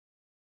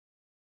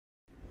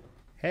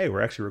Hey,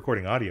 we're actually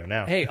recording audio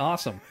now. Hey,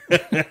 awesome.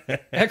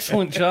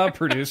 Excellent job,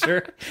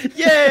 producer.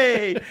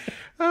 Yay!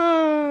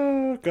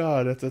 Oh,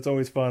 God, that's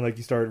always fun. Like,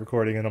 you start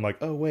recording, and I'm like,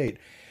 oh, wait.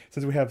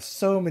 Since we have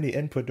so many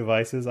input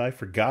devices, I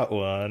forgot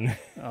one.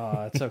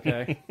 It's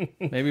okay.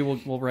 Maybe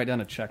we'll write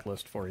down a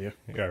checklist for you.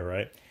 Yeah,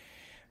 right.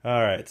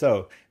 All right,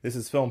 so this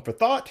is Film for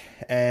Thought,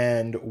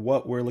 and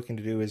what we're looking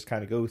to do is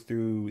kind of go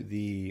through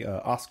the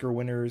Oscar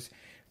winners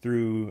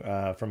through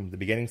from the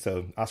beginning.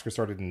 So Oscar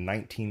started in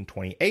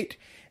 1928,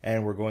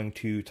 and we're going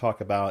to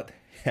talk about,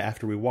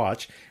 after we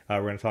watch,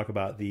 we're going to talk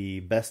about the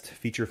Best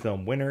Feature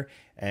Film winner,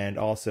 and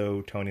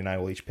also Tony and I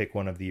will each pick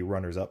one of the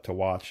runners-up to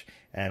watch,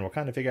 and we'll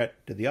kind of figure out,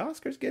 did the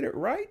Oscars get it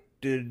right?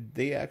 Did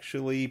they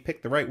actually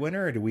pick the right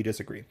winner, or do we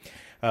disagree?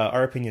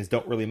 Our opinions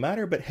don't really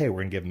matter, but hey,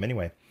 we're going to give them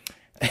anyway.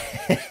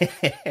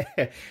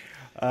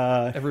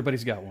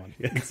 Everybody's got one.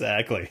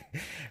 Exactly.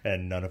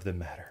 And none of them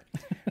matter.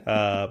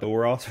 But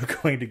we're also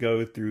going to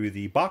go through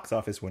the box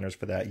office winners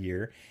for that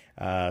year.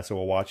 So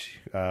we'll watch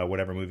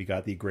whatever movie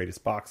got the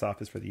greatest box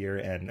office for the year.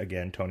 And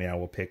again, Tony and I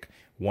will pick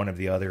one of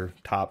the other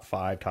top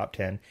 5, top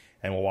 10,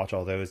 and we'll watch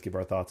all those, give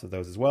our thoughts of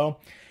those as well.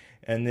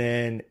 And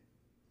then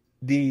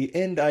the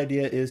end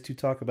idea is to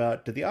talk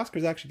about, did the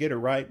Oscars actually get it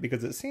right?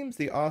 Because it seems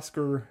the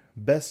Oscar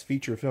Best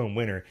Feature Film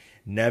winner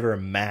never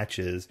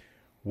matches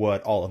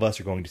what all of us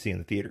are going to see in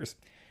the theaters.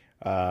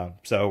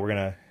 So we're going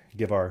to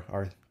give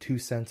our 2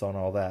 cents on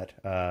all that.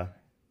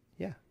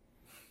 Yeah.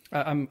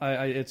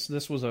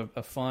 This was a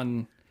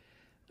fun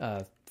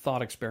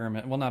thought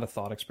experiment. Well, not a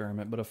thought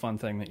experiment, but a fun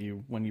thing that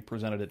when you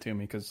presented it to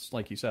me, because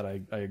like you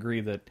said, I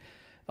agree that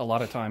a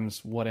lot of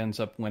times what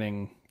ends up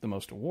winning the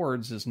most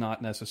awards is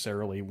not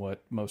necessarily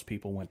what most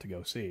people went to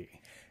go see.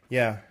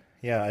 Yeah.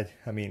 I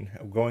mean,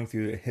 going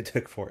through it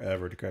took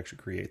forever to actually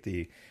create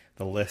the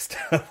list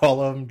of all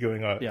of them,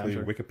 going on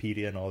through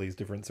Wikipedia and all these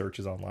different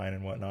searches online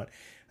and whatnot.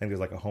 I think there's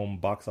like a home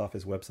box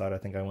office website I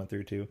think I went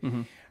through too.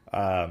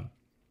 Mm-hmm.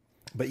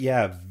 But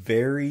yeah,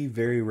 very,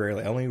 very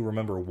rarely. I only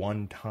remember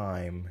one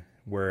time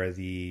where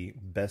the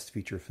Best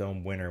Feature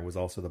Film winner was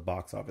also the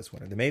box office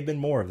winner. There may have been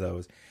more of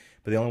those,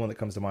 but the only one that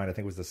comes to mind I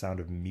think was The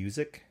Sound of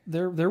Music.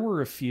 There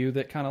were a few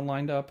that kind of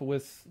lined up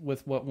with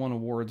what won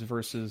awards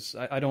versus,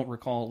 I don't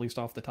recall, at least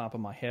off the top of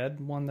my head,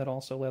 one that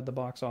also led the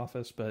box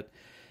office, but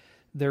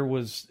there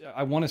was,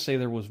 I want to say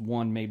there was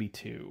one, maybe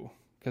two,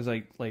 because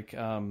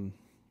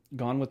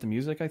Gone with the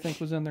Music, I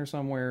think, was in there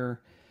somewhere.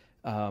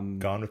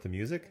 Gone with the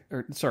Music?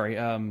 Sorry,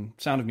 Sound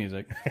of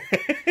Music.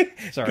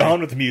 Sorry.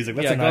 Gone with the Music.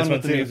 That's a nice Gone one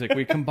with the Music.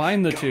 We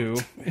combined the two.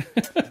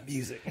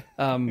 Music.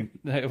 We're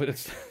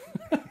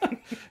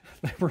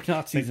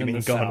Nazis in the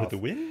Gone South. with the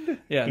Wind?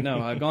 Yeah,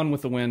 no, Gone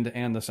with the Wind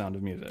and The Sound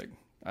of Music.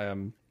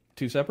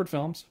 2 separate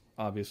films,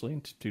 obviously,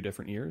 in 2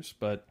 different years,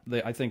 but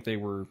I think they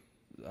were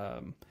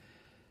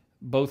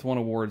both won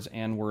awards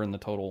and were in the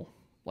total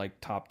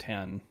top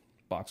 10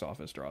 box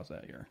office draws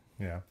that year.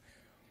 Yeah.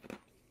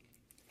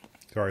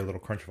 Sorry, a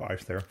little crunch of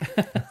ice there.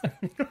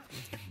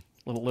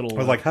 little. I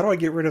was like, how do I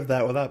get rid of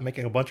that without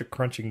making a bunch of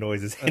crunching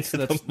noises? That's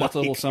a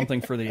little something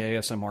for the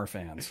ASMR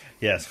fans.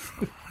 Yes.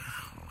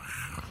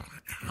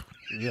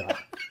 Yeah.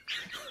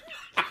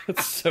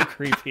 It's so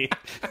creepy.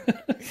 Ugh.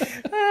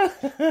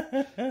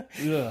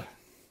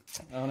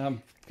 Oh, now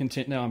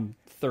I'm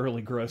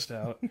thoroughly grossed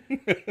out.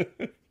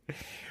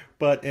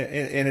 But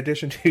in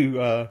addition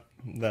to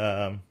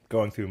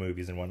going through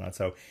movies and whatnot,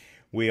 so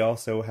we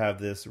also have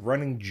this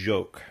running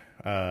joke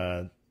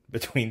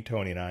between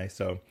Tony and I.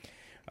 So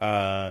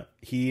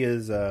he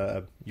is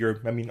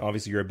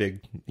obviously you're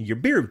a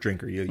beer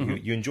drinker.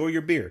 You enjoy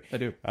your beer. I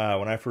do.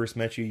 When I first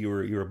met you, you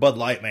were a Bud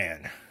Light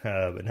man,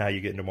 but now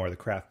you get into more of the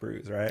craft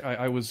brews, right?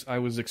 I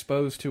was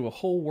exposed to a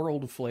whole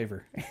world of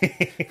flavor.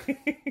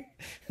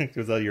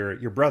 Because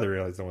your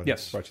brother is the one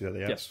that brought you that.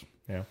 Yeah. Yes.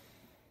 Yeah.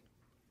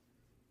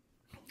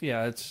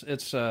 Yeah,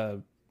 it's I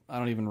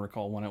don't even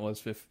recall when it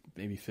was,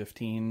 maybe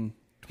 15,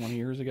 20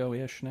 years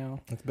ago-ish now.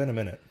 It's been a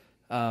minute.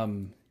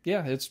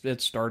 Yeah, it's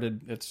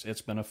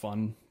been a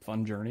fun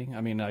journey.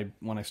 I mean,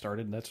 when I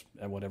started, that's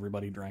what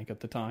everybody drank at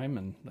the time,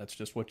 and that's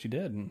just what you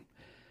did. And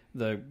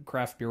the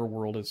craft beer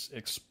world has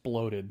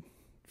exploded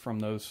from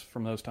those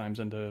times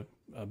into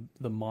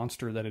the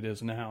monster that it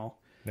is now.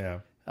 Yeah.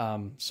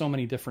 So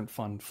many different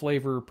fun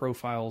flavor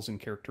profiles and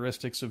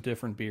characteristics of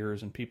different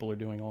beers, and people are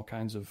doing all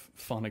kinds of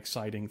fun,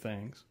 exciting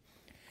things.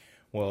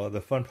 Well,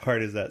 the fun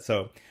part is that,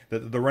 so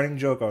the running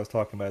joke I was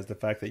talking about is the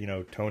fact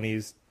that,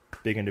 Tony's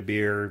big into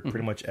beer.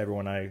 Pretty much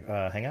everyone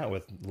I hang out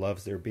with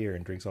loves their beer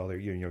and drinks all their,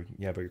 you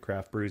have your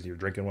craft brews, you're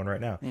drinking one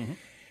right now.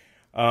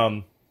 Mm-hmm.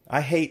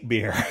 I hate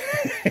beer.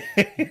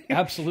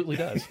 Absolutely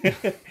does.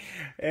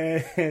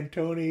 And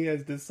Tony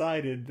has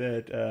decided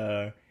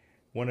that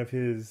one of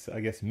his,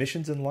 I guess,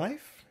 missions in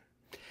life?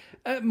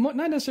 Not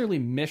necessarily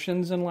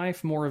missions in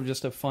life, more of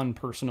just a fun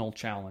personal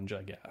challenge,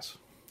 I guess.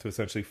 To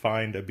essentially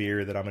find a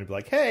beer that I'm going to be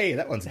like, hey,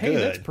 that one's good. Hey,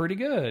 that's pretty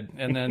good.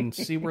 And then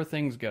see where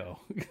things go.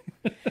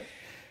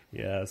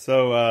 Yeah,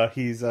 so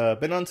he's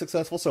been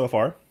unsuccessful so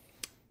far.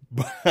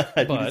 But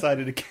he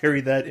decided to carry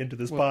that into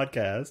this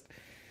podcast.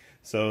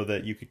 so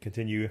that you could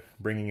continue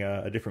bringing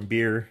a different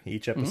beer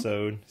each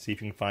episode. See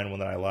if you can find one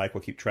that I like.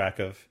 We'll keep track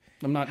of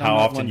I'm not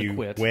often one to you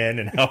quit. win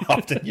and how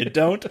often you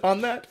don't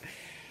on that.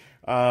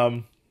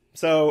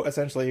 So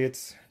essentially,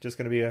 it's just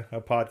going to be a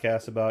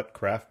podcast about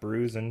craft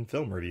brews and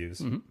film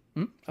reviews.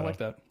 I like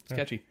that. It's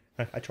catchy.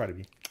 I try to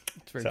be.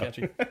 It's very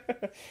catchy.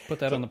 Put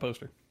that on the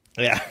poster.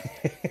 Yeah.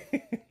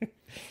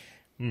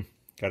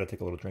 Got to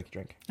take a little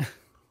drink.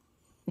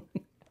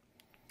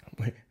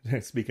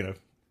 Speaking of,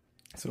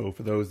 so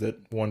for those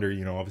that wonder,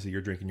 obviously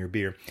you're drinking your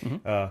beer.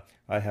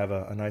 I have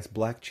a nice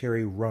black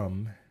cherry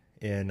rum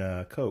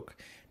in Coke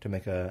to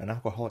make an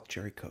alcoholic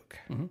cherry Coke.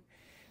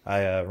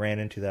 I ran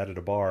into that at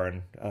a bar,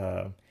 and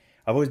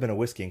I've always been a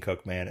whiskey and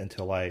Coke man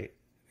until I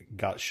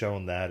got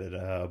shown that at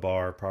a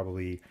bar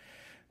probably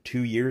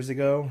 2 years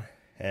ago.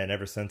 And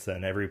ever since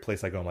then, every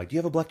place I go, I'm like, do you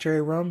have a black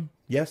cherry rum?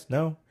 Yes?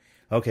 No?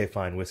 Okay,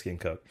 fine. Whiskey and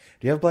Coke.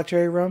 Do you have black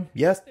cherry rum?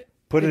 Yes?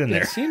 Put it in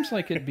there. It seems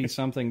like it'd be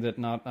something that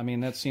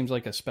that seems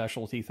like a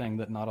specialty thing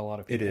that not a lot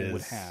of people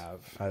would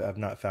have. I've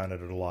not found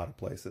it at a lot of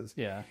places.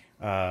 Yeah.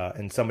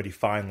 And somebody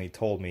finally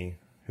told me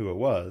who it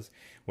was,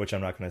 which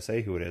I'm not going to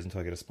say who it is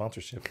until I get a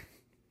sponsorship.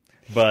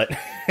 But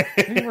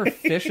we were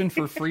fishing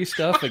for free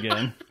stuff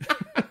again.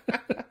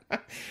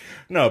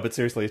 No, but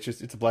seriously,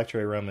 it's a black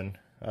cherry rum, and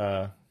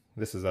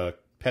this is a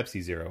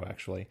Pepsi Zero,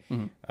 actually.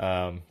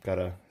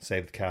 Gotta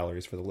save the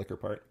calories for the liquor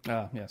part.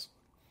 Ah, yes.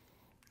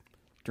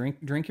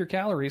 Drink your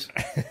calories.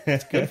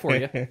 It's good for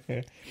you.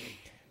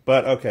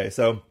 But okay,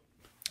 so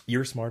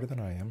you're smarter than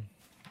I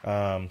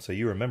am. So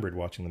you remembered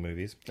watching the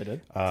movies. I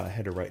did. I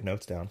had to write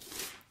notes down.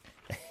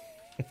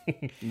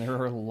 There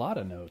are a lot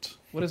of notes.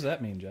 What does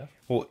that mean, Jeff?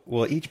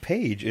 Well, each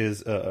page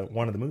is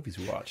one of the movies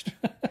we watched.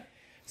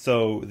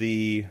 So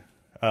the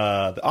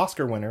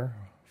Oscar winner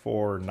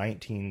for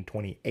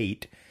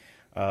 1928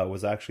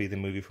 was actually the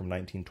movie from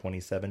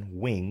 1927,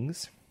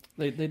 Wings.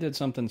 They did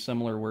something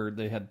similar where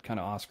they had kind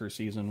of Oscar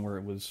season where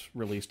it was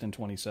released in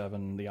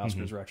 27. The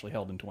Oscars were actually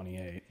held in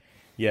 28.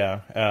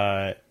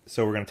 Yeah.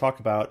 So we're going to talk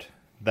about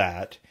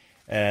that.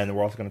 And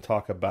we're also going to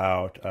talk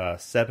about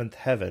Seventh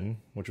Heaven,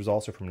 which was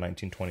also from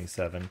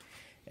 1927,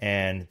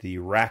 and The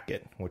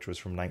Racket, which was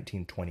from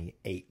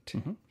 1928.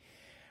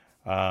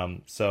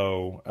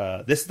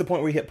 So this is the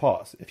point where you hit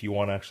pause. If you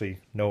want to actually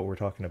know what we're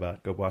talking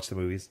about, go watch the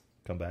movies,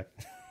 come back.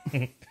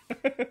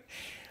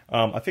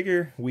 I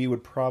figure we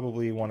would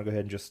probably want to go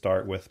ahead and just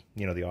start with,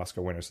 the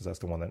Oscar winner, since that's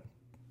the one that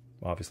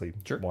obviously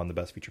won the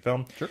Best Feature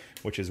Film,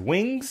 which is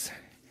Wings.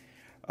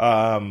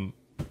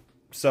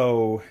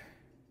 So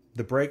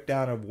the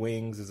breakdown of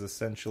Wings is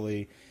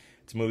essentially,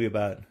 it's a movie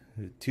about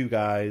two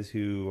guys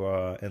who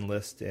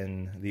enlist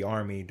in the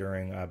army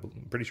during, I'm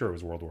pretty sure it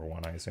was World War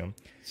I assume.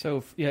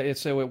 So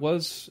it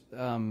was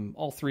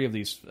all three of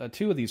these,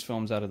 two of these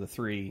films out of the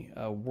three,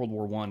 World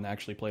War I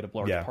actually played a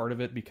large part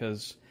of it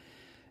because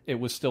it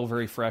was still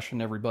very fresh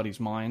in everybody's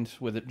mind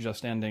with it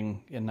just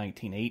ending in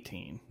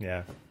 1918.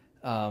 Yeah.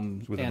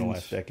 Within the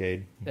last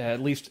decade.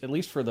 At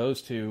least for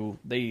those two,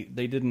 they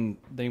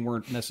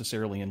weren't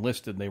necessarily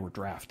enlisted, they were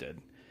drafted.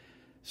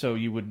 So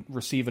you would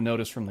receive a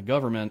notice from the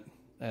government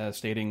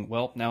stating,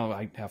 well, now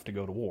I have to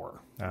go to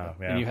war. Oh,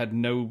 yeah. And you had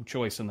no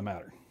choice in the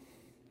matter.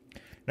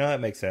 No,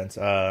 that makes sense.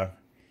 I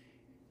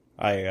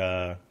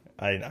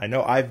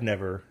know I've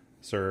never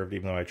served,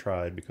 even though I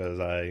tried, because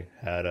I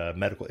had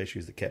medical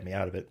issues that kept me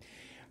out of it.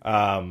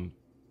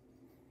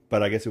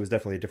 But I guess it was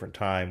definitely a different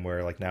time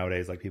where, like,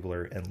 nowadays, like, people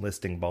are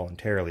enlisting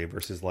voluntarily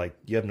versus, like,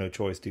 you have no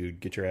choice, dude.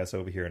 Get your ass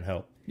over here and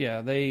help.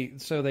 Yeah, they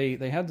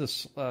had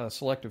this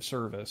selective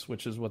service,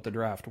 which is what the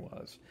draft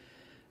was.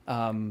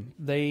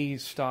 They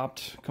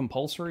stopped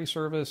compulsory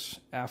service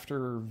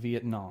after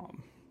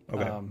Vietnam.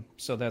 Okay.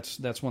 So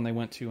that's when they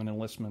went to an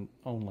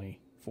enlistment-only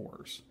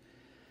force.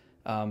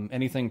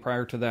 Anything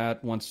prior to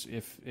that,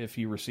 if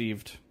you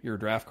received your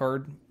draft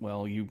card,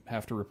 well, you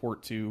have to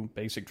report to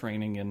basic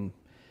training in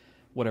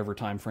whatever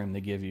time frame they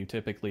give you.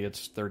 Typically,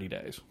 it's 30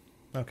 days.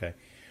 Okay.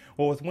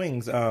 Well, with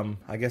Wings,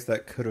 I guess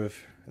that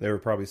they were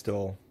probably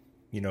still,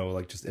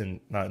 like just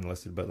not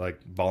enlisted, but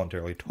like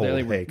voluntarily told.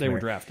 They were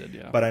drafted,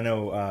 yeah. But I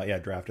know,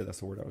 drafted, that's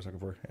the word I was looking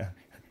for. Yeah.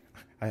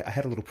 I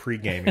had a little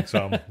pre-gaming,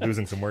 so I'm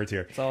losing some words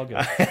here. It's all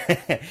good.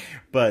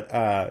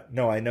 But,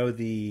 no, I know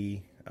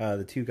the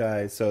two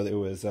guys, so it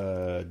was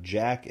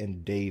Jack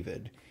and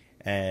David,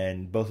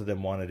 and both of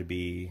them wanted to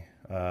be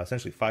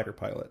essentially fighter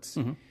pilots.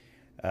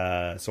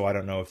 So I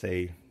don't know if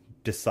they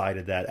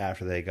decided that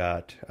after they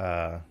got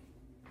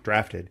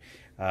drafted,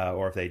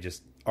 or if they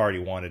just already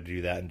wanted to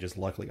do that and just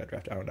luckily got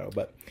drafted. I don't know.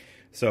 But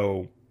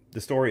so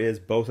the story is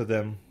both of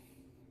them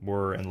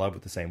were in love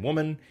with the same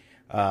woman,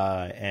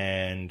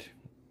 and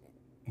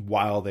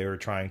while they were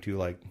trying to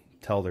like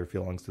tell their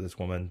feelings to this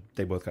woman,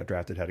 they both got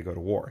drafted, had to go to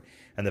war.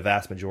 And the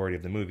vast majority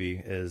of the movie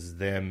is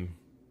them,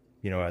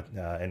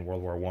 in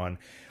World War I,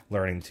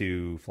 learning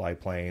to fly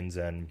planes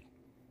and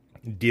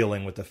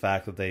dealing with the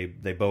fact that they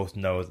both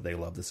know that they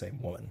love the same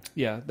woman.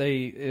 Yeah,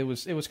 it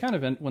was kind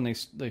of when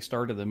they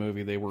started the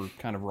movie, they were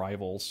kind of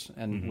rivals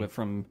and went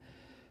from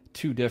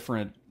two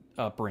different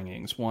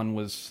upbringings. One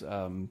was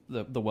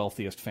the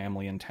wealthiest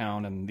family in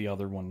town, and the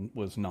other one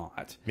was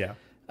not. Yeah.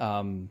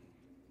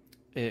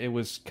 It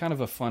was kind of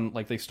a fun,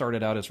 like they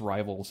started out as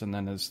rivals, and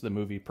then as the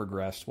movie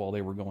progressed, while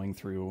they were going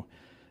through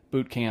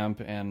boot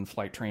camp and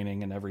flight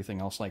training and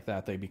everything else like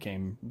that, they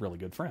became really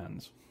good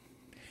friends.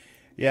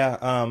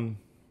 Yeah.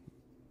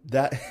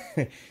 That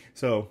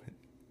so.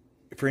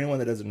 For anyone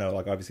that doesn't know,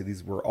 like obviously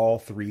these were all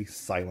 3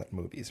 silent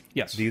movies.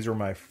 Yes. These were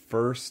my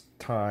first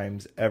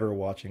times ever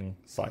watching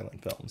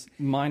silent films.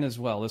 Mine as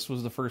well. This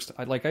was the first,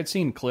 I'd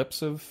seen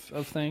clips of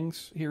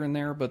things here and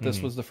there, but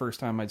this was the first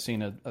time I'd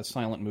seen a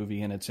silent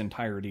movie in its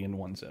entirety in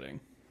one sitting.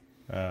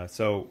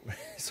 So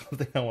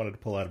something I wanted to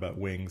pull out about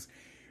Wings,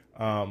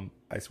 I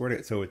swear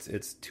to, so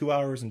it's 2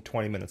 hours and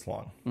 20 minutes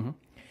long. Mm-hmm.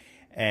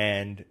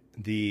 And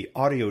the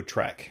audio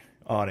track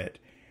on it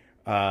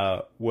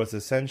was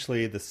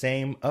essentially the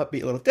same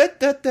upbeat little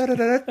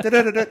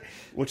da-da-da-da-da-da-da-da,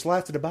 which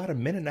lasted about a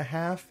minute and a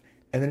half,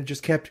 and then it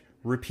just kept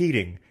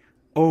repeating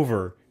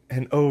over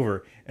and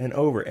over and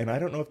over. And I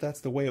don't know if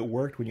that's the way it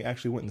worked when you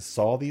actually went and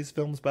saw these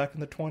films back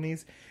in the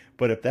 20s,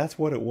 but if that's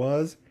what it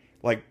was,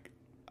 like,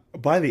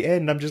 by the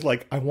end, I'm just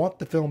like, I want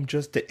the film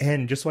just to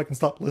end, just so I can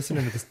stop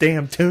listening to this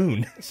damn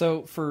tune.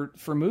 So for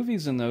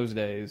movies in those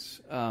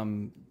days,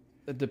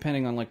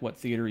 depending on like what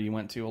theater you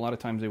went to, a lot of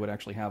times they would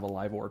actually have a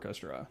live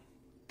orchestra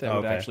that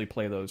would actually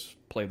play those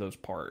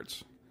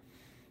parts.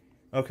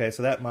 Okay,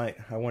 so that might,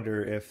 I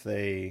wonder if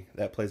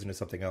that plays into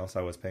something else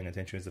I was paying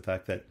attention, is the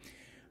fact that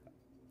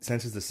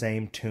since it's the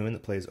same tune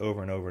that plays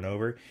over and over and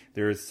over,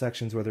 there's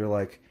sections where they're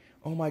like,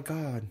 oh my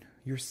God,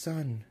 your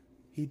son,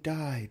 he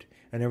died.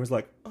 And everyone's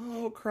like,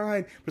 oh,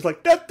 crying. It's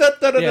like, da da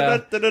da da da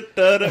da da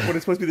da da, when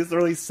it's supposed to be this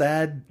really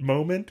sad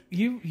moment.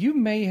 You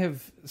may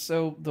have,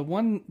 so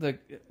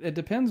it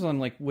depends on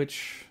like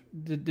which,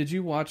 did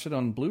you watch it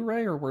on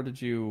Blu-ray or where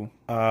did you?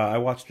 I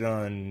watched it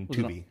on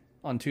Tubi.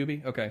 On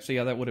Tubi? Okay, so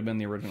yeah, that would have been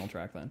the original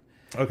track then.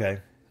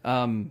 Okay.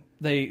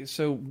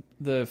 So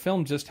the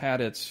film just had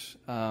its,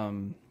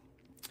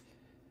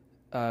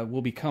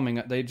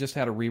 they just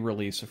had a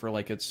re-release for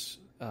like its,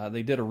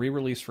 they did a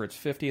re-release for its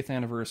 50th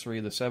anniversary,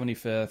 the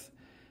 75th,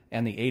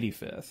 and the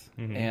 85th.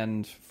 Mm-hmm.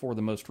 And for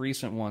the most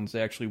recent ones,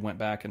 they actually went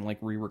back and like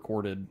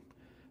re-recorded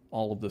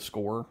all of the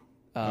score.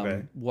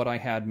 What I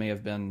had may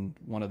have been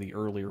one of the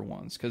earlier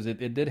ones, because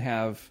it did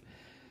have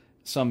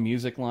some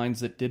music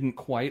lines that didn't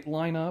quite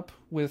line up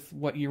with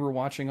what you were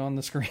watching on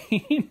the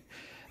screen.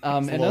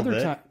 And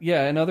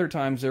other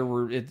times there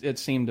were it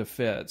seemed to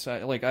fit. So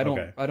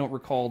I don't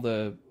recall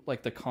the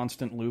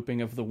constant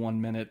looping of the 1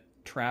 minute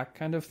track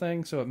kind of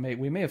thing. So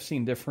we may have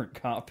seen different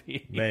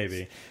copies.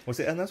 Maybe. Well,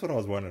 see, and that's what I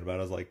was wondering about.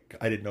 I was like,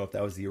 I didn't know if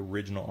that was the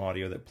original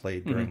audio that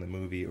played during the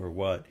movie or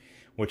what.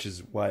 Which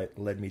is why it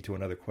led me to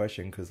another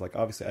question, because like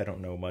obviously I don't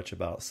know much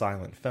about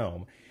silent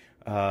film.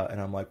 And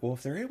I'm like, well,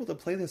 if they're able to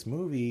play this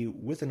movie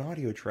with an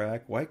audio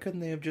track, why couldn't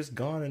they have just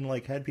gone and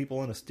like had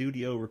people in a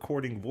studio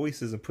recording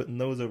voices and putting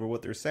those over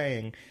what they're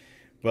saying?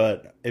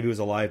 But if it was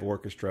a live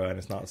orchestra and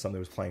it's not something that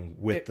was playing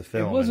with the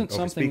film, it wasn't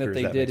something that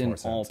they did in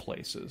all sense.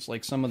 Places.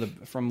 Like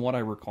from what I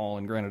recall,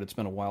 and granted, it's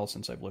been a while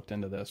since I've looked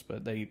into this,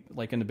 but they,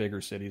 like in the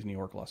bigger cities, New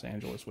York, Los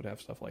Angeles, would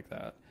have stuff like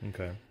that.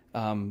 Okay.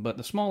 But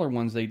the smaller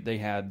ones, they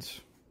had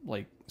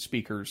like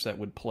speakers that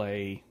would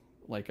play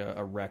like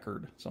a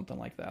record, something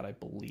like that, I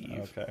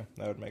believe. Okay,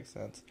 that would make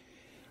sense.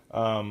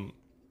 So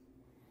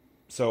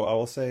I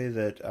will say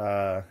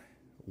that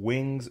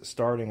Wings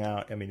starting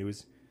out, I mean, it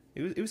was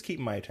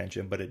keeping my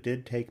attention, but it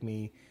did take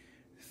me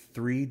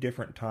 3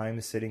 different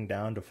times sitting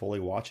down to fully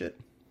watch it.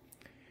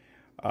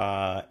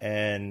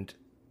 And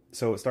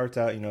so it starts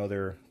out,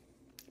 they're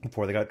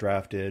before they got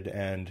drafted,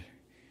 and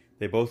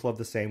they both love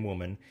the same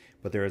woman,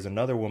 but there is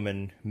another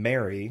woman,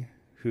 Mary,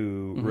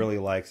 who really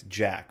likes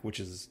Jack, which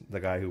is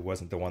the guy who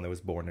wasn't the one that was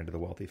born into the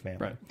wealthy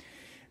family. Right.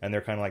 And they're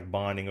kind of like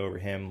bonding over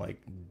him,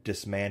 like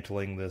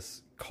dismantling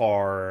this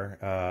car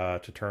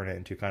to turn it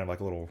into kind of like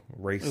a little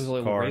race car. It was a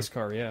little race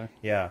car, yeah.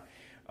 Yeah.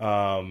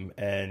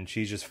 And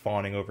she's just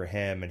fawning over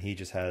him, and he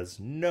just has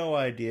no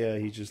idea.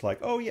 He's just like,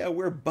 oh, yeah,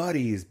 we're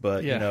buddies.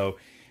 But,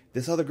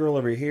 this other girl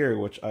over here,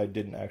 which I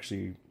didn't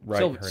actually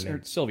write her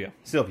name. Sylvia.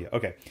 Sylvia,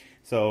 okay.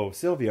 So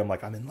Sylvia, I'm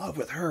like, I'm in love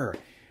with her.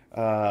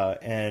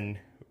 And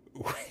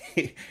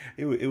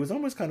it was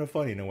almost kind of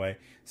funny in a way.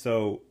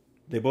 So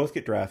they both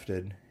get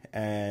drafted,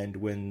 and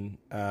when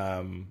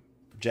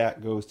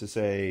Jack goes to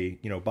say,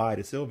 bye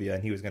to Sylvia,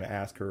 and he was going to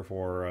ask her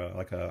for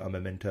like a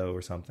memento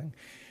or something,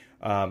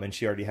 and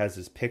she already has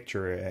this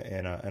picture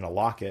in a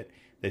locket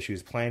that she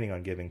was planning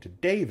on giving to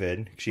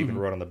David. She even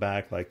wrote on the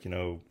back, like,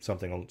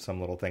 some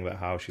little thing about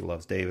how she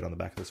loves David on the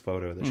back of this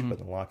photo that she put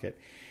in the locket.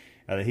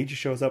 And then he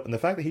just shows up, and the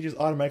fact that he just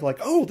automatically like,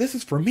 oh, this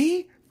is for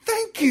me?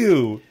 Thank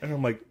you! And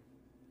I'm like,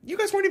 you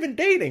guys weren't even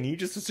dating. You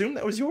just assumed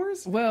that was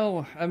yours?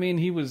 Well, I mean,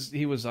 he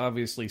was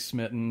obviously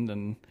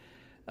smitten,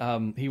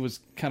 and he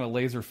was kind of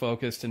laser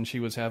focused, and she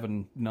was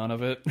having none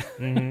of it.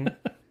 Mm-hmm.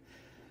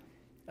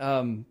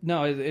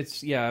 No, I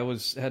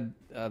had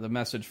the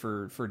message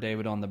for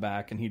David on the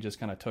back, and he just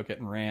kind of took it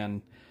and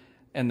ran.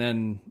 And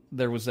then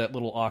there was that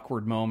little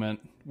awkward moment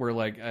where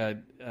like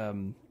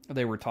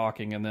they were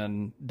talking, and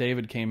then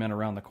David came in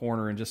around the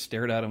corner and just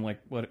stared at him like,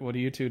 "What are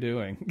you two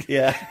doing?"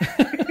 Yeah.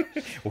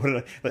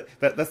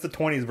 That's the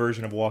 20s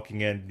version of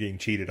walking in being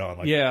cheated on.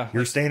 Like, yeah,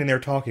 you're standing there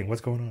talking.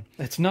 What's going on?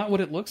 It's not what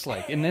it looks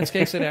like. In this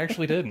case, it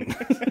actually didn't.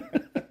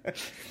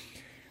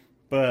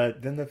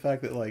 But then the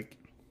fact that like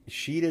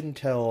she didn't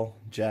tell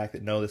Jack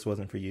that no, this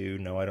wasn't for you.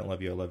 No, I don't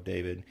love you. I love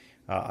David.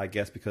 I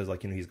guess because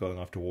like he's going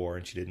off to war,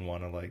 and she didn't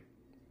want to like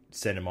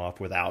send him off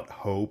without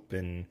hope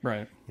and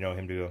right.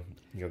 Him to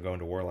go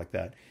into war like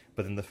that.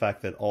 But then the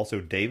fact that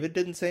also David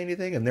didn't say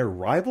anything and they're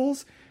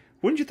rivals,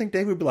 wouldn't you think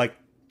David would be like,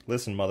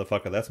 "Listen,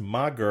 motherfucker, that's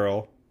my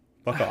girl.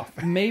 Fuck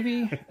off."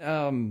 Maybe.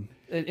 And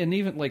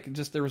even like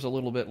just there was a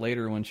little bit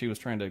later when she was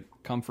trying to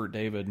comfort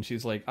David, and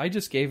she's like, "I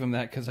just gave him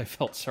that because I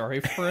felt sorry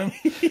for him."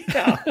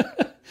 Yeah.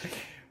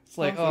 It's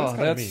like,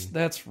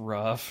 that's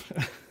rough.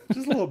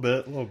 Just a little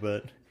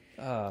bit.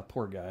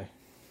 Poor guy.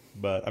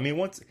 But I mean,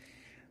 once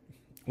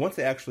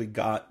they actually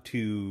got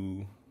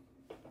to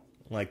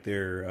like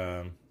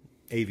their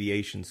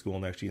aviation school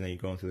next year, then you're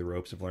going through the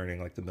ropes of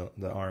learning like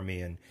the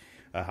army and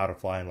how to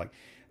fly, and like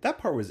that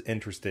part was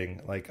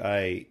interesting. Like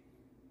I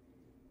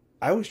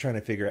was trying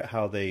to figure out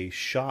how they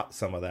shot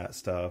some of that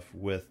stuff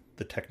with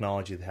the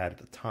technology they had at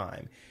the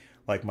time.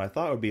 Like my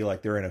thought would be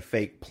like they're in a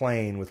fake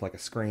plane with like a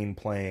screen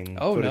playing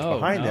footage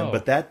behind them,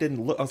 but that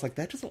didn't look. I was like,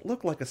 that doesn't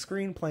look like a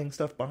screen playing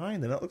stuff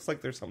behind them. That looks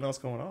like there's something else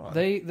going on.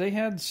 They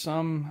had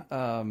some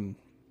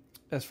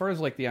as far as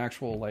like the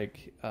actual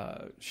like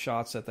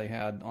shots that they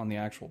had on the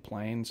actual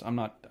planes.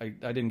 I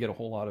didn't get a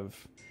whole lot of,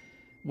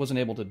 wasn't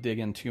able to dig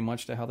in too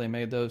much to how they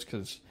made those,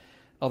 because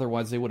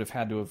otherwise they would have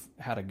had to have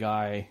had a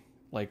guy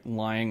like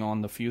lying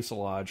on the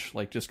fuselage,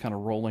 like just kind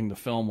of rolling the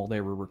film while they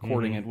were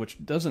recording it,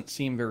 which doesn't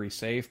seem very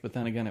safe. But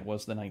then again, it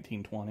was the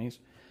 1920s.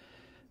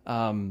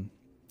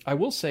 I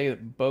will say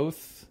that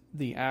both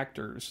the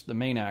actors, the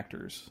main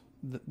actors,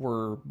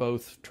 were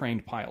both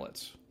trained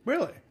pilots.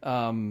 Really?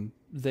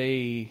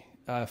 They,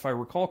 if I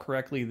recall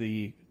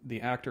correctly,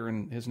 the actor,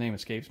 and his name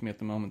escapes me at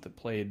the moment, that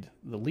played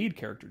the lead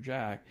character,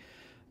 Jack,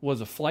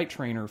 was a flight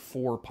trainer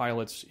for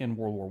pilots in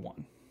World War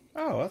One.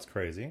 Oh, that's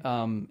crazy.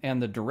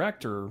 And the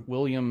director,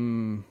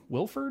 William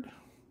Wilford,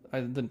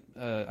 I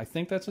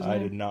think that's his name. I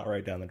did not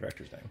write down the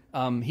director's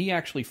name. He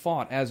actually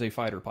fought as a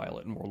fighter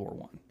pilot in World War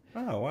One.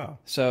 Oh, wow.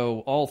 So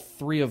all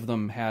three of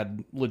them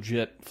had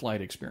legit flight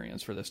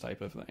experience for this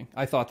type of thing.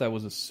 I thought that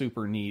was a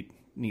super neat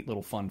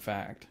little fun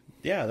fact.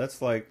 Yeah,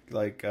 that's like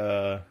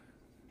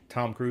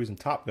Tom Cruise and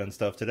Top Gun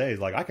stuff today.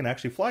 Like, I can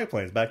actually fly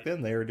planes. Back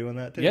then, they were doing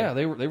that too. Yeah,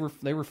 they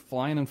were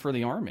flying them for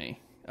the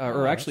Army.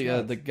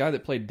 The guy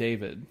that played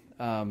David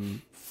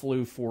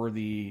flew for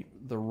the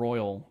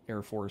Royal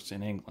Air Force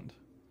in England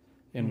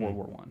in World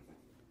War One.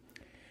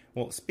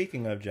 Well,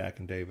 speaking of Jack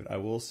and David, I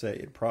will say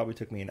it probably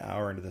took me an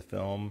hour into the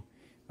film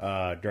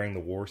during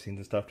the war scenes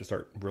and stuff to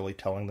start really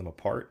telling them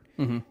apart,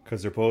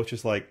 because they're both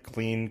just like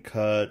clean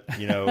cut,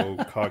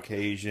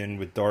 Caucasian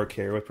with dark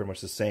hair with pretty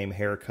much the same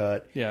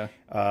haircut. Yeah.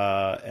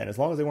 And as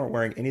long as they weren't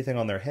wearing anything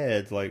on their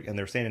heads, like, and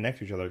they're standing next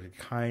to each other, you could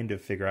kind of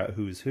figure out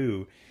who's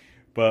who.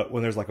 But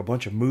when there's like a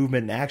bunch of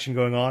movement and action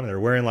going on, and they're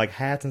wearing like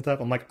hats and stuff,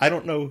 I'm like, I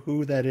don't know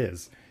who that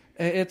is.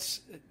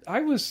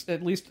 I was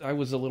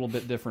a little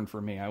bit different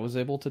for me. I was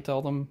able to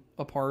tell them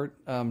apart,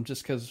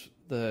 just because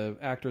the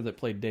actor that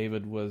played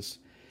David was,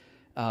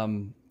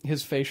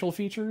 his facial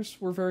features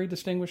were very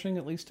distinguishing,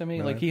 at least to me.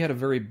 Right. Like he had a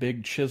very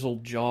big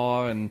chiseled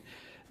jaw, and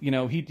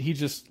he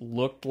just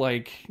looked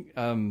like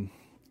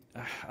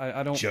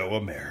I don't Joe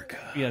America.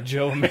 Yeah,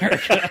 Joe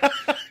America.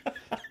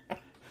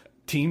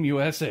 Team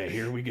USA,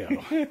 here we go.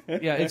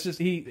 Yeah, it's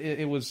just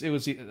it was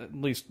at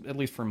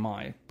least from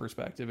my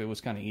perspective, it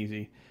was kind of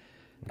easy.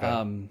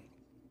 Okay.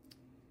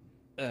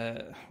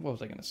 What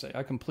was I going to say?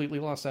 I completely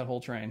lost that whole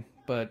train.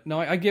 But no,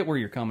 I get where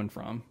you're coming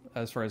from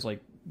as far as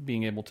like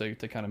being able to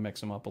kind of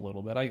mix them up a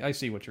little bit. I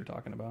see what you're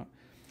talking about.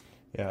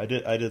 Yeah,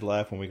 I did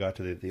laugh when we got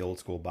to the old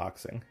school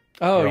boxing.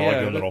 Oh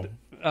yeah.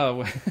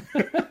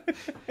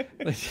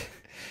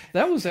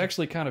 That was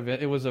actually kind of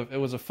it. It was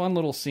a fun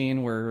little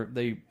scene where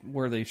they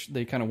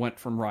kind of went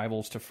from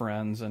rivals to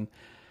friends, and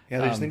yeah,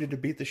 they just needed to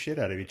beat the shit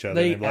out of each other.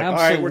 They like, all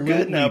right, we're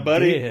good now,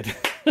 buddy. Did.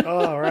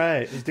 All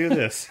right, let's do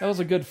this. That was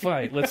a good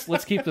fight.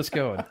 Let's keep this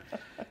going.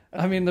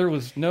 I mean, there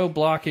was no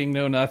blocking,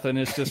 no nothing.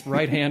 It's just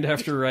right hand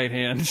after right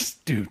hand.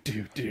 Just do.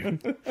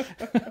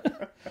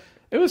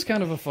 It was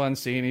kind of a fun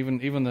scene.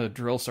 Even the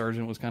drill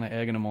sergeant was kind of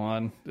egging him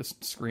on,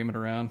 just screaming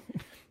around.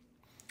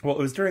 Well,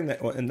 it was during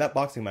that, and that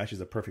boxing match is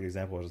a perfect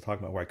example I was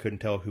talking about, where I couldn't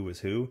tell who was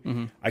who.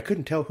 Mm-hmm. I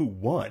couldn't tell who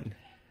won.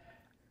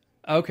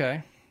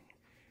 Okay.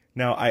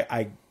 Now,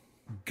 I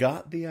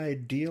got the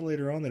idea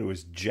later on that it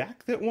was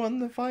Jack that won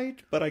the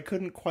fight, but I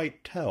couldn't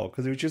quite tell,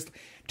 because it was just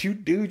two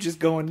dudes just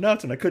going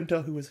nuts, and I couldn't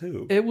tell who was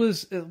who. It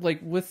was,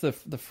 like, with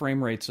the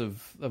frame rates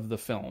of the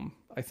film,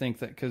 I think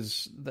that,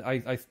 because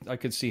I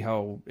could see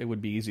how it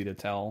would be easy to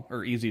tell,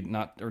 or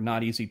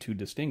not easy to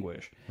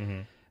distinguish. Mm-hmm.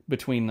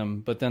 Between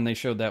them, but then they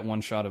showed that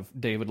one shot of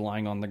David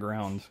lying on the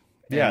ground.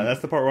 Yeah, that's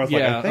the part where I was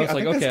like, I think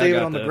that's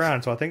David on the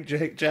ground, so I think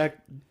Jack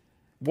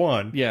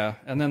one. Yeah,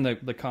 and then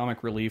the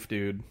comic relief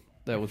dude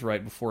that was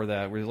right before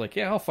that, where he's like,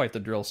 "Yeah, I'll fight the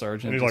drill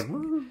sergeant." And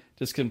he's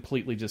just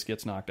completely just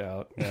gets knocked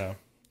out. Yeah.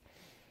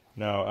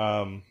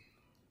 No.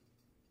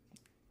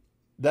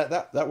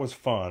 That was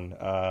fun.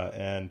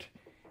 And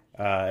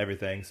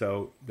everything.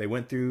 So they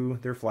went through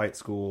their flight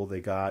school.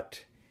 They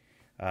got,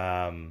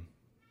 trained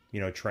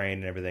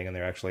and everything, and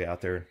they're actually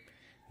out there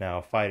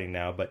now fighting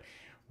now. But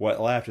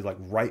what laughed is like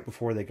right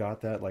before they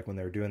got that, like when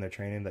they were doing their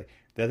training, they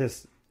had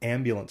this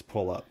ambulance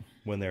pull up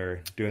when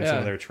they're doing some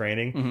of their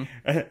training,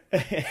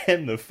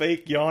 and the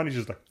fake yawn is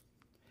just like,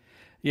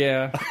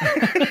 yeah.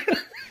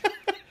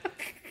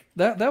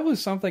 That was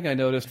something I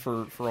noticed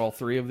for all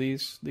three of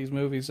these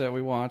movies that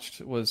we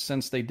watched, was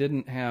since they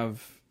didn't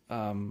have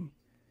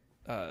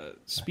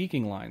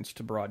speaking lines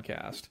to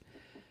broadcast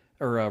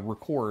or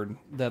record,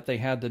 that they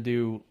had to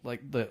do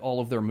like all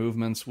of their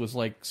movements was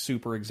like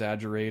super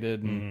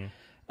exaggerated, and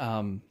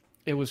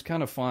it was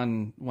kind of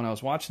fun when I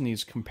was watching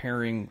these,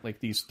 comparing like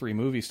these three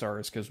movie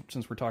stars, because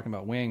since we're talking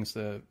about Wings,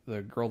 the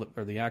girl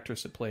or the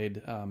actress that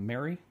played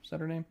Mary, is that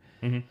her name?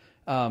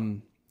 Mm-hmm.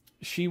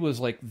 She was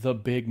like the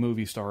big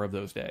movie star of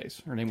those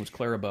days. Her name was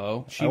Clara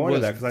Bow. I wondered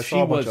that because I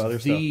saw a bunch of other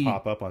stuff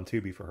pop up on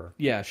Tubi for her.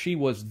 Yeah, she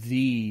was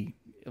it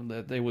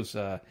was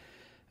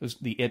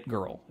the it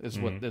girl is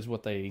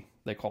what they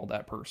called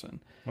that person.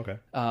 Okay.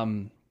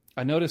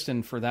 I noticed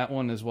for that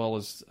one, as well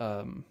as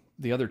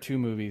the other two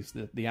movies,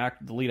 that the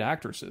lead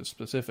actresses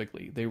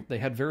specifically, they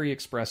had very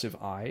expressive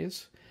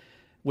eyes,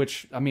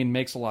 which I mean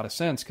makes a lot of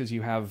sense, because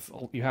you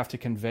have to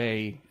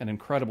convey an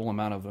incredible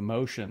amount of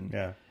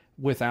emotion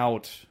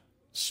without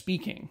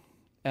speaking,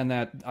 and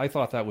that I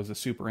thought that was a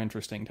super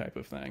interesting type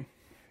of thing.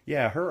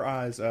 Yeah, her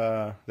eyes,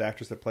 the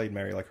actress that played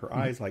Mary, like her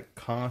eyes like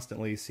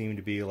constantly seemed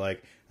to be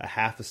like a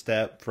half a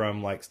step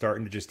from like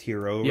starting to just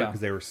tear over,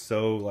 because they were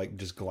so like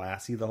just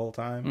glassy the whole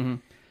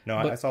time. No,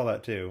 I saw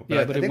that too. But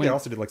I think they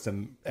also did like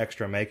some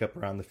extra makeup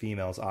around the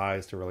female's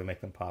eyes to really make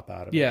them pop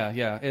out of it.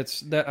 Yeah, it's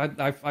that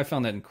I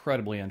found that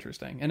incredibly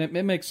interesting, and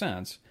it makes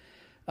sense.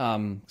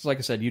 'Cause like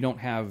I said, you don't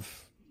have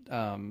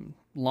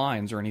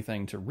lines or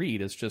anything to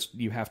read. It's just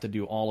you have to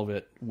do all of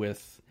it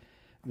with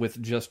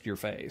just your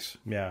face.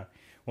 Yeah.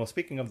 Well,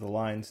 speaking of the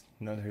lines,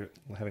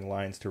 having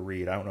lines to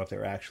read, I don't know if they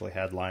actually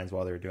had lines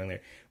while they were doing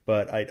it,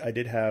 but I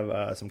did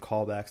have some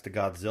callbacks to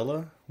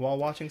Godzilla while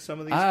watching some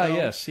of these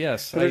films.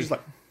 Yes. So they're just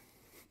like,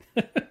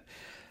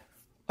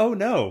 oh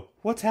no,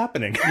 what's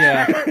happening?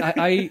 Yeah,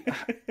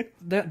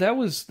 that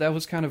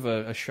was kind of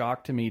a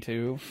shock to me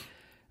too.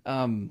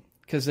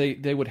 Because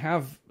they would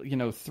have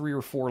 3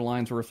 or 4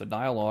 lines worth of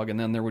dialogue, and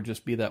then there would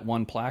just be that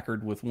one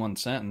placard with one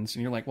sentence,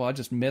 and you're like, well, I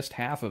just missed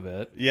half of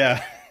it.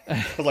 Yeah,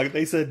 like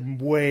they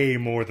said way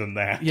more than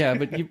that. Yeah,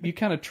 but you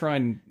kind of try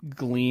and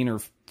glean or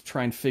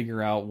try and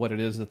figure out what it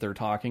is that they're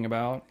talking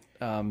about.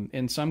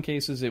 In some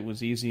cases it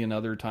was easy, and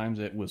other times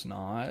it was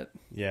not.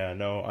 Yeah,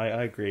 no,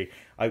 I agree.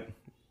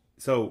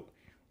 So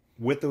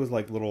with those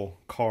like little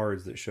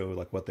cards that show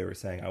like what they were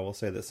saying, I will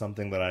say that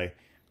something that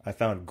I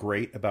found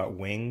great about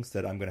Wings,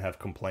 that I'm going to have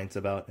complaints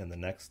about in the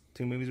next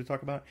 2 movies we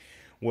talk about,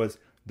 was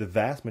the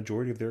vast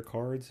majority of their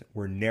cards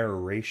were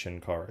narration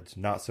cards,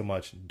 not so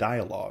much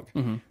dialogue.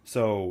 Mm-hmm.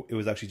 So it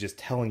was actually just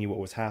telling you what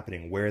was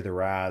happening, where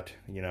they're at,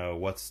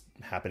 what's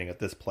happening at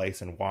this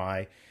place and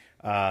why.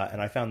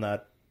 And I found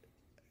that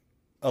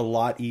a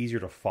lot easier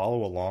to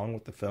follow along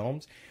with the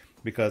films,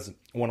 because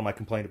one of my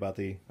complaints about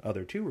the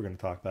other 2 we're going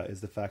to talk about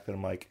is the fact that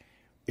I'm like,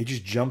 it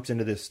just jumps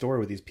into this story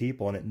with these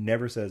people, and it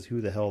never says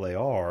who the hell they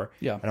are.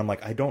 Yeah. And I'm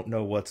like, I don't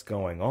know what's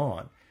going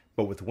on.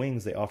 But with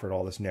Wings, they offered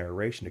all this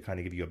narration to kind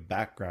of give you a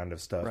background of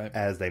stuff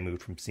as they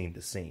moved from scene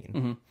to scene.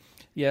 Mm-hmm.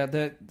 Yeah,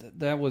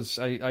 that was,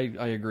 I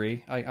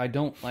agree. I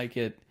don't like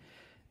it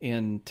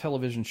in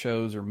television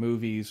shows or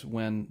movies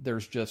when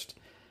there's just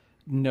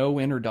no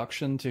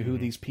introduction to who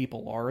these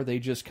people are. They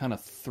just kind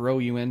of throw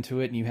you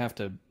into it, and you have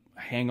to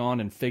hang on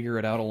and figure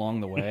it out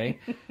along the way.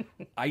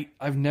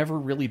 I've never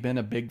really been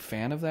a big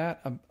fan of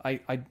that.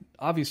 I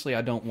obviously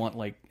I don't want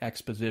like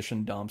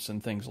exposition dumps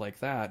and things like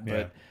that,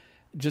 but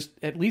just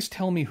at least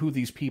tell me who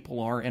these people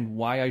are and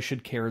why I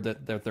should care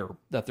that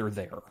they're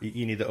there.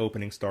 You need the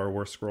opening Star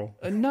Wars scroll.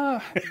 No,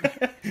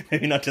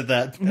 maybe not to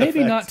that.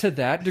 Maybe not to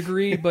that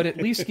degree, but at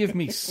least give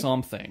me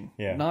something.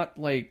 Yeah. Not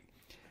like,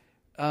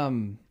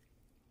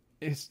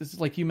 it's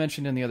like you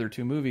mentioned in the other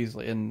 2 movies,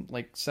 in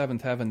like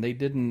Seventh Heaven, they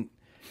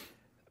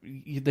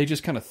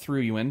just kind of threw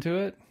you into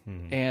it.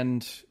 Mm-hmm.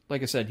 And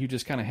like I said, you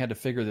just kind of had to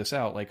figure this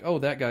out. Like, oh,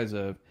 that guy's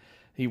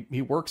he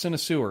works in a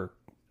sewer.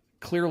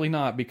 Clearly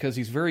not, because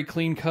he's very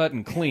clean cut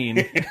and clean.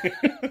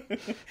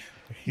 He's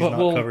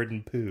not covered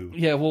in poo.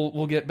 Yeah,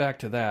 we'll get back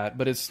to that.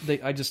 But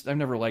I've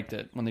never liked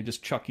it when they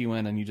just chuck you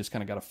in and you just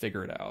kind of got to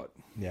figure it out.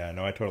 Yeah,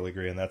 no, I totally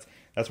agree. And that's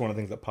one of the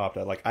things that popped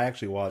out. Like, I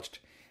actually watched,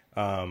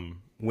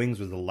 Wings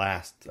was the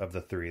last of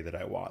the 3 that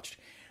I watched.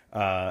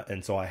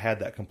 And so I had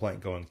that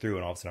complaint going through,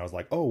 and all of a sudden I was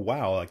like, oh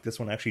wow, like this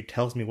one actually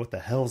tells me what the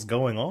hell's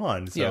going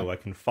on, so I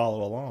can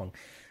follow along.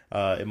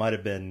 It might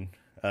have been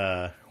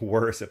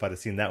worse if I'd have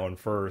seen that one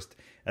first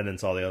and then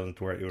saw the other one,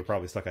 to where it would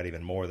probably stuck out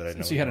even more that I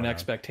know. So you had an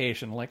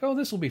expectation, like, oh,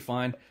 this will be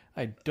fine.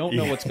 I don't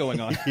know what's going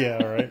on.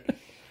 Yeah, right.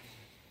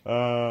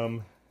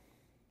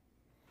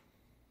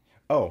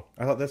 Oh,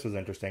 I thought this was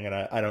interesting, and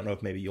I don't know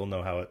if maybe you'll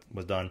know how it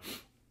was done.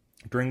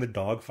 During the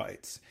dog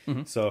fights.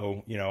 Mm-hmm.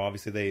 So,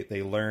 obviously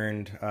they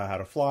learned how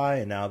to fly,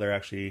 and now they're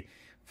actually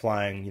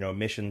flying,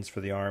 missions for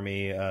the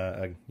Army,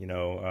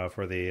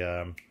 for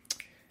the...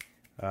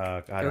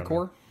 Air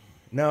Corps?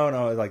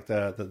 No, like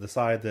the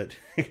side that...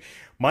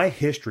 My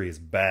history is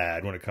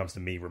bad when it comes to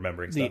me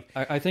remembering stuff.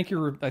 I think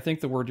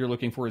the word you're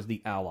looking for is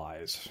the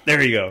Allies. There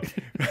you go.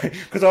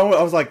 Because I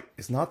was like,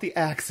 it's not the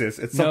Axis,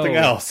 it's something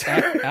else.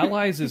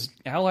 Allies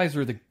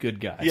are the good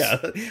guys. Yeah,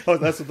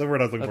 that's the word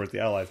I was looking for, is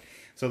the Allies.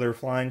 So they're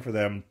flying for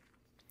them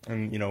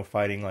and,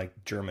 fighting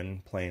like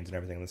German planes and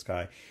everything in the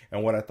sky.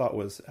 And what I thought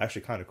was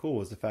actually kind of cool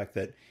was the fact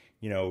that,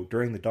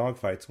 during the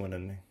dogfights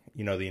when,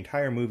 the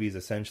entire movie is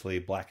essentially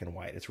black and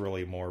white. It's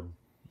really more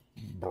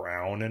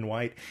brown and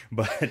white,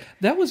 but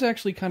that was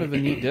actually kind of a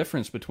neat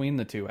difference between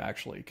the two,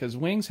 actually, because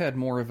Wings had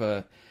more of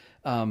a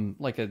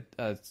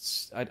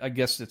I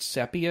guess it's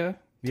sepia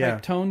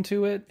type tone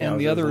to it, and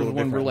the other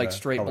one were like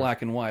straight color.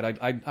 Black and white.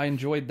 I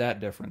enjoyed that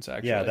difference,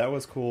 actually. Yeah, that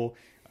was cool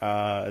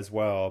as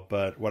well.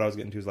 But what I was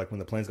getting to is like when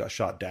the planes got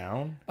shot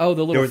down. Oh,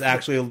 there was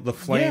actually the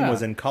flame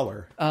was in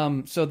color.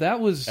 So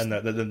that was, and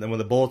when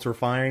the bullets were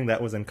firing,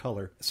 that was in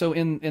color. So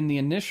in the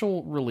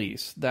initial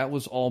release, that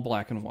was all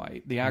black and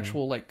white. The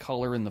actual like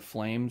color in the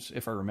flames,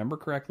 if I remember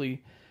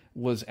correctly,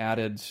 was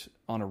added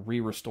on a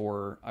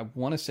re-restore. I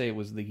want to say it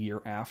was the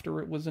year after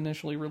it was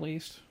initially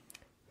released.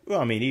 Well,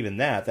 I mean, even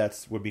that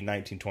would be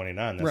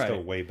 1929. That's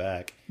still way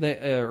back.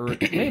 Or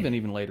it may have been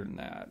even later than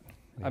that.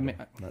 I mean,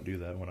 not do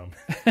that when I'm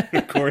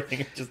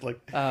recording. It's just like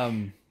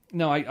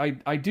no,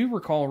 I do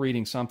recall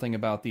reading something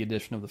about the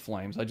addition of the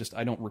flames.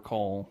 I don't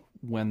recall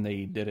when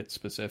they did it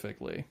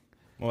specifically.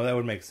 Well, that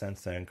would make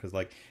sense then, because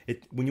like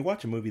when you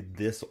watch a movie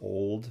this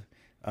old,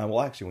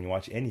 actually, when you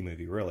watch any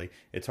movie, really,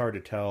 it's hard to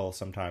tell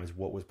sometimes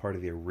what was part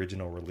of the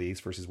original release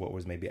versus what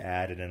was maybe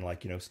added in,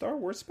 like, Star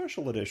Wars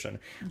Special Edition.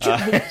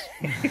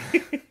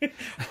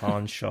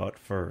 Han shot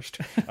first.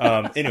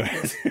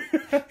 Anyways,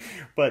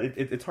 but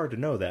it's hard to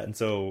know that, and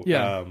so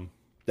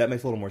that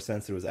makes a little more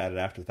sense that it was added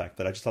after the fact.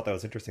 But I just thought that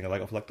was interesting. I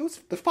was like,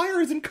 the fire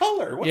is in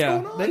color. What's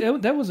going on?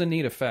 That was a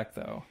neat effect,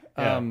 though,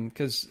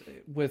 because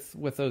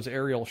with those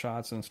aerial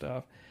shots and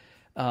stuff.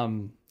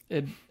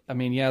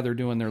 They're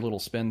doing their little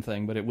spin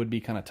thing, but it would be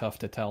kind of tough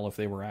to tell if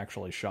they were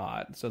actually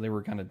shot. So they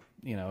were kind of,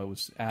 it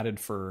was added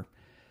for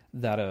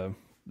that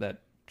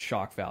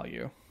shock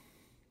value.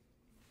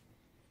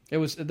 It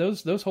was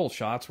those whole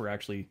shots were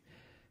actually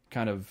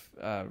kind of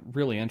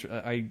really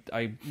interesting.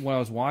 When I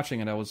was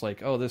watching it, I was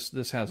like, oh,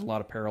 this has a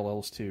lot of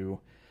parallels to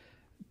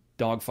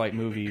dogfight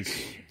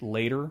movies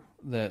later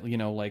that,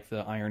 like the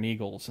Iron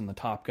Eagles and the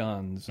Top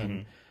Guns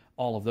and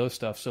all of those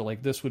stuff. So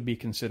like this would be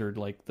considered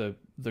like the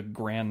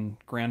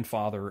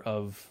grandfather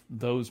of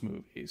those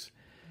movies.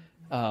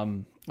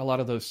 A lot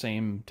of those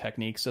same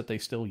techniques that they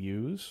still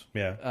use.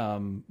 Yeah.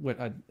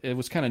 It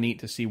was kind of neat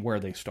to see where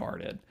they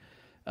started.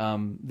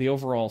 The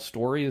overall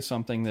story is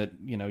something that,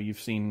 you've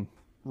seen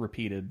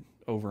repeated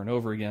over and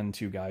over again.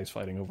 Two guys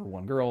fighting over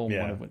one girl.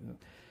 Yeah.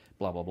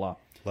 Blah, blah, blah.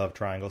 Love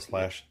triangle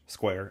 /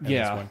 square.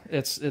 Yeah,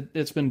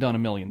 it's been done a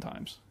million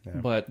times. Yeah.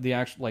 But the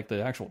actual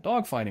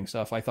dogfighting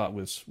stuff I thought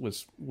was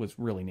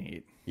really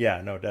neat.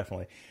 Yeah, no,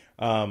 definitely.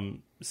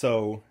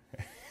 So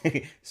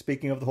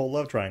speaking of the whole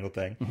love triangle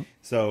thing,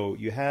 so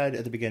you had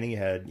at the beginning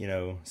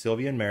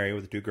Sylvia and Mary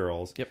with the two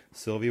girls. Yep.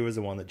 Sylvia was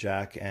the one that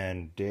Jack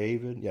and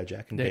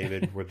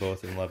David were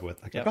both in love with.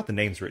 I've got the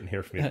names written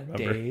here for me to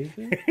remember.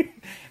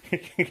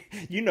 David?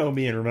 You know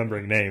me and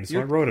remembering names, so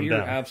I wrote them down.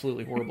 You're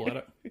absolutely horrible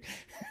at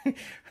it.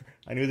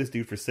 I knew this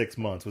dude for 6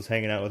 months, was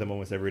hanging out with him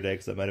almost every day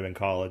because I met him in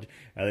college,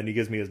 and then he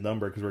gives me his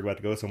number because we're about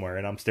to go somewhere,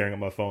 and I'm staring at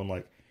my phone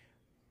like,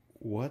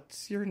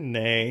 what's your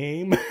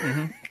name?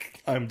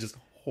 I'm just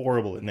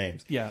horrible at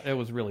names. Yeah, it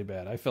was really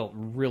bad. I felt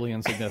really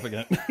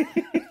insignificant.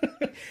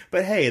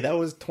 But hey, that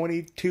was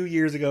 22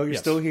 years ago. You're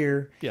still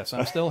here. Yes,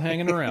 I'm still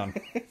hanging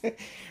around.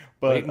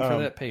 Waiting for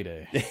that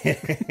payday.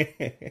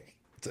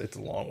 It's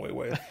a long way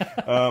away.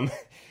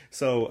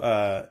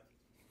 So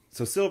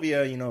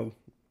Sylvia,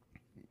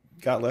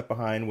 got left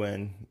behind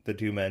when the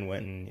two men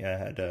went and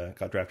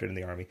got drafted in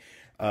the Army.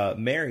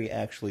 Mary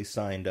actually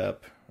signed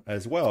up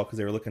as well because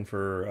they were looking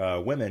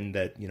for women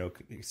that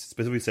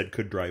specifically said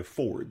could drive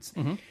Fords,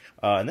 and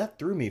that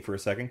threw me for a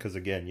second because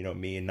again,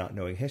 me and not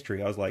knowing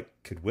history, I was like,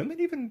 could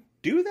women even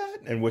do that?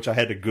 And which I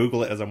had to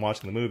Google it as I'm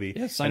watching the movie.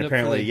 Yeah, and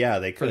apparently,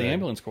 they could for the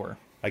ambulance corps.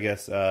 I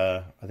guess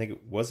I think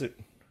it was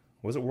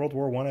World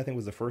War I. I think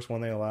was the first one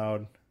they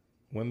allowed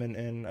women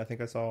in. I think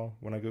I saw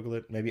when I Googled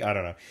it. Maybe, I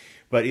don't know,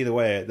 but either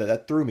way,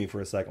 that threw me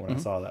for a second when I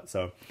saw that.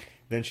 So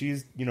then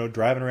she's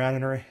driving around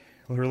in her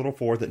little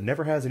Ford that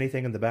never has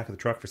anything in the back of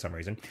the truck for some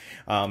reason.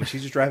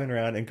 She's just driving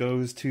around and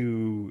goes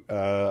to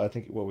I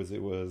think it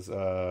was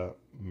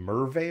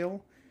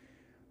Mervale.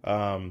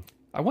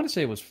 I want to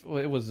say it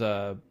was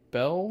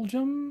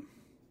Belgium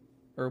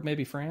or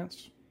maybe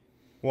France.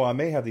 Well, I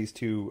may have these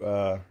two.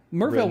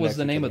 Merville was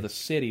the name of the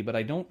city, but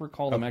I don't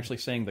recall them actually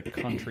saying the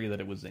country that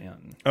it was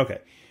in. Okay.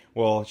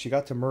 Well, she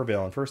got to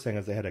Merville, and first thing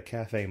is they had a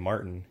Cafe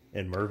Martin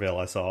in Merville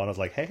I saw, and I was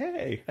like,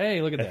 hey,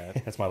 look at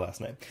that. That's my last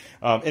name.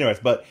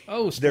 Anyways, but...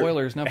 Oh,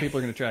 spoilers. Now people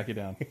are going to track you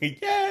down.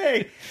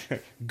 Yay!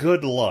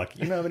 Good luck.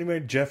 You know how many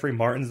Jeffrey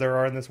Martins there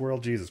are in this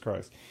world? Jesus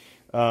Christ.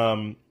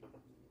 I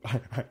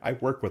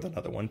work with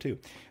another one, too.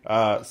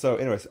 So,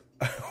 anyways,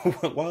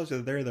 while I was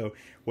there, though,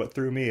 what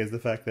threw me is the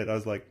fact that I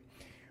was like...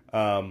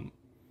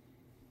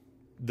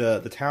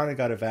 The town had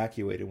got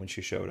evacuated when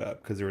she showed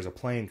up because there was a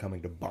plane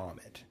coming to bomb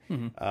it.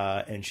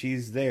 Mm-hmm. And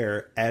she's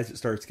there as it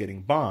starts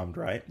getting bombed,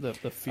 right? The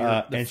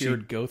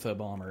feared Gotha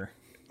bomber.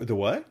 The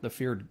what? The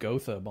feared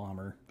Gotha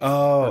bomber.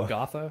 Oh. Or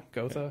Gotha?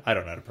 I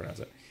don't know how to pronounce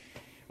it.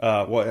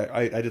 Well,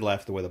 I did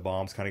laugh at the way the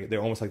bombs kind of...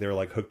 They're almost like they were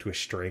like hooked to a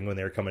string when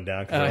they were coming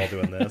down because they're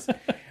all doing this.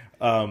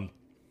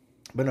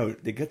 But no,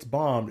 it gets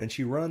bombed and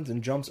she runs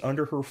and jumps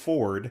under her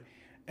Ford,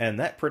 and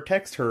that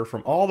protects her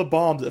from all the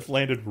bombs that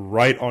landed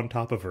right on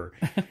top of her.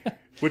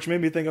 Which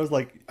made me think, I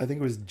think it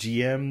was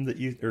GM that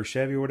used, or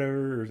Chevy or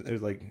whatever, or it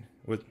was like,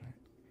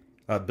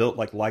 built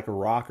like a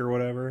rock or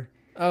whatever.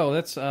 Oh,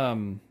 that's,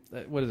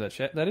 what is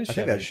that? That is Chevy. I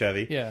think that's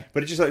Chevy. Yeah.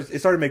 But it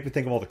started to make me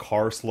think of all the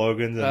car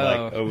slogans,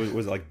 and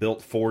was it like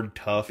built Ford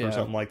tough or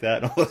something like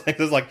that? And all those things.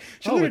 It was like,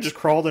 she literally just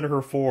crawled into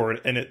her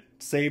Ford, and it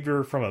saved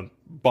her from a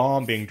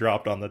bomb being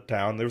dropped on the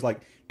town. There was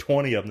like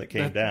 20 of them that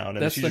came down,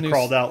 and she just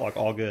crawled out like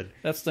all good.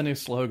 That's the new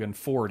slogan,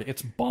 Ford.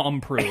 It's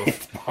bomb-proof.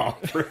 It's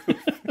bomb-proof.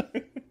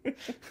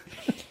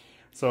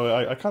 So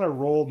I kind of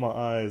rolled my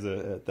eyes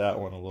at that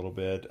one a little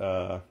bit,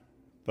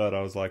 but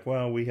I was like,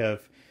 well, we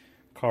have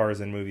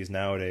cars in movies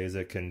nowadays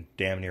that can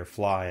damn near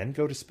fly and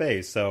go to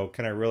space, so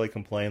can I really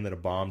complain that a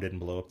bomb didn't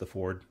blow up the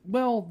Ford?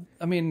 Well,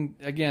 I mean,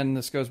 again,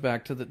 this goes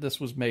back to that this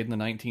was made in the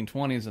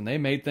 1920s, and they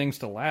made things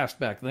to last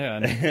back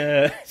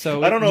then.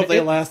 So I don't know if they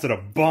lasted a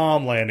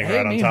bomb landing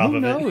right on top of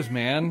it. Who knows,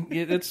 man?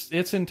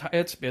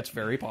 It's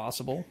very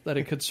possible that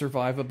it could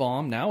survive a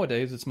bomb.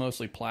 Nowadays, it's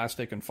mostly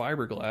plastic and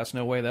fiberglass.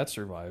 No way that's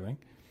surviving.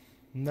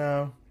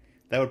 No,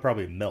 that would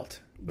probably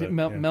melt. But,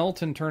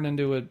 melt and turn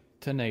into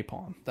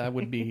napalm. That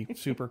would be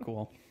super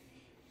cool.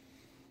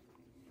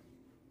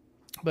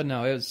 But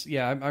no, it was,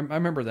 I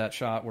remember that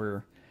shot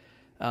where,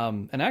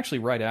 and actually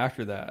right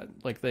after that,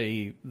 like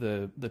the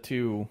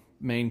two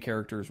main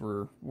characters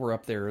were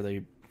up there.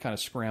 They kind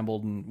of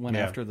scrambled and went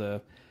after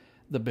the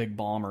big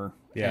bomber.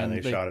 Yeah, and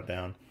they shot it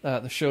down.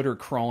 They showed her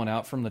crawling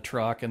out from the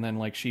truck, and then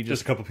like she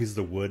just a couple pieces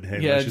of wood.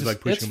 She's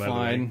like pushing them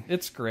out of the way.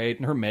 It's great,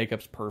 and her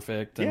makeup's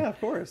perfect. And, yeah,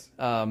 of course.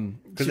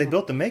 Because they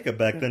built the makeup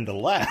back then to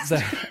last.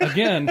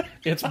 Again,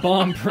 it's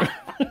bomb-proof.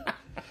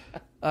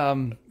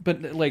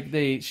 But like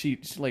she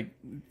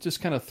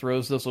just kind of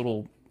throws those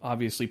little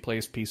obviously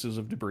placed pieces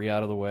of debris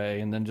out of the way,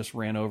 and then just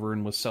ran over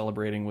and was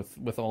celebrating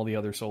with all the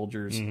other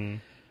soldiers.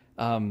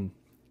 Mm-hmm.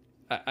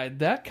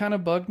 That kind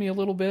of bugged me a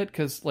little bit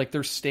because like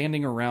they're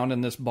standing around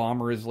and this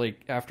bomber is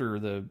like after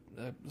the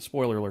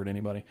spoiler alert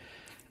anybody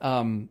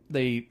when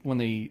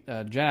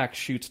Jack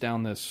shoots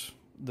down this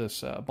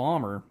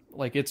bomber,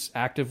 like it's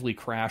actively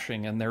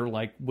crashing and they're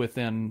like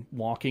within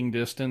walking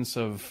distance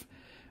of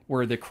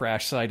where the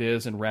crash site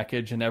is and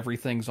wreckage and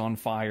everything's on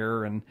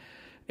fire, and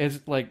it's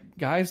like,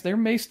 guys, there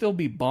may still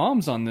be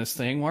bombs on this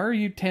thing. Why are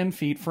you 10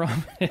 feet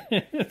from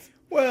it?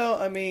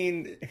 Well, I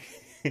mean,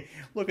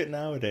 look at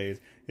nowadays.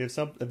 If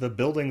the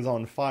building's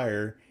on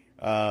fire,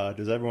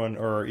 does everyone,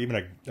 or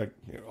even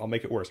I'll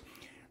make it worse.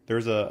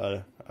 There's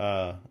a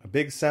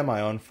big semi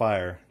on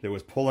fire that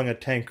was pulling a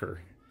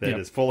tanker that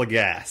is full of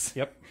gas.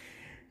 Yep.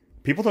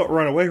 People don't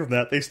run away from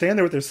that. They stand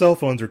there with their cell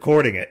phones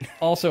recording it.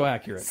 Also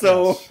accurate.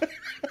 So, yes.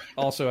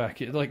 Also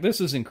accurate. Like,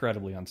 this is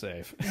incredibly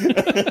unsafe.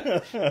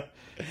 I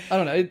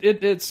don't know.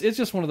 It's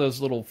just one of those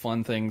little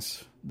fun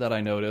things that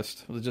I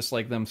noticed. It was just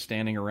like them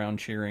standing around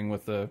cheering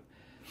with the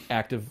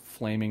active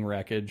flaming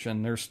wreckage,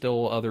 and there's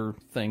still other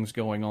things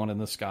going on in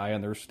the sky,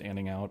 and they're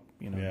standing out,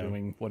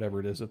 doing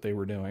whatever it is that they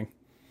were doing.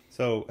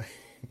 So,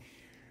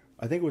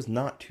 I think it was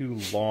not too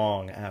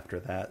long after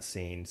that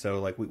scene.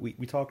 So, like, we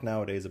talk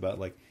nowadays about,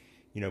 like,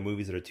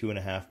 movies that are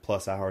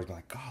 2.5+ hours. I'm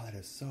like, God, that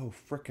is so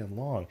freaking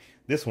long.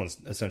 This one's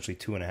essentially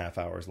 2.5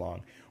 hours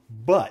long.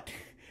 But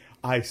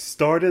I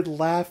started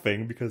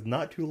laughing because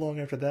not too long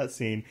after that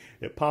scene,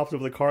 it pops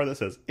up the car that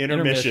says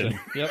intermission.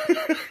 Yep.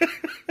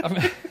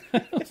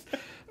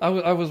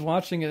 I was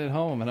watching it at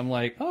home, and I'm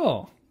like,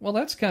 oh, well,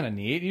 that's kind of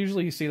neat.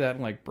 Usually you see that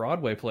in, like,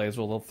 Broadway plays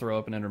where they'll throw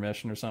up an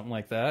intermission or something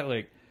like that.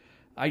 Like,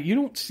 you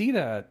don't see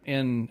that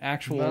in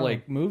actual,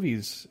 like,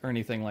 movies or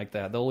anything like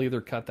that. They'll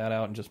either cut that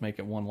out and just make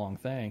it one long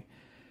thing.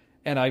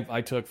 And I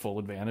took full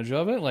advantage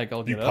of it. Like,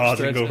 I'll get up, pause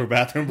and go for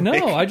bathroom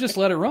break? No, I just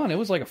let it run. It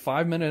was like a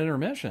 5-minute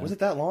intermission. Was it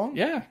that long?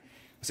 Yeah.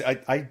 See,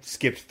 I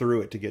skipped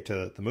through it to get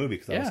to the movie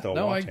because I was still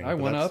watching. I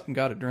went up and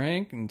got a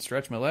drink and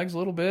stretched my legs a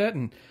little bit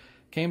and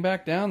came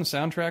back down. The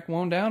soundtrack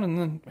wound down, and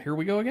then here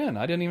we go again.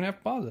 I didn't even have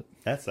to pause it.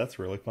 That's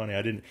really funny.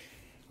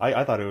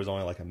 I thought it was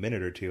only like a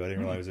minute or two. I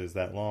didn't realize it was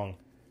that long.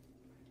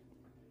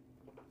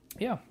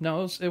 Yeah,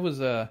 no,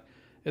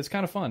 it's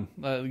kind of fun.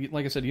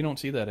 Like I said, you don't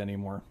see that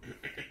anymore.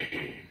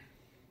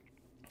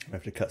 I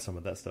have to cut some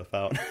of that stuff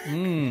out.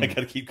 I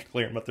got to keep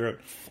clearing my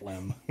throat.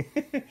 Phlegm.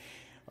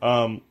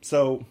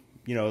 So,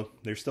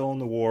 they're still in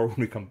the war when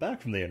we come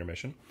back from the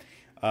intermission.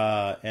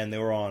 And they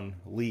were on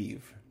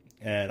leave.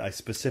 And I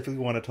specifically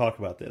want to talk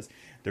about this.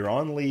 They're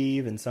on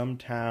leave in some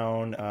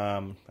town. I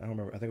don't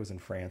remember. I think it was in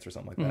France or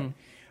something like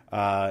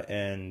that.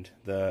 And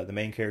the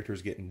main character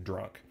is getting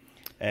drunk.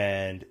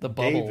 And the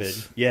David,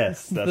 bubbles.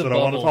 yes, that's what I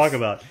want to talk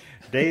about.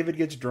 David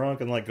gets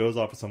drunk and goes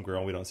off with some girl,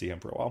 and we don't see him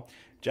for a while.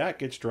 Jack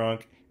gets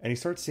drunk and he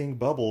starts seeing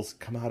bubbles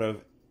come out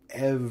of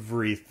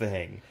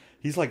everything.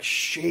 He's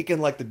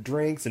shaking the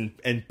drinks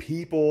and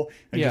people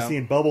and just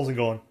seeing bubbles and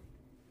going.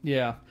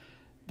 Yeah,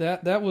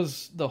 that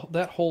was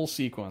that whole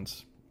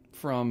sequence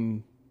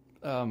from,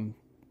 and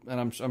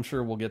I'm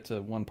sure we'll get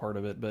to one part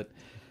of it, but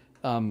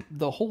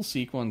the whole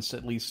sequence,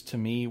 at least to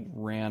me,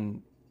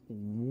 ran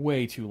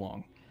way too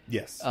long.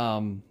 Yes. I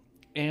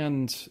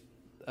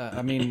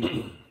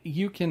mean,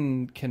 you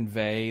can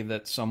convey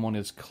that someone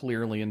is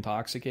clearly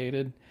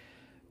intoxicated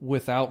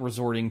without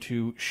resorting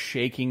to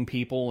shaking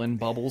people and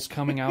bubbles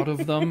coming out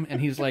of them. And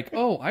he's like,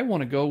 oh, I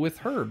want to go with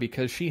her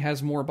because she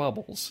has more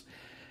bubbles.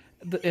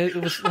 It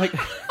was like...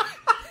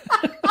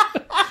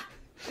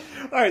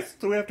 All right,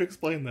 so we have to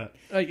explain that.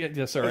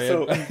 Yeah, sorry.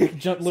 So,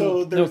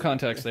 no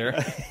context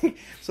there.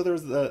 So there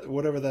was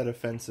whatever that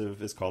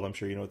offensive is called. I'm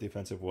sure you know what the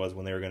offensive was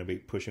when they were going to be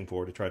pushing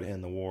forward to try to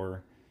end the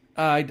war.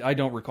 I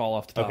don't recall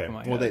off the top of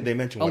my head. Well, they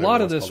mentioned a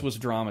lot of this was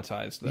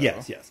dramatized, though.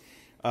 Yes.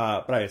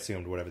 But I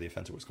assumed whatever the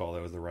offensive was called,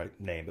 that was the right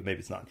name, but maybe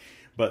it's not.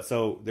 But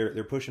so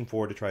they're pushing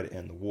forward to try to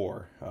end the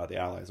war. The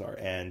Allies are,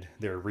 and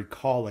they're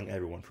recalling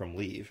everyone from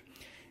leave.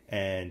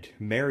 And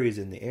Mary's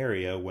in the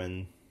area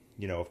when.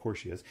 Of course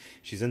she is.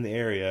 She's in the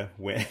area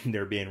when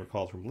they're being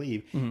recalled from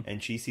leave,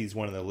 and she sees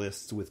one of the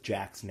lists with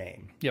Jack's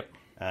name. Yep.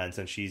 And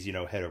since she's,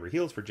 head over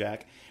heels for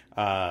Jack,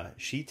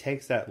 she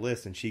takes that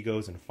list and she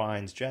goes and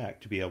finds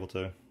Jack to be able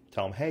to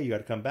tell him, hey, you got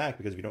to come back,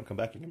 because if you don't come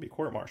back, you're going to be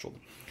court-martialed.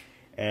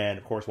 And,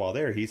 of course, while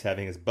there, he's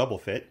having his bubble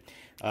fit.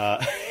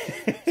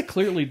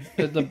 Clearly,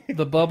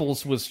 the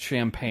bubbles was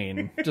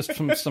champagne. Just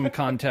from some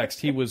context,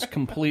 he was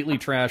completely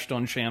trashed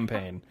on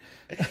champagne.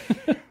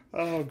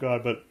 Oh,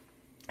 God, but...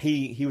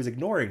 He was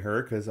ignoring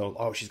her because,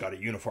 she's got a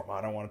uniform on.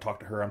 I don't want to talk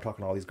to her. I'm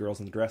talking to all these girls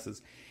in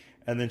dresses.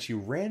 And then she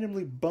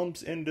randomly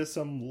bumps into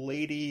some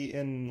lady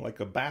in,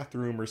 a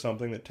bathroom or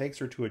something that takes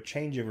her to a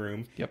changing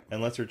room. Yep.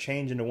 And lets her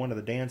change into one of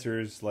the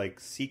dancers',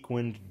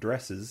 sequined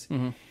dresses.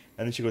 Mm-hmm. And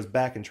then she goes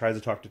back and tries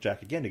to talk to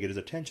Jack again to get his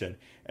attention.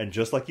 And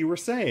just like you were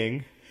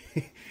saying,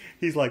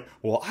 he's like,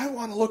 well, I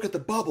want to look at the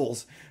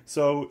bubbles.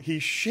 So he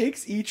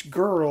shakes each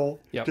girl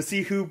to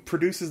see who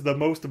produces the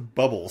most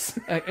bubbles.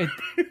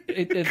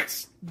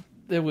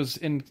 It was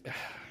in.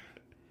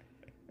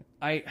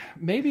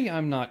 Maybe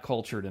I'm not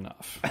cultured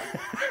enough,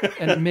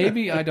 and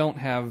maybe I don't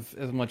have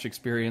as much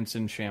experience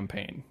in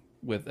champagne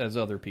as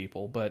other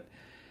people. But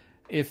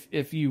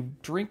if you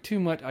drink too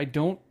much, I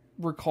don't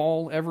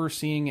recall ever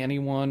seeing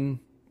anyone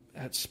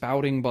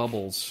spouting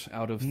bubbles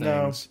out of things.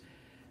 No.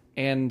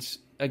 And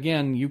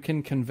again, you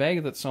can convey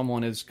that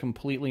someone is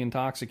completely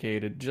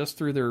intoxicated just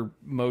through their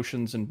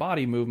motions and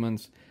body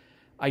movements.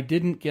 I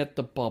didn't get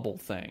the bubble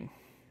thing.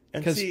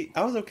 And see,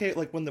 I was okay,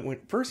 when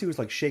first he was,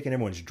 shaking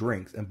everyone's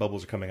drinks and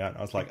bubbles are coming out. And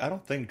I was like, I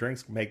don't think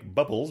drinks make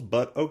bubbles,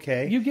 but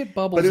okay. You get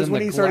bubbles in the glass. But it was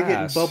when he started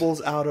getting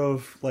bubbles out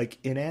of,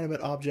 inanimate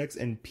objects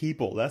and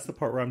people. That's the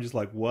part where I'm just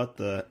like, what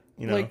the,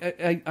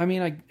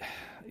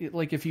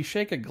 if you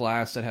shake a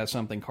glass that has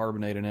something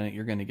carbonated in it,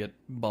 you're going to get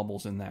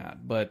bubbles in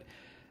that. But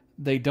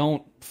they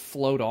don't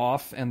float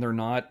off, and they're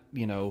not,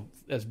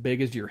 as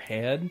big as your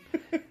head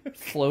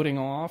floating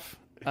off.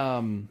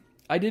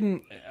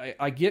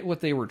 I get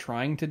what they were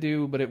trying to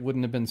do, but it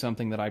wouldn't have been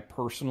something that I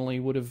personally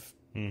would have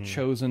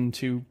chosen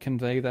to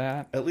convey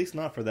that. At least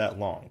not for that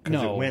long,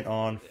 because it went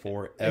on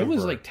forever. It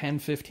was 10,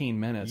 15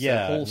 minutes,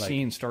 that whole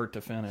scene start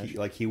to finish.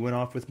 He went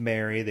off with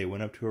Mary, they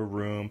went up to her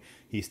room,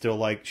 he's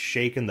still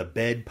shaking the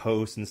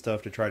bedpost and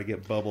stuff to try to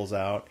get bubbles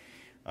out.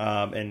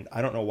 And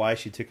I don't know why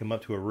she took him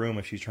up to a room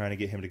if she's trying to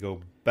get him to go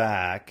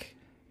back.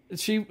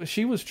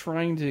 She was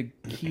trying to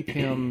keep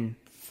him...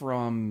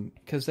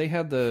 because they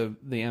had the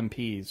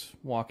MPs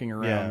walking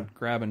around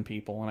grabbing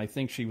people, and I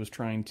think she was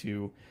trying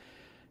to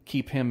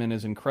keep him in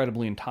his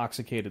incredibly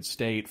intoxicated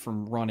state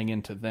from running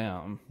into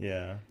them.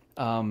 Yeah.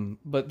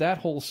 But that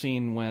whole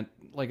scene went,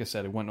 like I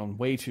said, it went on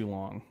way too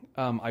long.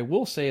 I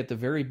will say at the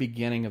very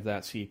beginning of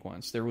that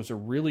sequence, there was a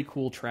really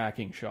cool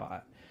tracking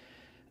shot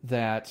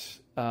that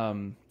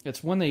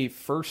it's when they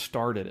first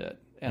started it.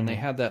 And they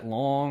had that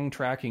long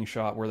tracking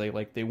shot where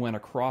they went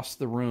across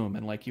the room,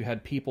 and you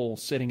had people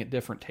sitting at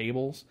different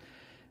tables,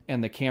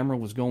 and the camera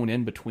was going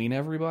in between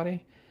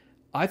everybody.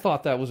 I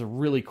thought that was a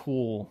really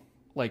cool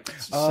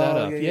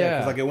setup. Yeah.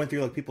 Because it went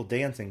through people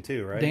dancing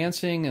too, right?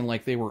 Dancing, and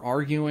they were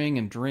arguing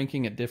and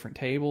drinking at different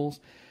tables.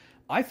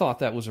 I thought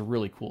that was a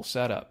really cool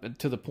setup,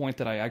 to the point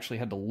that I actually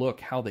had to look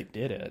how they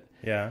did it.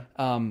 Yeah.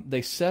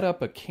 They set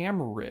up a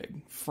camera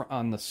rig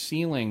on the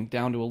ceiling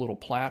down to a little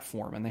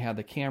platform, and they had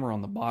the camera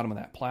on the bottom of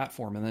that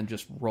platform and then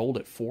just rolled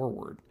it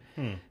forward.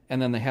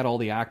 And then they had all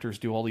the actors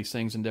do all these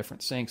things in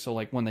different syncs. So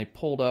like when they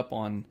pulled up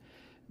on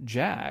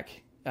Jack,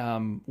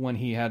 when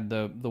he had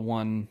the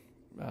one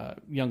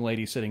young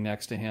lady sitting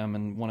next to him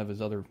and one of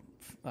his other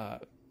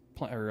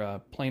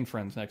plane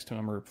friends next to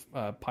him, or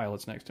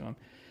pilots next to him,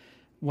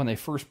 when they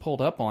first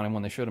pulled up on him,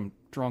 when they showed him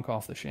drunk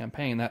off the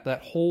champagne,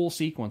 that whole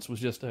sequence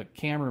was just a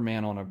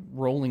cameraman on a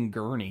rolling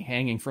gurney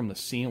hanging from the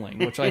ceiling,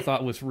 which I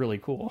thought was really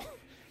cool.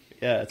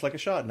 Yeah, it's like a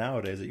shot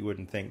nowadays that you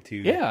wouldn't think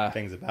too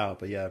things about,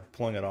 but yeah,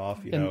 pulling it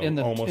off,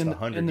 almost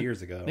 100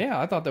 years ago. Yeah,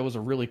 I thought that was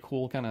a really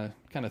cool kind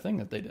of thing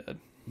that they did.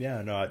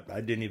 Yeah, no, I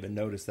didn't even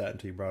notice that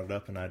until you brought it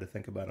up, and I had to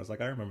think about it. I was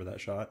like, I remember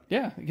that shot.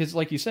 Yeah, because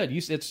like you said,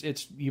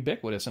 it's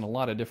ubiquitous in a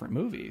lot of different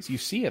movies. You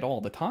see it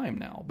all the time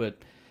now, but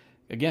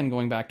again,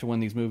 going back to when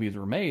these movies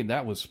were made,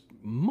 that was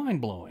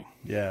mind-blowing.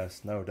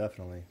 Yes, no,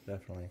 definitely.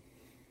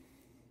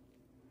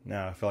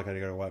 Now I feel like I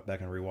got to go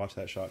back and rewatch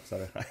that shot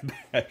because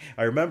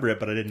I remember it,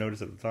 but I didn't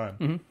notice it at the time.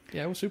 Mm-hmm.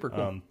 Yeah, it was super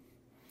cool.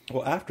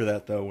 Well, after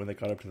that, though, when they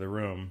got up to the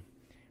room,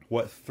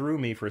 what threw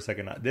me for a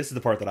second, this is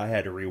the part that I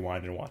had to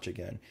rewind and watch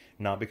again.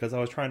 Not because I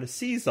was trying to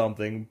see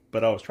something,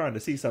 but I was trying to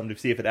see something to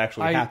see if it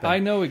actually happened. I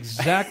know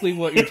exactly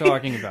what you're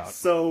talking about.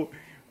 So,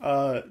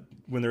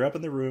 when they're up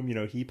in the room,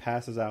 he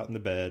passes out in the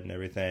bed and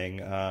everything,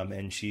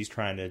 and she's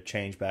trying to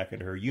change back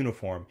into her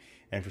uniform.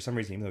 And for some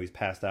reason, even though he's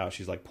passed out,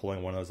 she's like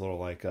pulling one of those little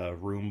like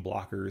room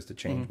blockers to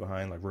change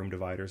behind, like room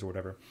dividers or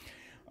whatever.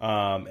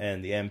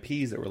 And the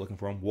MPs that were looking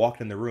for him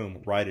walked in the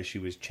room right as she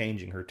was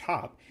changing her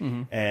top.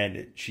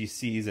 And she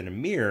sees in a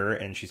mirror,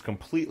 and she's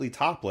completely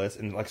topless,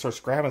 and like starts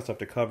grabbing stuff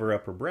to cover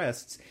up her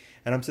breasts.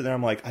 And I'm sitting there,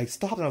 I'm like, I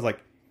stopped and I was like,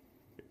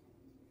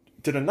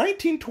 did a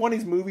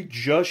 1920s movie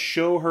just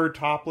show her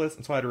topless?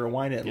 And so I had to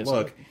rewind it and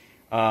look.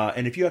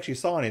 And if you actually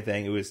saw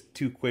anything, it was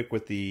too quick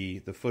with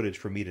the footage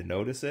for me to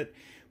notice it.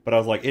 But I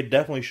was like, it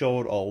definitely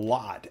showed a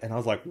lot. And I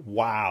was like,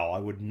 wow, I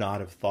would not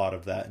have thought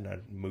of that in a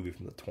movie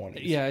from the 20s.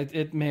 Yeah,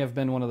 it may have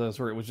been one of those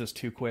where it was just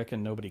too quick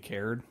and nobody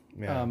cared.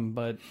 Yeah.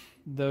 But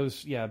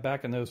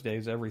back in those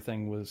days,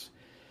 everything was...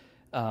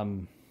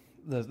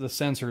 the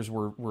censors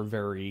were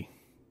very...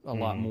 a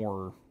lot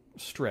more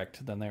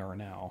strict than they are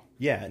now.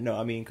 Yeah, no,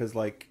 I mean, because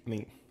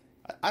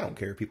I don't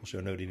care if people show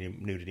nudity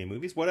in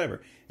movies,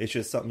 whatever. It's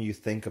just something you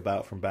think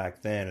about from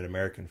back then, an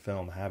American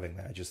film having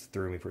that. It just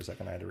threw me for a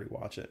second. I had to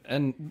rewatch it.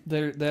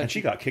 And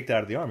she got kicked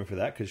out of the army for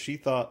that because she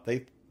thought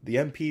the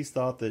MPs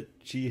thought that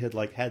she had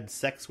had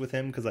sex with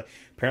him because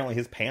apparently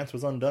his pants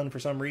was undone for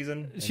some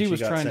reason. She was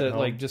trying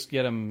to just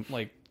get him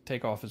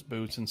take off his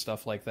boots and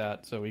stuff like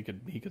that so he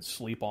could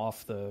sleep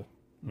off the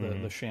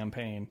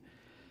champagne.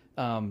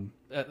 From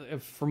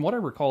what I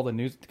recall, the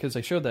news, because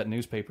they showed that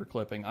newspaper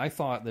clipping, I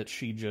thought that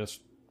she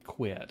just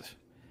quit.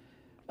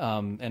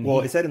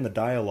 It said in the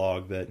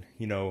dialogue that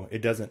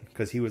it doesn't,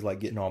 because he was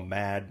getting all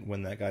mad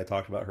when that guy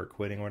talked about her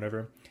quitting or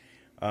whatever,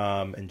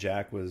 and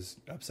Jack was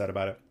upset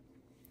about it,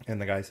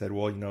 and the guy said,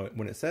 well,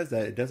 when it says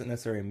that, it doesn't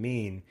necessarily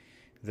mean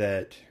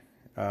that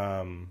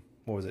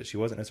she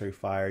wasn't necessarily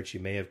fired, she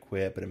may have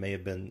quit, but it may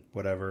have been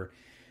whatever.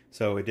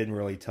 So it didn't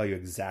really tell you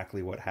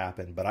exactly what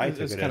happened, but I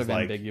took it kind as of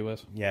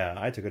ambiguous. Yeah,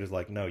 I took it as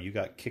no, you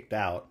got kicked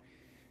out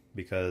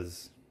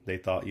because they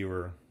thought you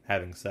were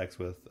having sex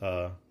with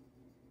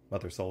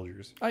other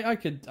soldiers. I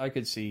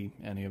could see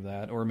any of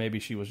that, or maybe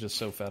she was just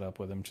so fed up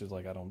with him, she's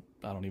like, I don't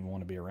even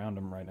want to be around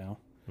him right now.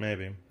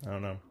 Maybe, I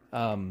don't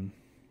know.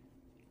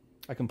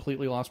 I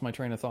completely lost my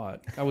train of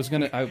thought. I've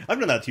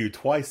done that to you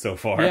twice so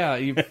far. Yeah,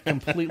 you've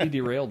completely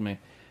derailed me.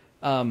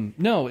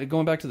 No,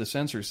 going back to the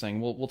censors thing,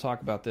 we'll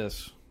talk about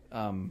this.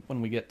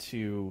 When we get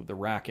to the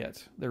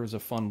Racket, there was a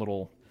fun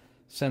little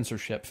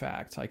censorship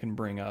fact I can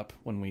bring up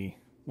when we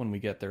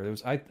get there.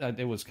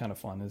 It was kind of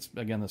fun. This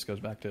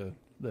goes back to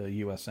the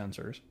U.S.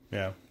 censors.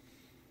 Yeah,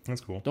 that's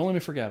cool. Don't let me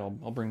forget.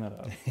 I'll bring that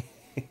up.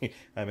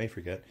 I may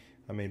forget.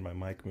 I made my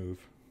mic move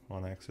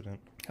on accident.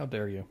 How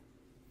dare you?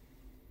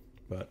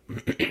 But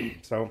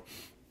so,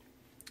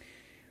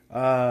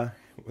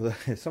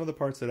 some of the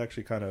parts that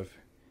actually kind of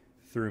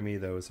threw me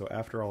though. So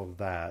after all of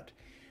that,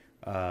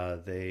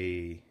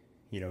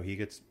 he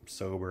gets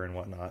sober and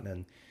whatnot,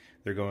 and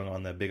they're going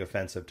on the big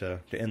offensive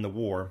to end the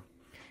war.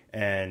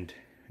 And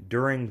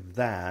during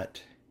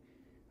that,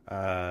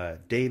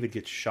 David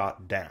gets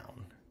shot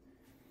down.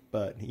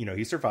 But,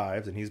 he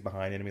survives, and he's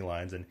behind enemy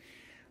lines.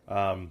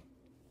 And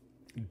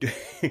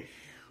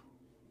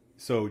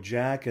so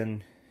Jack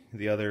and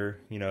the other,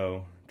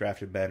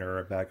 drafted men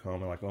are back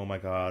home and like, oh my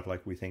God,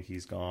 we think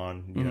he's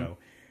gone,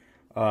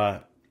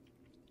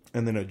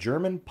 and then a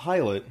German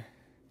pilot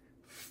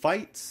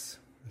fights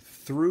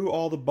through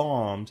all the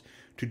bombs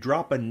to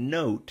drop a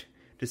note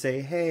to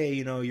say, hey,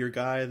 your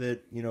guy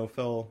that,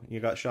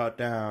 got shot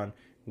down,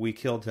 we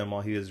killed him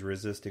while he was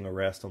resisting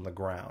arrest on the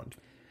ground.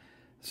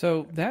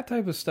 So that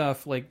type of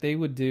stuff, they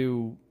would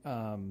do,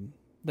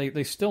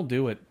 they still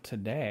do it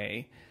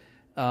today.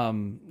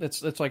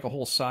 It's like a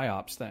whole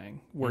psyops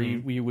thing where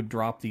we would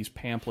drop these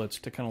pamphlets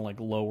to kind of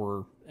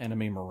lower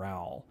enemy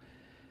morale.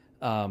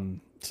 So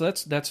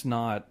that's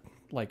not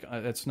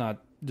it's not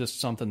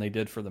just something they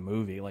did for the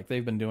movie.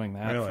 They've been doing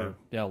that for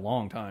a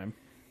long time.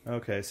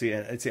 Okay, see,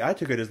 I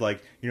took it as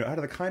like, out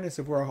of the kindness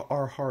of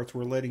our hearts,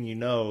 we're letting you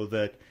know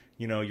that,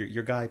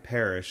 your guy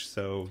perished,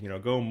 so,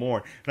 go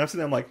mourn. And I'm sitting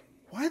there, I'm like,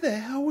 why the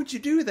hell would you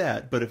do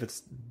that? But if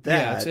it's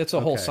that... Yeah, it's a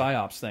whole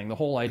psyops thing. The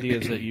whole idea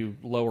is that you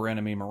lower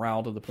enemy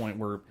morale to the point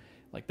where,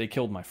 like, they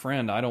killed my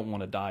friend, I don't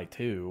want to die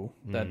too.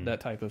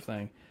 That type of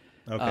thing.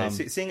 Okay,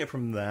 seeing it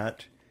from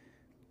that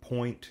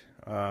point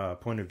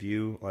of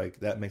view,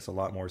 like, that makes a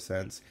lot more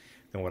sense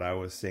than what I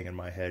was seeing in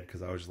my head,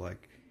 because I was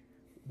like,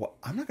 well,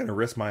 I'm not going to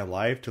risk my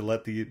life to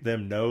let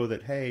them know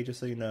that, hey, just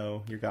so you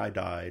know, your guy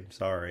died.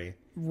 Sorry.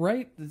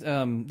 Right.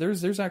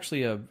 There's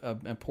actually a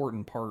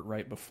important part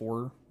right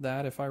before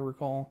that, if I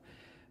recall,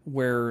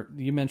 where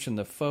you mentioned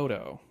the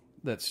photo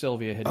that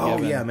Sylvia had given.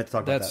 Oh, yeah, I meant to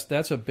talk about that.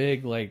 That's a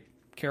big, like,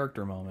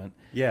 character moment.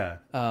 Yeah.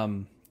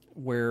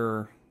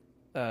 Where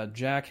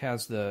Jack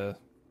has the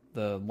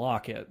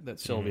locket that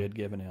Sylvia had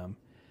given him.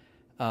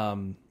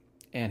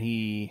 And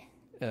he...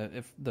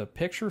 if the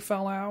picture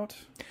fell out,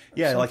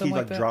 yeah, like he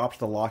dropped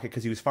the locket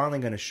because he was finally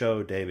going to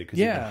show David, because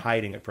he'd been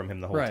hiding it from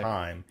him the whole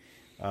time.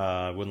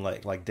 When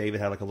like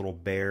David had like a little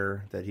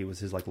bear that he was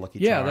his like lucky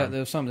charm. Yeah, that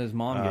was something his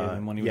mom gave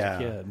him when he was a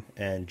kid.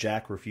 And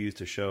Jack refused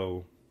to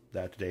show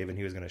that to David, and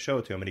he was going to show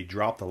it to him, and he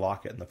dropped the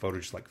locket, and the photo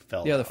just like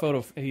fell. Yeah, out. The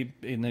photo. And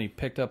then he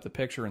picked up the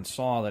picture and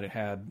saw that it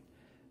had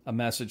a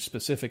message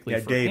specifically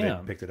for David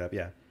him. Picked it up.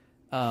 Yeah.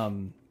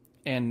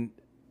 And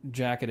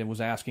Jack was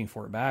asking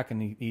for it back,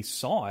 and he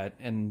saw it,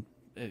 and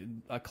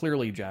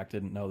clearly Jack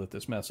didn't know that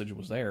this message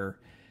was there,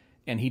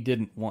 and he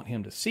didn't want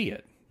him to see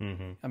it.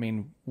 Mm-hmm. I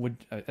mean,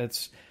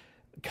 it's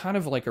kind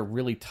of like a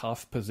really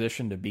tough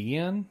position to be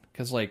in,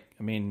 because, like,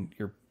 I mean,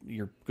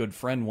 your good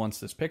friend wants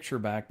this picture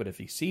back, but if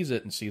he sees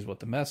it and sees what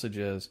the message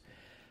is,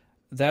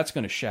 that's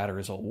going to shatter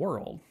his whole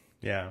world.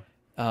 Yeah.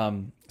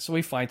 So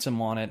he fights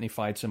him on it,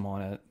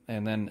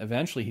 and then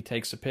eventually he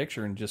takes the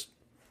picture and just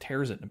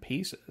tears it to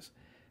pieces.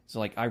 It's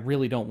like, I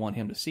really don't want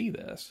him to see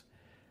this.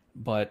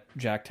 But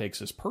Jack takes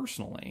this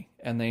personally,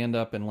 and they end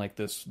up in like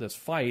this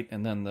fight,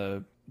 and then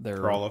they're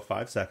for all of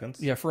 5 seconds.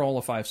 Yeah, for all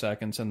of 5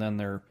 seconds, and then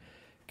their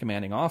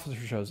commanding officer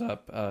shows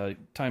up.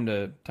 Time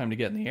to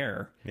get in the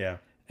air. Yeah,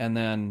 and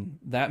then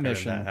that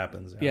mission that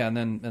happens. Yeah, and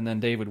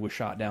then David was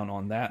shot down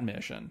on that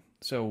mission.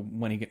 So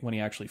when he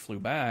actually flew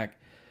back,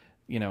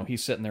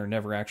 he's sitting there,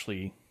 never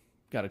actually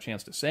got a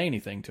chance to say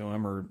anything to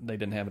him, or they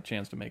didn't have a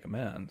chance to make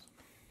amends.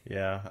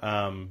 Yeah,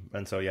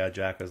 and so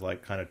Jack was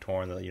like kind of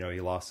torn that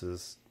he lost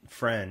his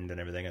friend and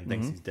everything, and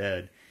thinks he's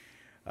dead,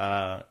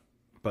 but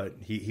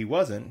he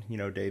wasn't.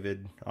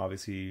 Kind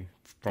obviously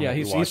from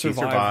he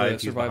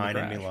survived. He's behind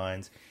enemy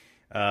lines,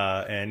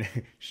 and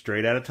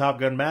straight out of Top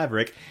Gun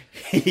Maverick,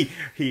 he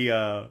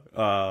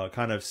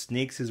kind of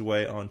sneaks his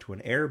way onto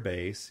an air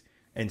base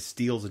and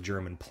steals a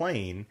German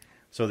plane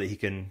so that he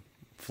can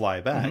fly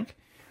back.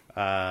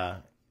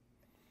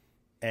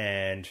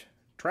 And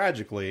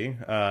tragically,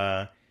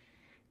 while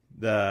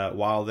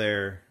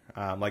they're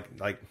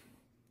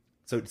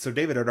So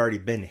David had already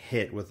been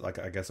hit with, like,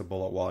 I guess, a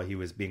bullet while he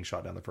was being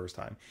shot down the first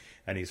time,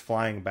 and he's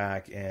flying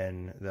back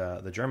in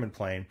the German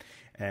plane,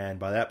 and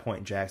by that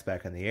point Jack's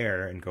back in the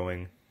air and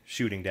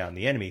shooting down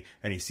the enemy,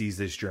 and he sees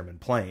this German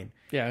plane.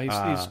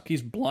 Yeah,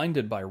 he's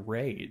blinded by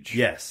rage.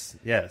 Yes.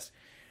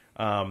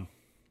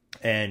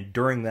 And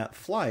during that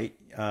flight,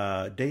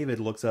 David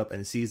looks up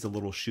and sees the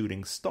little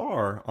shooting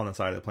star on the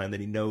side of the plane that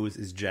he knows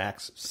is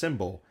Jack's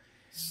symbol.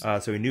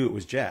 So he knew it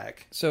was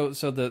Jack. So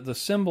the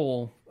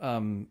symbol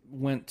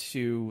went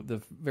to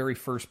the very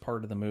first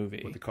part of the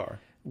movie with the car.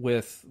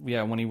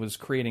 When he was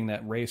creating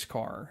that race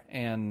car,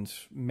 and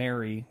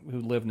Mary,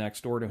 who lived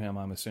next door to him,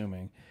 I'm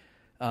assuming,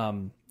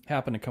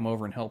 happened to come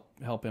over and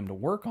help him to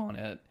work on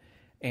it.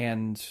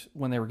 And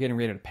when they were getting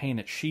ready to paint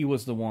it, she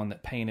was the one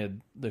that painted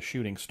the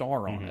shooting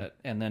star on it,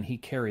 and then he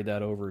carried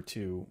that over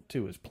to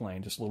his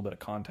plane. Just a little bit of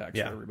context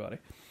for everybody.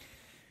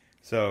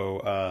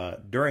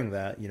 So during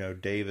that,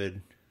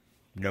 David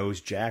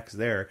knows Jack's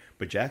there,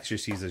 but Jack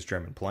just sees this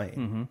German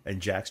plane,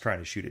 and Jack's trying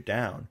to shoot it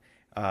down.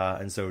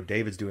 And so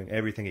David's doing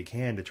everything he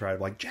can to try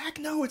to, like, Jack,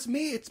 no, it's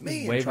me,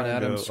 waving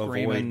at him,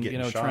 screaming,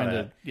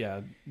 trying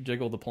to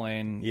jiggle the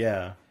plane.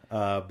 Yeah,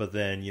 but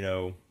then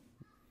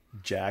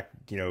Jack,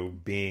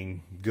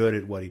 being good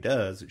at what he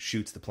does,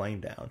 shoots the plane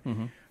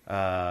down.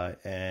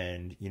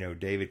 And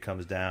David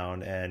comes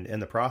down, and in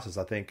the process,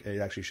 I think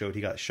it actually showed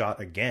he got shot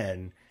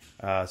again.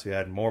 So he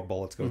had more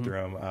bullets go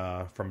through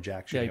him from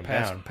Jack shooting him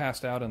down.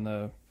 Passed out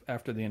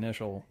after the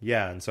initial.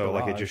 Yeah, and so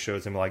barrage. Like, it just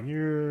shows him like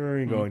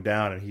going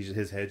down, and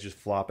his head's just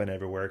flopping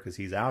everywhere because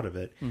he's out of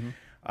it.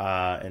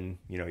 And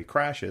he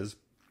crashes,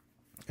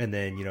 and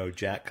then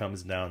Jack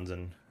comes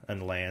down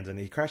and lands, and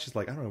he crashes,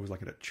 like, I don't know, it was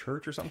like at a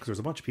church or something, because there was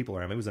a bunch of people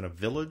around. It was in a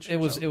village. It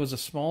was a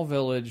small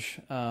village,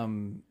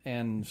 and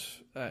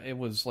it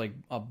was like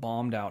a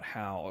bombed out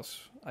house,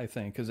 I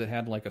think, because it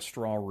had like a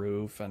straw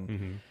roof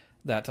and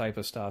that type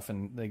of stuff,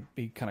 and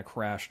he kind of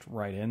crashed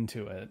right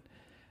into it.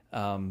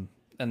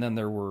 And then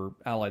there were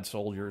Allied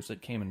soldiers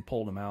that came and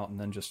pulled him out, and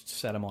then just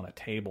set him on a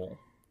table,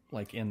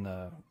 like in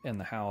the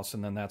house,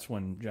 and then that's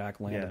when Jack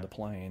landed the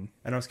plane.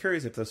 And I was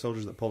curious if the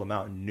soldiers that pulled him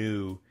out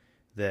knew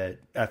that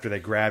after they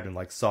grabbed him,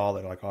 like saw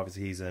that like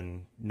obviously he's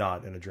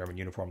not in a German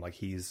uniform, like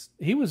he was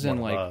in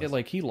one of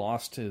us. he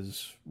lost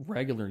his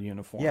regular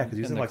uniform. Yeah, because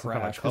he was in the like some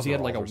kind of because he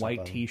had like a coveralls or white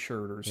something.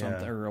 T-shirt or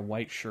something, Yeah. or a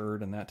white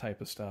shirt and that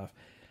type of stuff.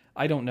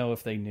 I don't know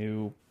if they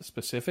knew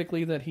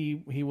specifically that he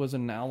was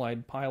an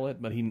Allied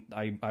pilot, but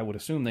I would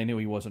assume they knew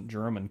he wasn't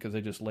German because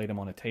they just laid him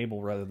on a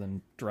table rather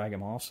than drag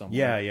him off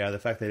somewhere. Yeah. The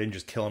fact they didn't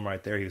just kill him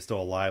right there, he was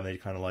still alive, and they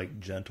kind of like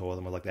gentle with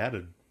him. Like they had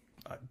to,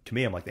 to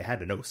me, I'm like they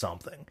had to know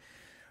something,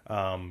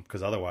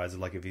 because otherwise,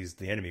 like if he's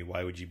the enemy,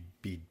 why would you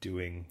be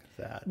doing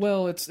that?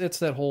 Well, it's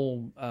that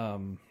whole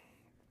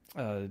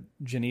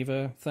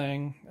Geneva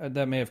thing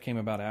that may have came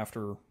about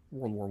after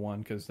World War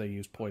One because they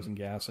used poison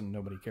gas and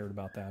nobody cared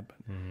about that.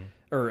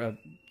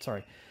 But,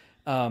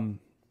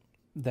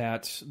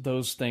 that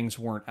those things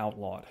weren't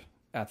outlawed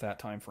at that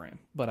time frame.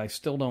 But I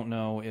still don't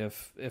know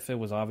if it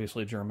was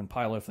obviously a German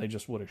pilot, if they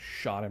just would have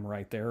shot him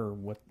right there, or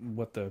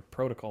what the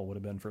protocol would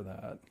have been for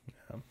that.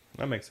 Yeah,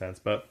 that makes sense.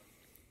 But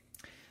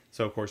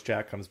so of course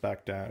Jack comes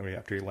back down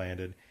after he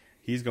landed.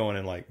 He's going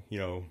in like,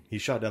 he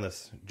shot down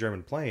this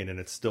German plane and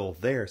it's still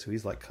there. So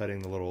he's like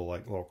cutting the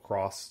little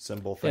cross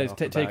symbol thing. Yeah,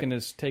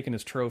 he's taking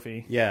his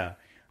trophy. Yeah.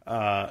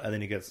 And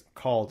then he gets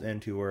called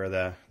into where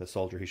the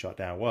soldier he shot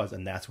down was.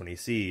 And that's when he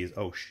sees,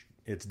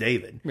 it's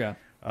David. Yeah.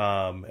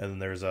 And then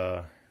there's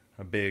a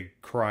big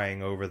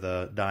crying over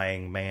the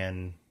dying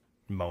man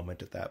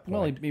moment at that point.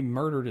 Well, he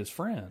murdered his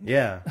friend.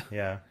 Yeah.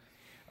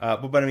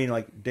 But I mean,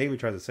 like David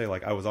tries to say,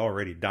 like, I was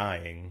already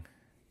dying.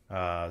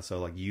 So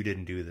like you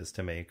didn't do this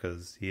to me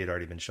because he had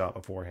already been shot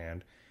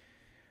beforehand.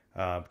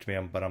 To me,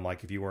 but I'm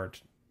like, if you were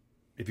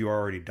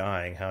already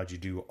dying, how'd you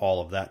do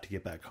all of that to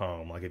get back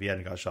home? Like if you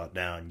hadn't got shot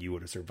down, you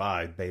would have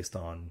survived based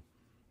on.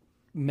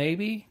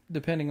 Maybe,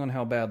 depending on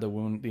how bad the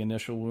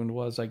initial wound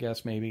was, I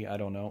guess. Maybe, I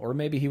don't know, or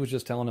maybe he was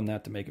just telling him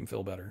that to make him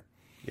feel better.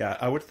 Yeah,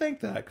 I would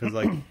think that because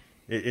like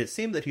it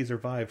seemed that he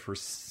survived for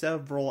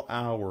several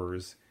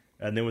hours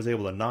and then was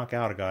able to knock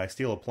out a guy,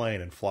 steal a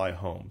plane, and fly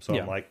home. So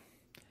yeah. I'm like,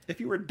 if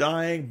you were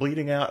dying,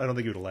 bleeding out, I don't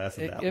think you would have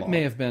lasted that long. It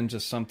may have been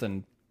just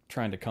something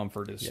trying to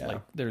comfort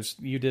like,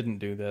 you didn't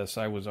do this,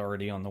 I was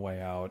already on the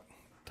way out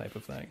type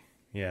of thing.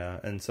 Yeah,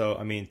 and so,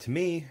 I mean, to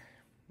me,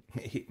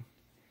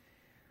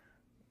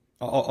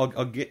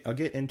 I'll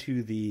get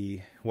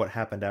into what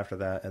happened after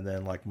that and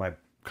then like my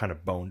kind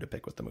of bone to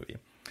pick with the movie.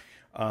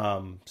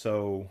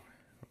 So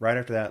right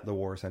after that, the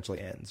war essentially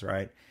ends,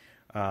 right?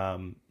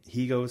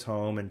 He goes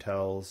home and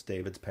tells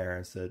David's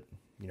parents that,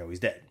 he's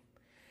dead.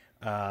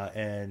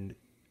 And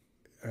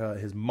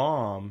his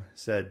mom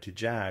said to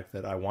Jack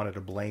that I wanted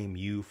to blame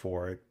you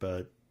for it,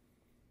 but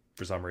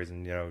for some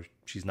reason,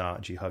 she's not,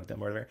 and she hugged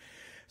him or whatever.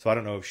 So I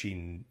don't know if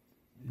she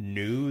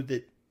knew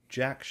that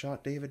Jack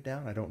shot David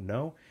down. I don't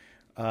know.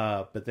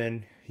 But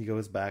then he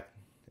goes back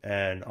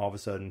and all of a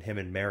sudden him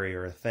and Mary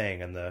are a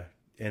thing, and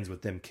ends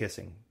with them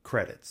kissing.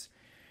 Credits.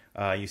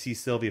 You see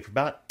Sylvia for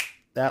about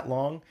that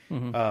long,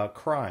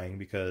 crying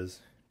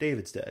because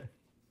David's dead.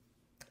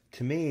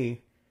 To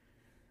me,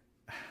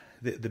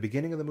 the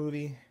beginning of the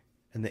movie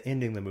and the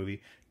ending of the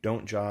movie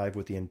don't jive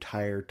with the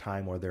entire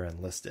time where they're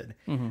enlisted.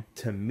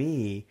 To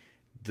me,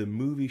 the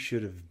movie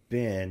should have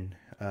been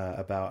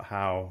about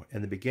how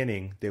in the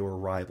beginning they were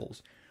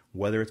rivals.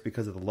 Whether it's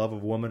because of the love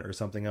of a woman or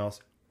something else,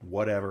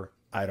 whatever,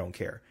 I don't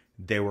care.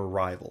 They were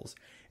rivals.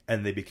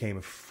 And they became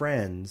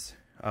friends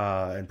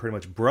and pretty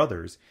much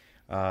brothers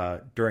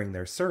during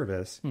their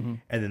service.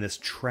 And then this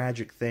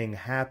tragic thing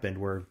happened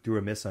where through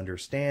a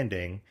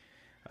misunderstanding,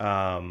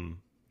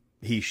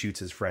 he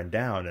shoots his friend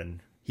down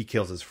and he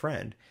kills his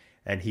friend.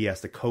 And he has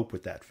to cope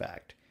with that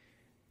fact.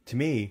 To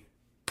me,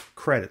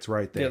 credits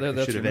right there. Yeah,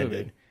 it should have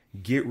ended.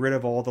 Get rid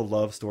of all the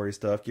love story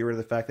stuff. Get rid of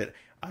the fact that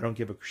I don't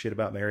give a shit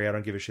about Mary. I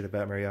don't give a shit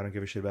about Mary. I don't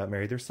give a shit about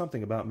Mary. There's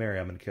something about Mary.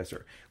 I'm going to kiss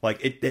her.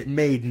 Like, it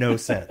made no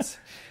sense.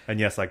 And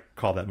yes, I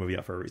called that movie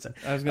out for a reason.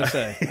 I was going to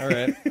say, all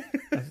right.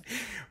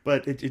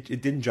 But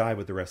it didn't jive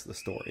with the rest of the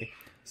story.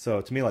 So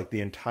to me, like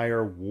the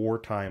entire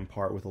wartime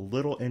part with a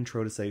little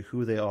intro to say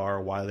who they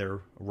are, why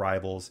they're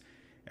rivals,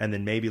 and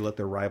then maybe let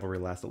their rivalry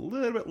last a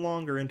little bit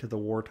longer into the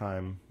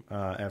wartime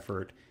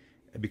effort,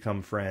 and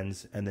become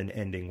friends, and then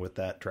ending with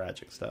that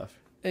tragic stuff.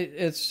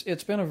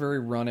 It's been a very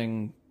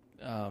running,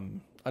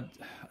 I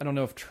don't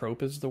know if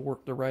trope is the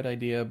right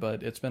idea,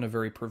 but it's been a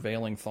very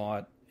prevailing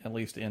thought, at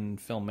least in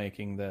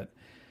filmmaking, that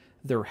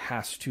there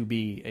has to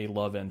be a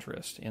love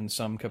interest in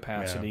some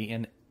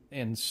capacity,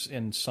 in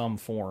some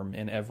form,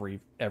 in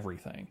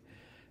everything,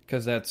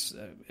 because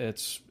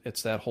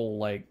it's that whole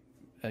like,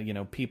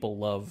 people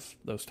love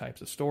those types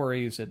of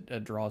stories.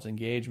 It draws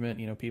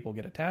engagement. People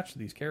get attached to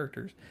these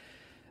characters.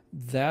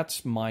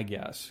 That's my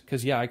guess.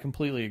 Because, I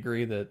completely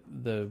agree that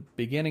the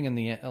beginning and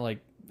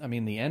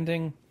the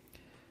ending,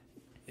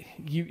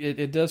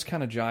 it does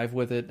kind of jive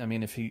with it. I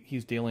mean, if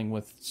he's dealing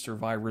with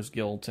survivor's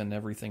guilt and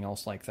everything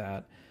else like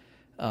that.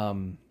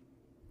 But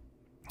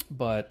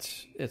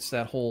it's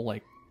that whole,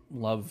 like,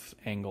 love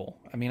angle.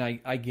 I mean,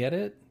 I get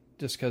it,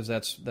 just because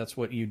that's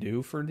what you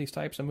do for these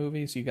types of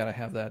movies. You got to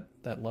have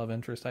that love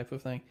interest type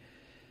of thing.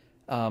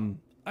 I'm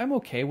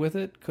okay with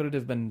it. Could it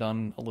have been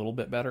done a little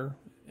bit better?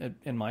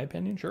 in my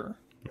opinion, sure.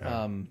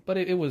 Yeah. But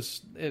it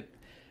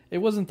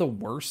wasn't the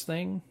worst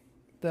thing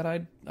that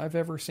I've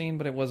ever seen,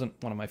 but it wasn't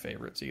one of my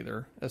favorites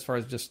either, as far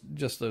as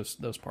just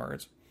those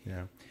parts.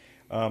 Yeah.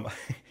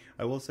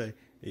 I will say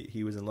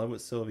he was in love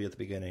with Sylvia at the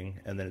beginning,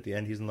 and then at the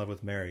end he's in love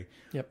with Mary.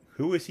 Yep.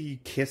 Who was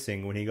he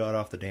kissing when he got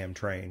off the damn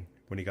train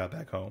when he got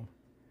back home?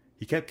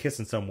 He kept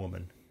kissing some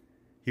woman.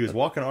 He was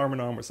walking arm in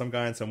arm with some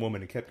guy and some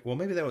woman. Well,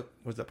 maybe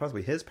was that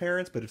possibly his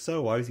parents? But if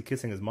so, why was he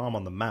kissing his mom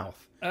on the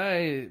mouth?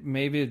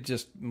 Maybe it's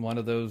just one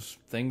of those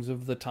things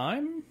of the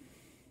time.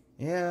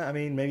 Yeah, I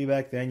mean, maybe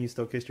back then you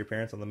still kissed your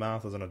parents on the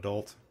mouth as an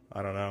adult.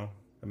 I don't know.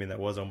 I mean, that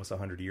was almost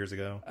 100 years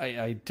ago.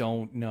 I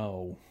don't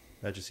know.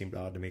 That just seemed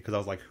odd to me because I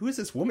was like, who is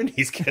this woman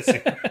he's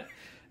kissing?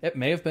 It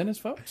may have been his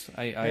folks.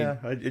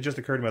 It just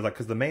occurred to me, I was like,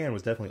 because the man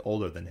was definitely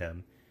older than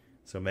him.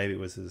 So maybe it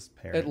was his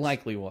parents. It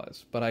likely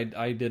was, but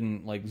I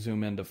didn't like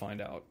zoom in to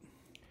find out.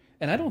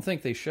 And I don't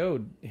think they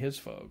showed his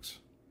folks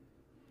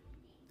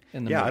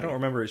in the movie. I don't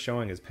remember it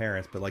showing his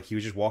parents, but like he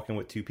was just walking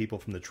with two people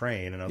from the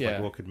train, and I was like,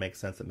 well, it could make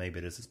sense that maybe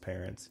it is his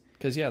parents.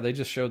 Because they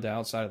just showed the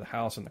outside of the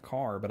house and the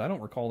car, but I don't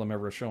recall them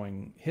ever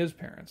showing his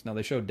parents. Now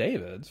they showed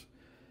David's,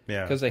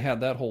 because they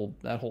had that whole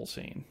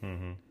scene,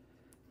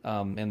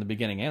 in the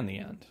beginning and the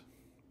end.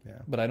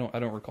 Yeah, but I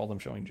don't recall them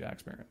showing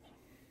Jack's parents.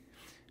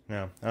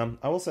 No,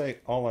 I will say,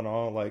 all in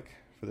all, like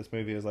for this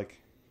movie, is like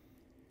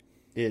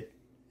it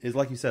is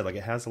like you said, like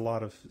it has a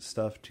lot of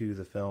stuff to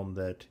the film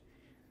that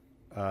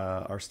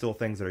are still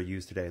things that are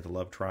used today. The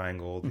love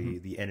triangle,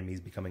 the enemies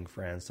becoming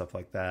friends, stuff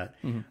like that,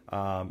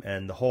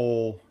 and the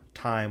whole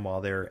time while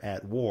they're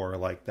at war,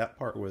 like that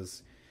part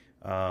was,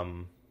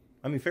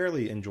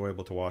 fairly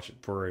enjoyable to watch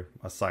for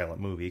a silent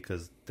movie,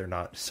 because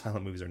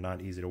silent movies are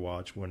not easy to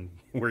watch when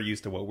we're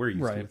used to what we're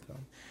used to with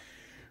them.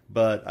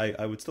 But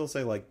I would still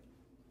say, like,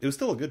 it was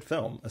still a good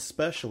film,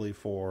 especially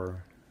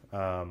for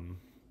how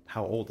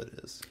old it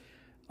is.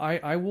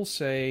 I will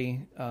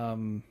say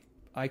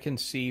I can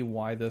see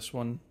why this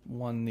one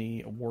won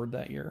the award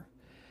that year,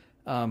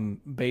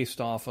 based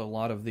off a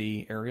lot of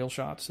the aerial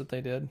shots that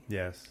they did.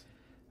 Yes.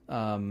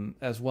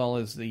 As well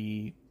as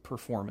the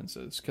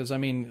performances. Because, I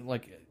mean,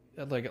 like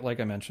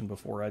I mentioned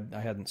before, I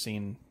hadn't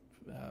seen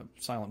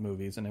silent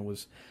movies, and it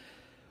was,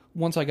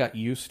 once I got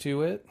used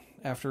to it,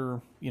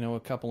 after, a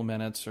couple of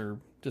minutes, or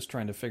just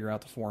trying to figure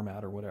out the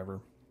format or whatever,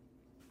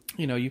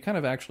 you kind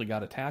of actually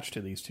got attached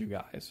to these two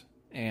guys.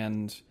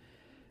 And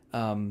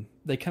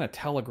they kind of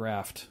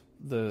telegraphed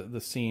the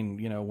scene,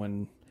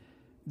 when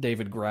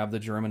David grabbed the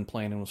German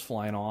plane and was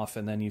flying off,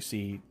 and then you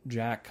see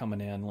Jack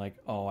coming in, like,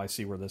 oh, I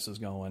see where this is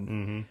going.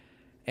 Mm-hmm.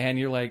 And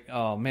you're like,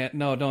 oh, man,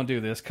 no, don't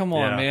do this. Come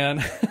on,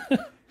 man.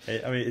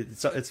 I mean,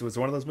 it's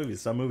one of those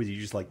movies. Some movies you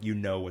just, like,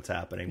 what's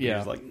happening. But you're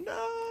just like,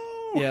 no.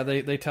 Yeah,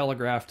 they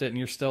telegraphed it, and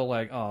you're still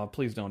like, oh,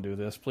 please don't do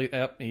this. Please.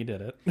 Yep, he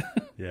did it.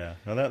 Yeah,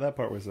 no, that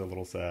part was a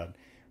little sad.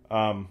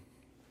 But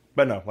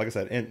no, like I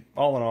said,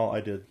 all in all,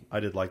 I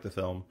did like the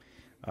film.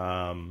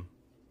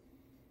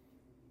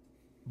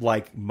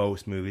 Like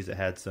most movies, it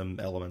had some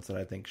elements that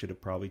I think should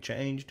have probably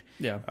changed.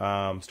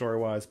 Yeah.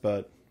 Story-wise,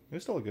 but it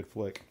was still a good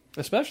flick.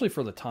 Especially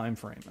for the time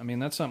frame. I mean,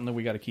 that's something that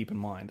we got to keep in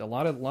mind. A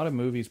lot of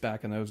movies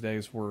back in those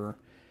days were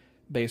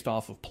based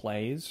off of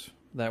plays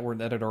that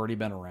had already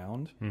been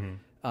around.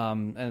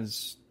 Mm-hmm.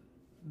 As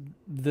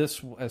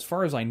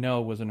far as I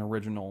know, was an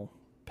original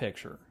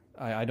picture.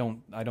 I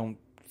don't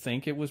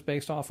think it was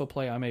based off a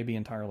play. I may be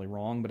entirely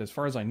wrong, but as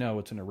far as I know,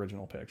 it's an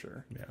original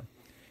picture. Yeah.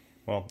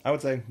 Well, I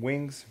would say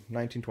Wings,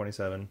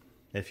 1927,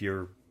 if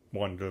you're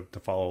wanting to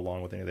follow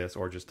along with any of this,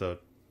 or just to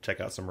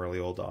check out some really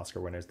old Oscar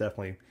winners.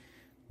 Definitely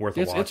worth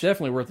a watch. It's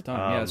definitely worth the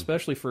time, yeah,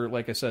 especially for,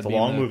 like I said... It's a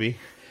long movie.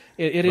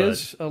 It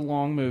is a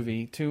long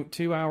movie.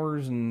 2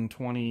 hours and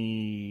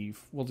 20...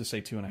 We'll just say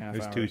 2.5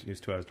 hours. It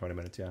was 2 hours, 20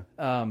 minutes, yeah.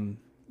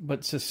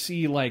 But to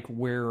see, like,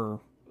 where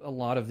a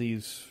lot of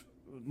these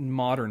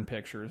modern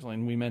pictures,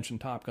 and we mentioned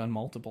Top Gun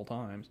multiple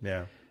times...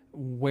 Yeah.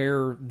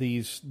 Where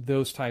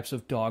those types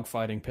of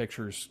dogfighting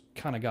pictures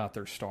kind of got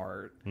their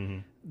start. Mm-hmm.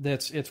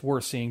 It's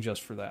worth seeing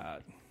just for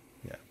that.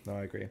 Yeah, no,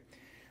 I agree.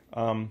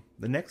 The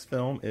next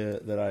film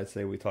that I'd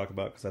say we talk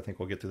about, because I think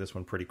we'll get through this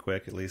one pretty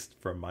quick, at least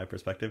from my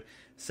perspective,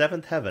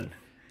 Seventh Heaven.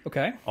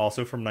 Okay.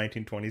 Also from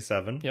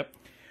 1927. Yep.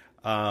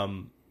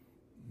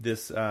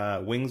 This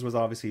Wings was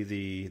obviously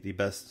the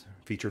best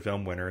feature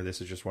film winner.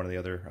 This is just one of the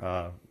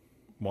other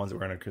ones that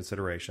were under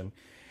consideration.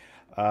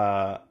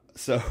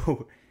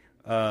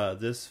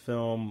 This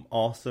film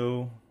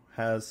also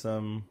has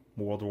some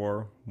World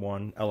War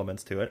I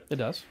elements to it. It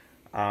does.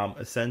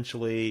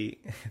 Essentially,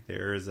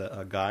 there's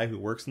a guy who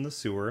works in the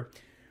sewer.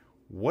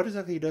 What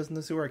exactly he does in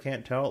the sewer, I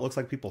can't tell. It looks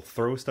like people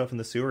throw stuff in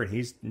the sewer, and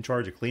he's in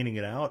charge of cleaning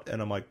it out.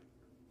 And I'm like,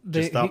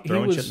 stop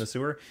throwing shit in the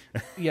sewer.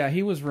 Yeah,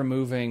 he was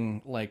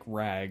removing, like,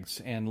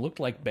 rags and looked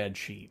like bed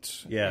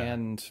sheets. Yeah.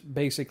 And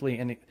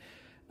basically,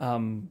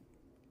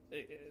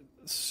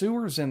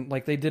 sewers, and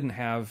like, they didn't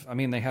have,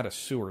 they had a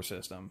sewer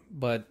system,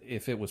 but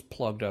if it was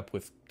plugged up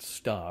with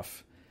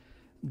stuff,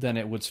 then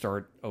it would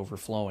start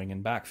overflowing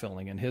and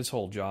backfilling, and his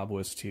whole job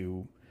was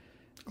to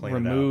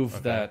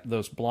remove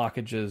those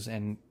blockages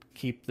and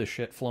keep the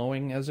shit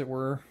flowing, as it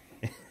were.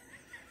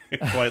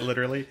 Quite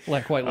literally.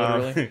 Like quite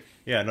literally.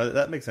 Yeah, no,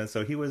 that makes sense.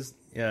 So he was,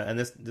 yeah, and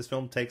this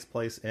film takes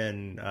place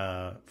in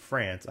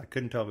France. I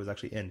couldn't tell if it was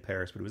actually in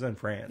Paris, but it was in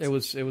France.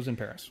 It was in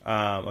Paris.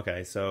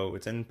 Okay, so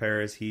it's in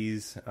Paris.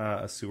 He's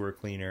a sewer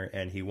cleaner,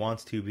 and he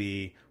wants to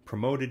be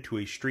promoted to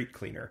a street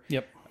cleaner.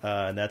 Yep.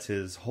 And that's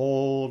his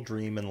whole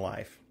dream in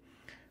life.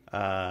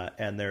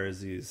 And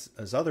there's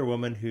this other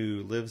woman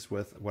who lives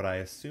with what I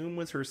assume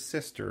was her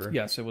sister.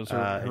 Yes, it was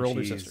her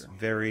older sister.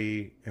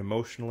 Very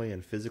emotionally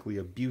and physically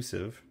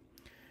abusive.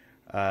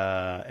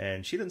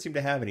 And she doesn't seem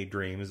to have any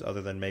dreams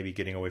other than maybe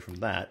getting away from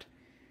that.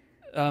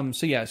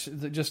 So yeah,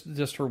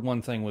 just her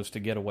one thing was to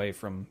get away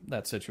from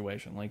that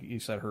situation. Like you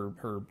said,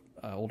 her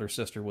older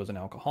sister was an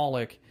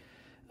alcoholic,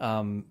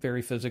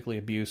 very physically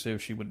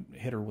abusive. She would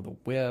hit her with a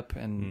whip,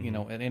 and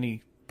at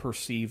any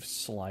perceived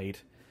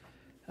slight.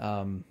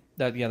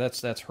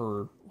 That's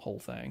her whole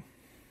thing.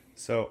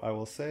 So I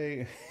will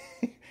say,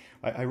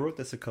 I wrote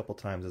this a couple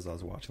times as I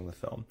was watching the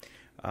film.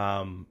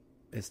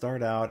 It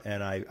started out,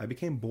 and I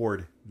became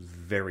bored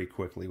very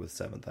quickly with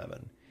Seventh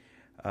Heaven,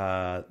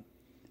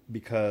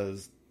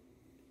 because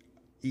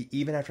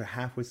even after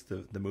halfway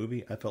through the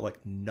movie, I felt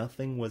like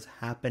nothing was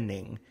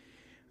happening.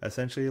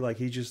 Essentially, like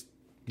he just,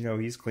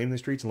 he's cleaning the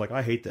streets and like,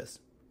 I hate this,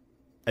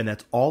 and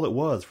that's all it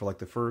was for like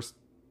the first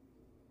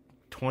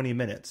 20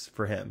 minutes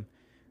for him.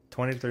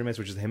 20 to 30 minutes,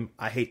 which is him,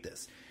 I hate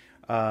this.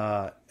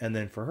 And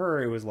then for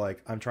her, it was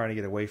like, I'm trying to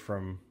get away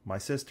from my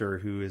sister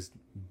who is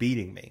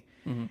beating me.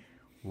 Mm-hmm.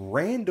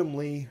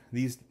 Randomly,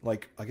 these,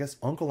 like, I guess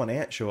uncle and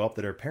aunt show up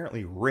that are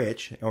apparently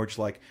rich, or just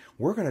like,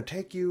 we're going to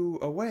take you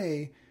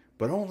away,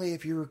 but only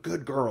if you're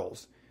good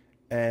girls.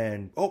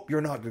 And, oh,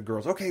 you're not good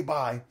girls. Okay,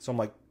 bye. So I'm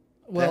like,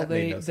 well,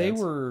 they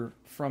were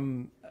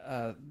from,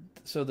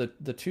 so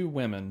the two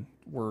women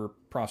were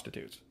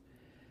prostitutes.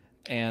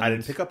 And I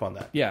didn't pick up on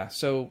that. Yeah,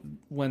 so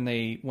when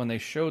they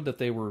showed that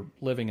they were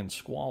living in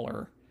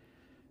squalor,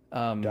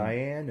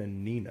 Diane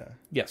and Nina.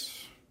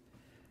 Yes,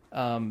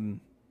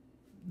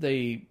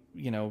 they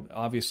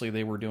obviously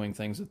they were doing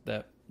things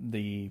that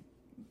the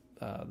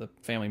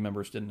family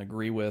members didn't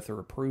agree with or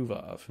approve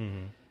of.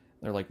 Mm-hmm.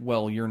 They're like,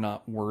 well, you're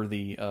not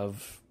worthy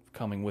of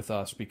coming with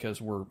us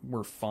because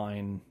we're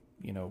fine,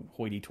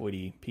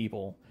 hoity-toity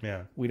people.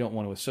 Yeah, we don't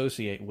want to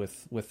associate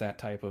with that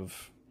type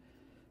of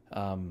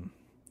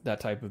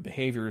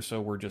behavior,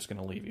 so we're just going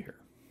to leave you here.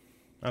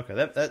 Okay,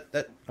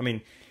 that I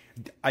mean,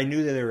 I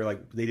knew that they were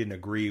like, they didn't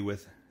agree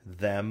with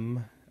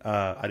them.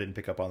 I didn't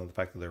pick up on the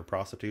fact that they were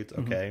prostitutes.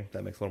 Okay, mm-hmm.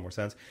 That makes a little more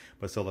sense.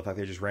 But still, the fact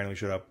they just randomly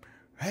showed up,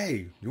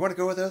 hey, you want to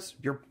go with us?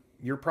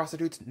 You're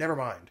prostitutes? Never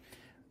mind.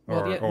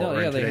 Or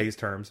in today's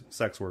terms,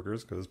 sex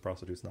workers, because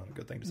prostitute's not a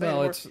good thing to say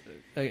anymore. It's,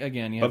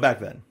 again, but back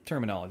then.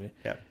 Terminology.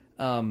 Yeah.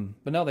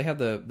 But no, they had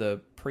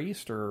the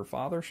priest or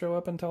father show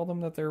up and tell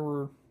them that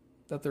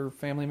their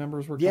family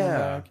members were coming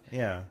back.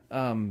 Yeah.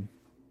 I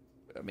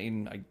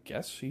mean, I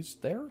guess he's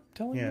there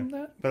telling them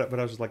that. But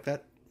I was just like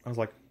that. I was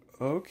like,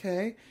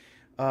 okay.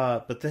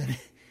 But then,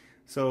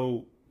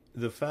 so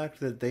the fact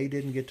that they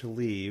didn't get to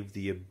leave,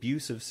 the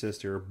abusive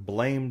sister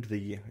blamed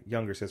the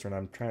younger sister,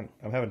 and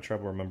I'm having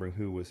trouble remembering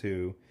who was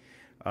who,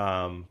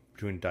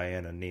 between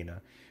Diane and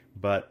Nina.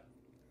 But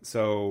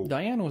so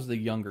Diane was the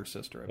younger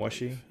sister. Was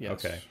she? Yes.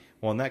 Okay.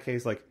 Well, in that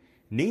case, like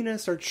Nina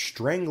starts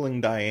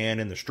strangling Diane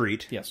in the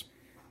street. Yes.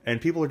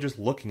 And people are just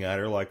looking at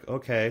her like,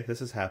 okay,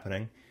 this is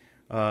happening.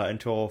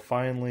 Until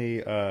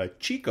finally,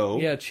 Chico.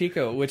 Yeah,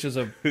 Chico, which is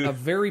a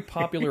very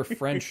popular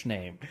French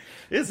name.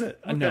 Is it?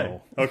 Okay.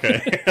 No.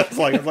 Okay. I was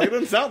like, it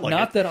doesn't sound like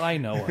Not it. that I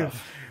know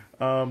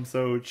of.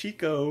 So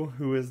Chico,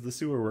 who is the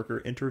sewer worker,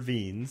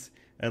 intervenes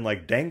and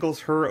like dangles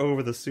her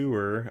over the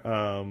sewer.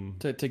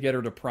 To get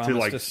her to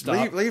promise to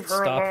stop. Leave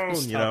her alone.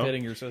 Stop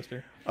hitting your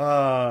sister.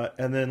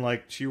 And then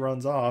like she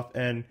runs off,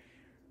 and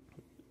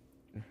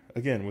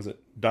again, was it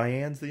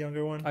Diane's the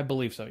younger one? I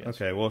believe so, yes.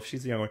 Okay, well, if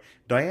she's the younger one,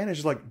 Diane is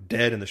just like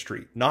dead in the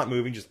street, not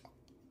moving, just...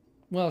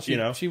 Well,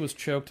 she was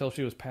choked till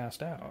she was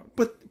passed out.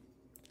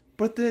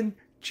 But then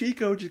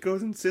Chico just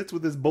goes and sits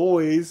with his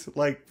boys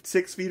like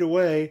 6 feet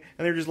away,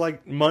 and they're just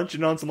like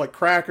munching on some like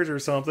crackers or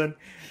something,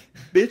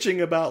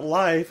 bitching about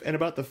life and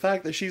about the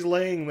fact that she's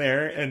laying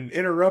there and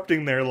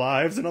interrupting their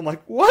lives, and I'm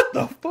like, what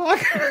the fuck?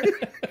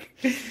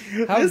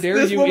 How dare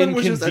this you woman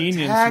was just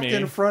inconvenience attacked me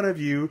in front of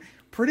you,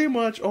 pretty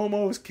much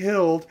almost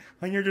killed,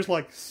 and you're just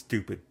like,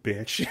 stupid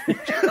bitch.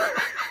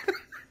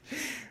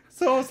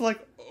 So I was like,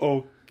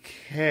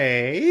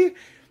 okay.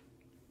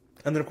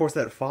 And then, of course,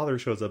 that father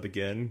shows up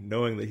again,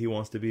 knowing that he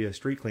wants to be a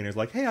street cleaner. He's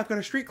like, hey, I've got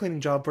a street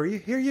cleaning job for you.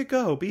 Here you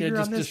go. Be here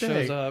on this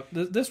day. Shows up.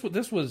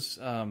 This was,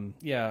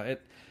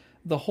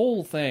 the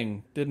whole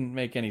thing didn't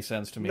make any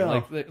sense to me.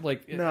 No.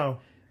 No.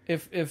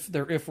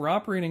 If we're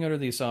operating under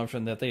the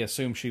assumption that they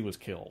assume she was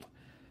killed,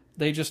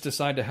 they just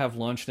decide to have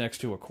lunch next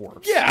to a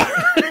corpse. Yeah.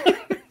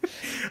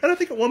 And I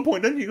think at one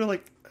point, didn't you go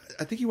like,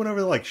 I think he went over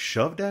there like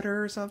shoved at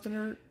her or something,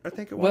 or I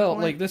think at one point. Well,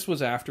 like this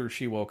was after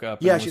she woke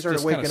up. Yeah, she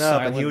started waking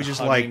up, and he was just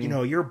like,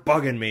 you're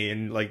bugging me,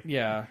 and like,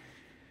 yeah.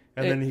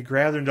 And then he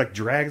grabs her and like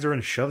drags her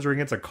and shoves her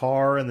against a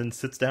car and then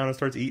sits down and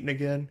starts eating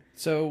again.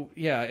 So,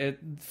 yeah,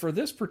 for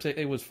this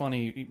particular... It was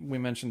funny, we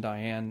mentioned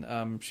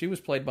Diane. She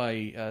was played by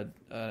an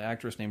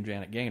actress named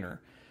Janet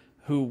Gaynor,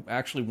 who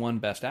actually won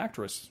Best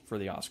Actress for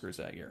the Oscars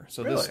that year.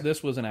 So Really?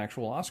 this was an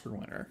actual Oscar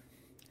winner.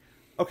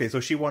 Okay, so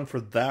she won for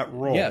that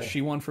role. Yeah,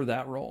 she won for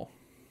that role.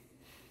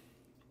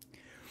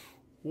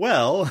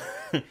 Well,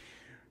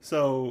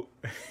 so...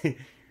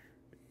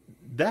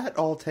 That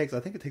all takes, I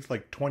think it takes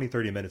like 20,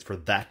 30 minutes for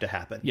that to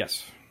happen.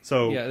 Yes.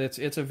 So yeah,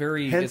 it's a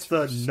very... Hence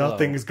the slow.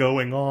 nothing's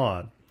going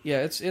on.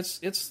 Yeah,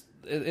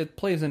 it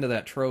plays into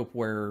that trope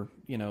where,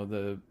 you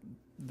know,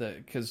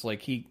 because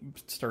like he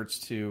starts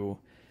to...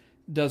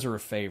 does her a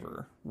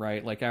favor,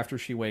 right? Like after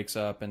she wakes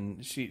up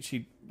and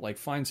she like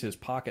finds his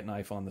pocket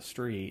knife on the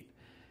street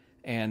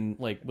and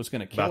like was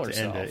going to kill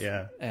herself. End it,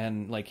 yeah.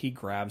 And like he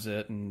grabs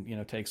it and, you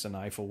know, takes the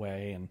knife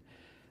away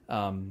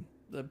and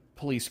the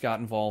police got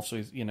involved.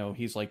 So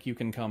he's like, you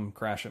can come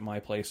crash at my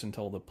place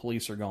until the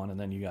police are gone and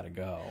then you got to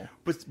go.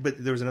 But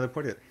there was another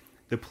point.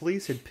 The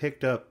police had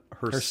picked up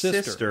her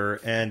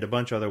sister and a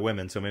bunch of other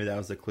women. So maybe that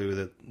was the clue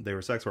that they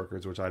were sex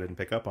workers, which I didn't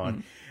pick up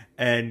on.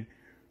 And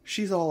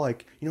she's all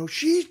like, you know,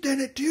 she's done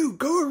it too.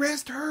 Go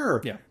arrest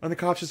her. Yeah. And the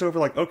cop's just over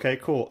like, okay,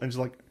 cool. And she's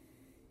like,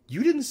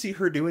 you didn't see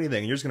her do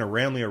anything. You're just going to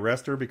randomly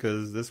arrest her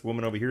because this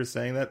woman over here is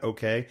saying that?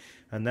 Okay.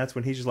 And that's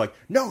when he's just like,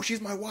 no, she's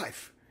my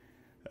wife.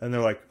 And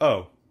they're like,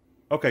 oh,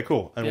 okay,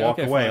 cool. And walk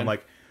away. Fine. I'm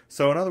like,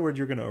 so in other words,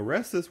 you're going to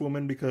arrest this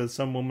woman because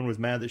some woman was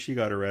mad that she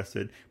got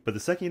arrested. But the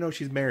second you know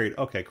she's married,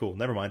 okay, cool.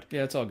 Never mind.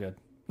 Yeah, it's all good.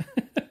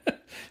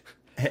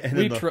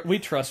 and we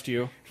trust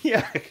you.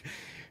 Yeah.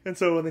 And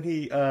so then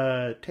he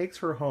takes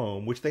her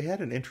home, which they had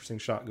an interesting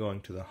shot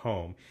going to the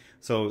home.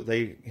 So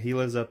he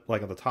lives up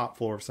like on the top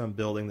floor of some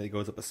building that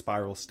goes up a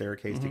spiral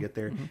staircase to get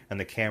there, and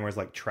the camera's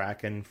like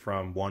tracking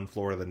from one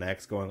floor to the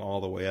next, going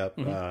all the way up.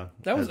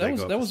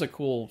 That was a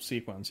cool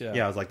sequence. Yeah,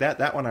 yeah. I was like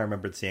that one I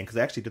remembered seeing because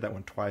I actually did that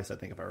one twice, I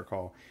think, if I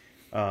recall.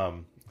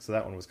 So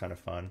that one was kind of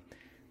fun.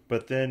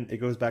 But then it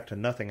goes back to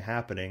nothing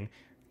happening.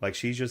 Like,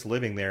 she's just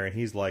living there, and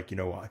he's like, you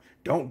know,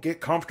 don't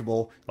get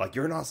comfortable. Like,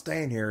 you're not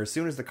staying here. As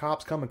soon as the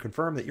cops come and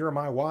confirm that you're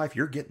my wife,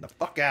 you're getting the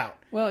fuck out.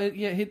 Well,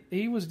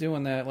 he was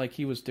doing that. Like,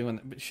 he was doing...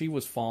 But she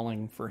was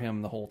falling for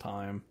him the whole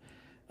time.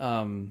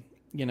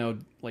 You know,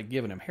 like,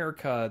 giving him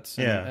haircuts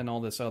and all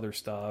this other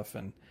stuff.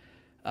 And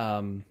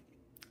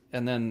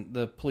then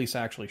the police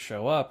actually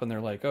show up, and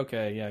they're like,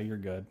 okay, yeah, you're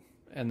good.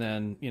 And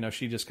then, you know,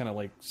 she just kind of,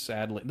 like,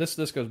 sadly...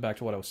 This goes back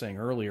to what I was saying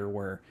earlier,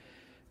 where...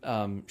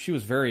 she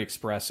was very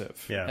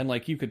expressive, and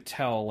like you could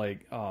tell,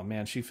 like, oh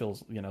man, she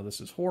feels, you know,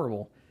 this is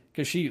horrible,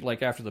 because she,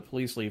 like, after the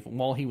police leave,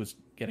 while he was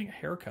getting a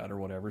haircut or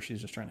whatever,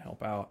 she's just trying to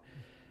help out.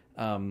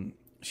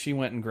 She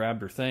went and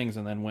grabbed her things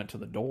and then went to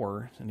the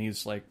door, and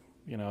he's like,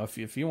 you know,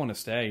 if you want to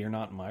stay, you're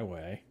not in my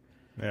way.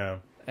 Yeah.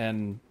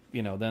 And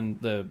you know, then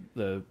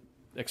the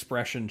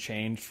expression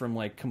changed from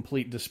like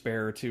complete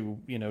despair to,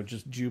 you know,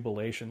 just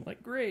jubilation,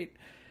 like, great.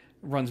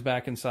 Runs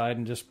back inside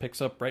and just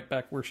picks up right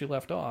back where she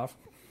left off.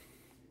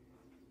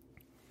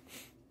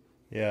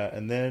 Yeah,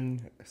 and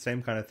then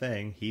same kind of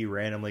thing. He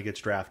randomly gets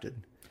drafted.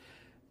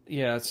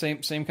 Yeah, same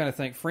kind of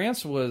thing.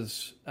 France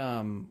was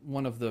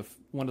one of the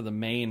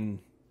main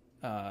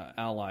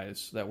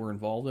allies that were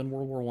involved in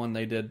World War I.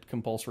 They did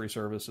compulsory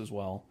service as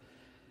well.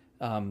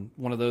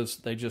 One of those,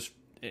 they just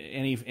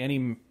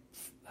any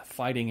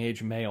fighting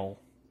age male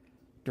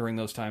during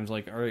those times,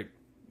 like, all right,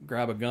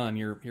 grab a gun.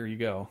 Here you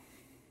go.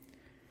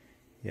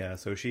 Yeah.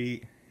 So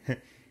she.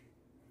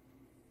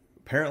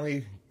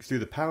 Apparently, through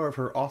the power of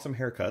her awesome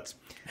haircuts,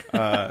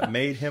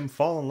 made him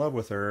fall in love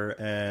with her,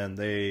 and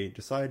they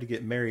decided to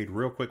get married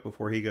real quick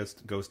before he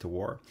goes to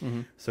war.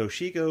 Mm-hmm. So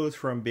she goes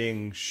from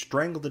being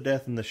strangled to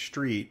death in the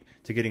street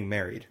to getting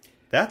married.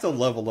 That's a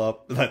level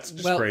up. That's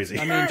just crazy.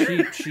 I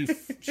mean,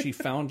 she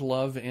found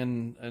love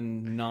in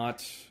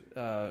not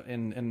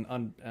in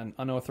an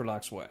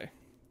unorthodox way,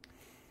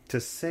 to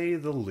say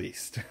the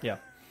least. Yeah,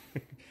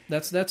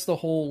 that's the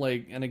whole,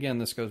 like, and again,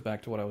 this goes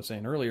back to what I was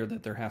saying earlier,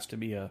 that there has to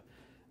be a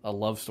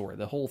love story.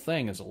 The whole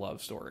thing is a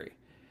love story.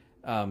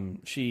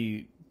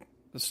 She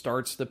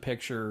starts the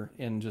picture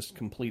in just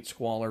complete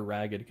squalor,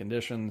 ragged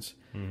conditions,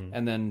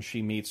 and then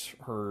she meets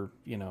her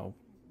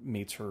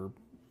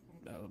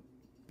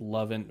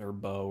love or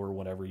beau or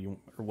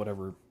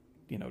whatever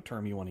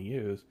term you want to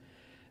use,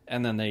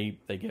 and then they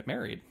get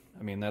married.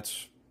 I mean,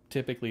 that's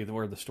typically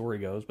where the story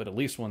goes, but at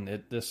least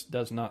this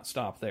does not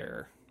stop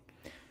there.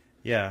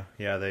 Yeah,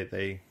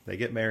 they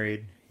get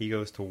married. He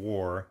goes to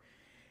war.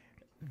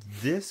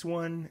 This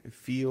one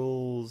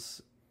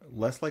feels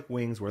less like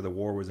Wings, where the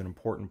war was an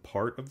important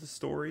part of the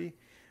story,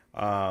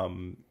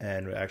 and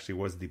actually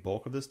was the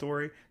bulk of the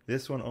story.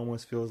 This one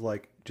almost feels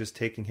like just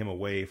taking him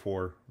away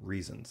for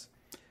reasons,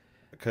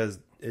 because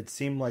it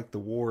seemed like the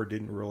war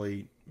didn't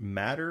really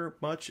matter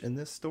much in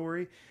this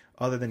story,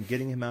 other than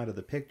getting him out of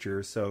the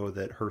picture so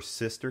that her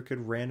sister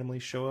could randomly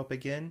show up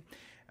again,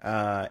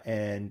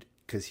 and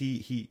because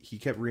he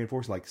kept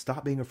reinforcing, like,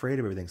 stop being afraid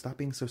of everything, stop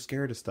being so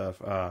scared of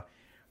stuff.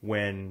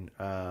 When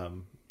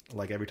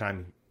like every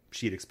time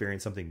she had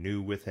experienced something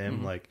new with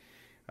him, like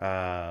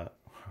Well,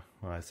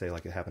 I say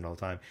like it happened all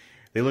the time.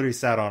 They literally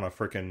sat on a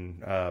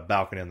freaking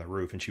balcony on the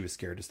roof, and she was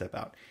scared to step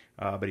out.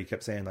 But he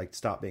kept saying, like,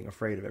 stop being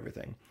afraid of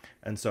everything.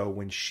 And so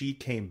when she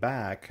came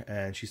back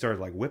and she started,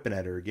 like, whipping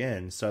at her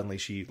again, suddenly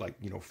she, like,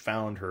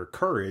 found her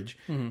courage,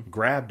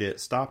 grabbed it,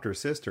 stopped her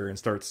sister, and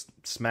starts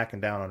smacking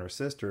down on her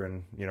sister,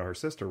 and, her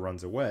sister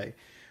runs away.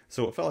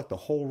 So it felt like the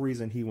whole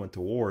reason he went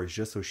to war is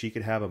just so she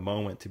could have a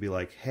moment to be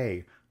like,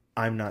 hey,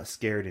 I'm not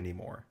scared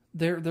anymore.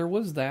 There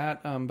was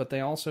that, but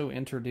they also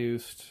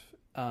introduced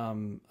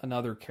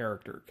another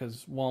character,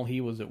 because while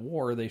he was at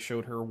war, they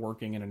showed her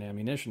working in an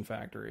ammunition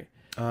factory.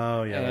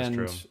 Oh yeah, that's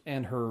true.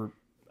 And her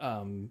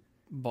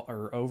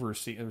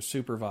overseer or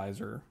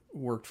supervisor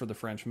worked for the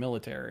French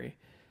military.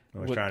 I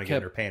was trying to get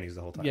in her panties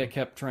the whole time. Yeah,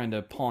 kept trying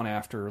to pawn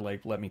after,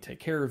 like, let me take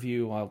care of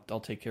you. I'll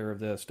take care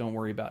of this. Don't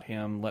worry about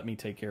him. Let me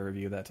take care of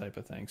you. That type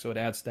of thing. So it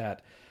adds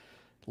that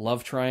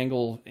love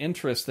triangle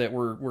interest that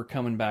we're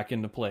coming back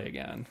into play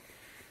again.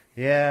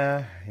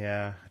 Yeah.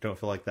 I don't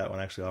feel like that one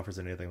actually offers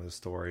anything to the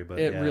story, but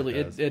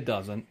it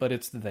doesn't. But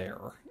it's there.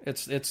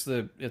 It's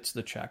the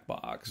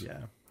checkbox.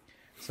 Yeah.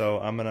 So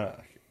I'm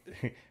gonna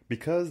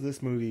because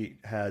this movie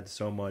had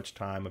so much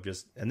time of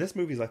just, and this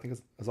movie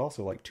is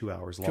also like 2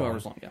 hours long. 2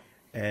 hours long, yeah.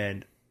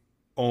 And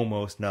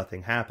almost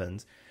nothing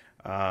happens.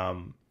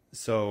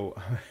 So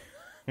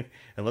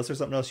unless there's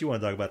something else you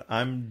want to talk about,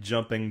 I'm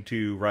jumping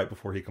to right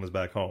before he comes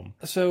back home.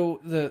 So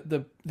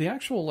the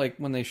actual, like,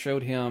 when they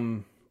showed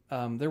him.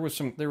 There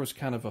was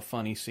kind of a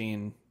funny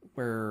scene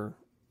where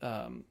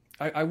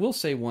I will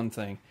say one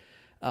thing.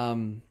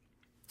 So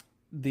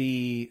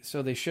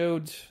they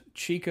showed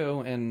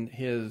Chico and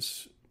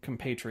his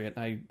compatriot.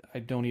 I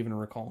don't even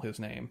recall his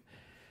name.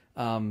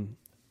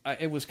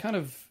 It was kind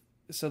of,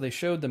 so they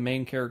showed the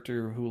main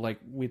character who, like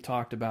we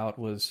talked about,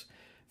 was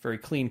very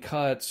clean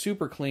cut,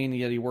 super clean,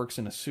 yet he works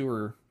in a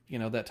sewer,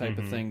 that type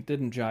of thing.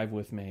 Didn't jive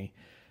with me.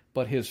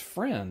 But his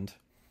friend,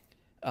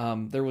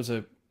 there was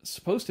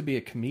supposed to be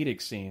a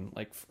comedic scene,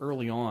 like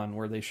early on,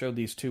 where they showed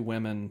these two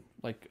women,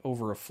 like,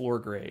 over a floor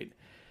grate,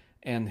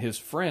 and his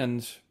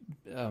friend,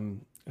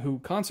 who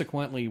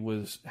consequently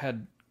looked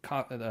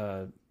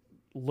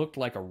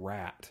like a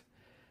rat,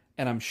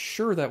 and I'm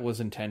sure that was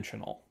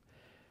intentional.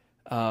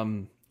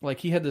 Like,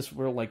 he had this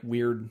real, like,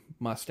 weird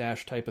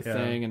mustache type of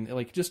thing, and,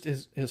 like, just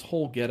his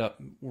whole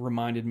getup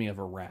reminded me of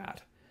a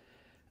rat.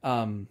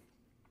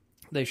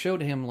 They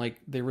showed him, like,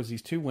 there was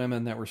these two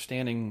women that were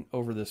standing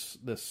over this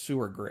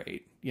sewer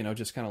grate,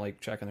 just kind of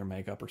like checking their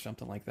makeup or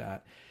something like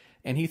that.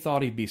 And he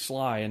thought he'd be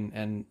sly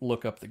and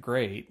look up the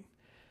grate.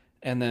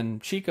 And then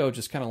Chico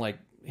just kind of, like,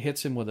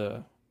 hits him with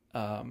a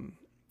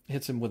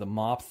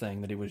mop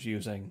thing that he was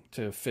using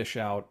to fish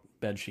out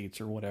bed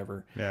sheets or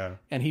whatever. Yeah.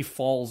 And he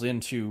falls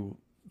into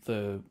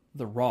the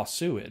raw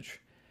sewage.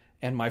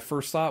 And my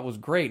first thought was,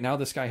 great, now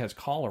this guy has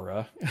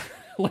cholera.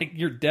 Like,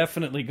 you're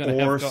definitely going to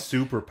have... Or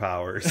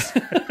superpowers.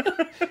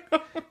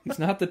 He's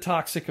not the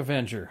Toxic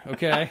Avenger,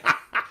 okay?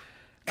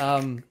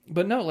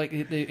 But no, like,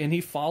 and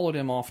he followed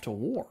him off to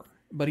war.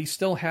 But he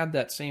still had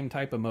that same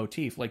type of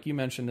motif, like you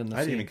mentioned in the scene.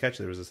 I didn't even catch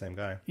that it was the same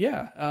guy.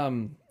 Yeah.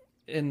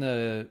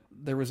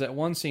 There was that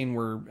one scene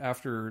where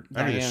after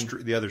Diane...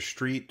 the other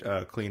street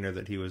cleaner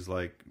that he was,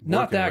 like,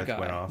 not that with guy.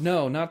 Went off.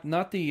 No,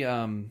 not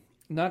the...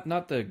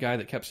 Not the guy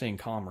that kept saying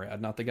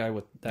comrade, not the guy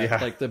with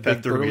that, like, the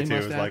big burly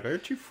mustache. It was like,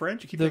 aren't you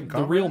French? You keep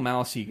the real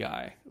mousy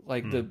guy,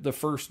 like the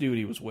first dude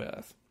he was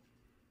with,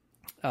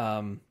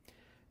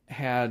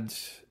 had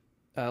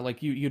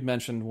like you'd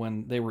mentioned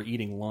when they were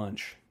eating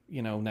lunch,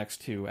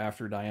 next to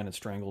after Diane had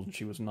strangled and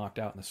she was knocked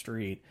out in the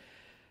street.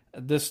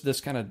 This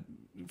kind of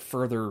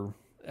further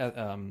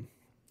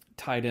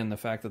tied in the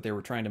fact that they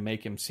were trying to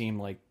make him seem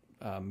like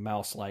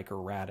mouse-like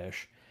or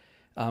radish.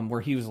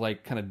 Where he was,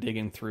 like, kind of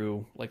digging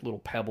through, like, little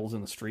pebbles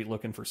in the street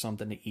looking for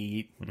something to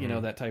eat,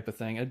 that type of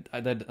thing.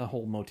 That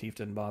whole motif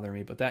didn't bother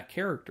me. But that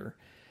character,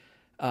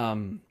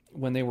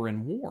 when they were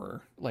in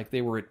war, like,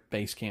 they were at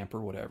base camp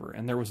or whatever,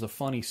 and there was a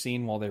funny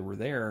scene while they were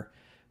there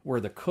where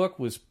the cook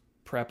was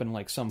prepping,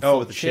 like, some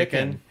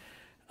chicken.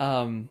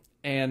 And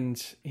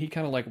he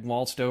kind of, like,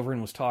 waltzed over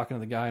and was talking to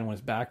the guy, and when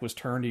his back was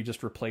turned, he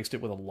just replaced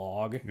it with a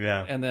log.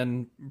 Yeah. And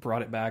then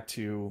brought it back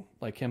to,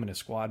 like, him and his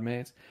squad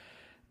mates.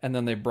 And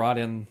then they brought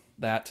in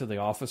that to the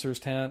officer's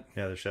tent.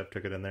 Yeah, the chef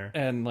took it in there.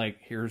 And, like,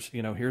 here's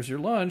your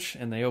lunch.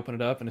 And they open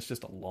it up, and it's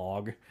just a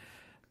log.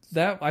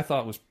 That, I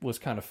thought, was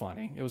kind of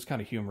funny. It was kind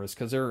of humorous,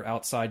 because they're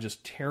outside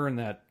just tearing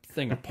that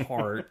thing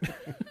apart.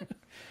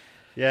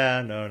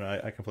 Yeah, no,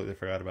 I completely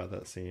forgot about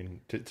that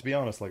scene. To be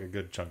honest, like, a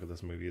good chunk of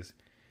this movie is,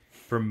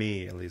 for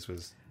me at least,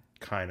 was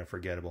kind of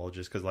forgettable.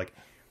 Just because, like,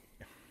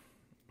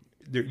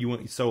 you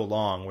went so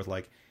long with,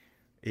 like,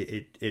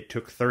 it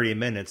took 30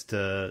 minutes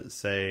to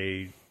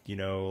say...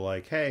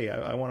 like, hey,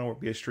 I want to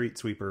be a street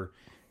sweeper,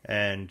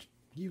 and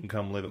you can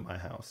come live at my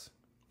house.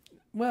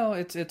 Well,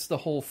 it's the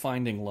whole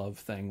finding love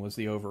thing was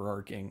the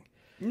overarching.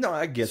 No,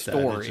 I get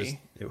story.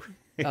 That.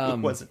 It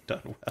wasn't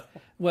done well.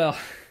 Well,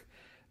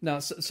 now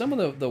some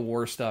of the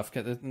war stuff,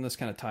 and this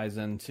kind of ties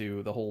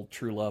into the whole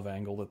true love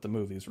angle that the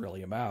movie's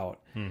really about.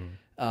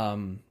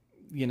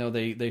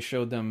 They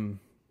showed them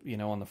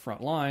on the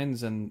front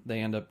lines, and they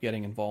end up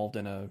getting involved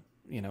in a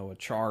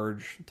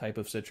charge type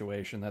of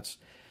situation.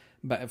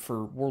 But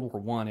for World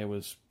War One, it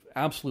was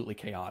absolutely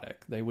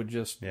chaotic. They would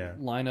just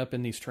line up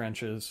in these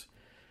trenches,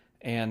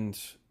 and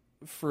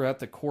throughout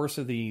the course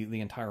of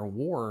the entire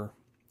war,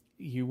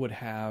 you would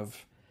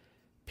have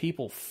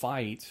people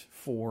fight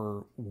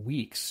for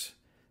weeks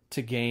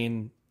to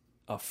gain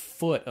a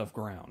foot of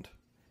ground,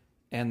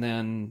 and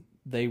then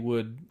they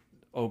would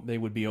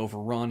be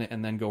overrun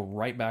and then go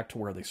right back to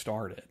where they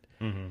started.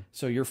 Mm-hmm.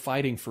 So you're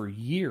fighting for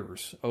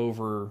years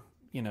over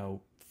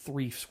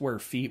 3 square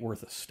feet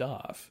worth of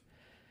stuff.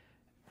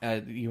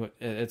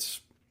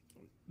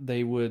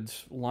 They would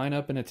line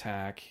up an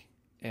attack,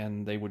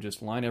 and they would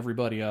just line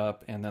everybody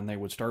up, and then they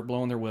would start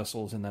blowing their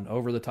whistles, and then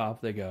over the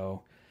top they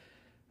go.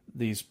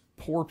 These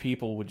poor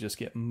people would just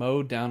get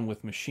mowed down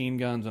with machine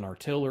guns and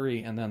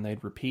artillery, and then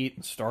they'd repeat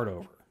and start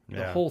over.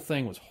 The whole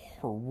thing was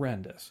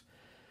horrendous.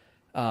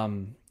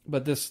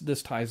 But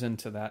this ties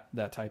into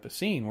that type of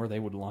scene where they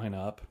would line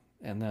up,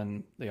 and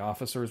then the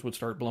officers would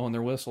start blowing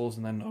their whistles,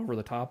 and then over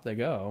the top they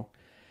go.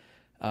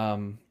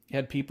 You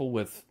had people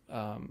with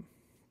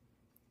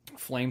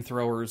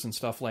flamethrowers and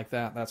stuff like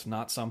that. That's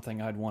not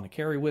something I'd want to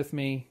carry with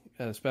me,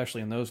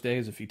 especially in those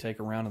days. If you take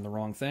around in the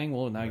wrong thing,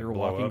 well, now you're a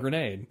walking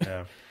grenade.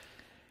 Yeah.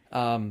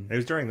 It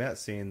was during that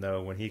scene,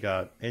 though, when he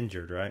got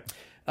injured, right?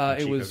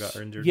 It got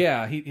injured?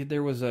 Yeah.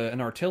 There was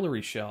an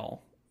artillery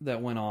shell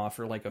that went off,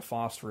 or like a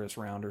phosphorus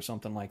round or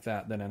something like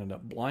that ended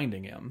up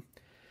blinding him.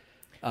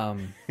 Well,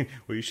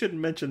 you shouldn't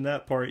mention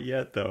that part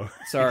yet, though.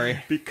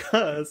 Sorry.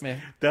 Because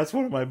that's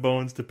one of my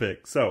bones to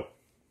pick. So,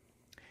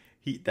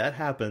 that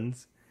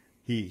happens.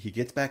 He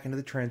gets back into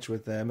the trench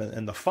with them,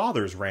 and the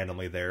father's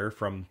randomly there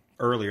from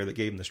earlier that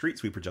gave him the street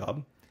sweeper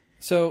job.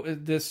 So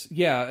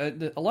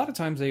a lot of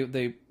times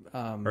they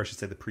or I should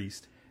say the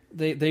priest.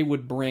 They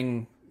would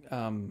bring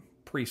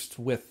priests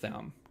with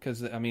them,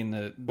 because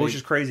which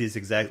is crazy. It's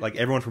exact like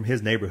everyone from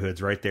his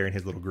neighborhood's right there in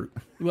his little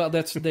group. Well,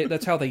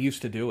 that's how they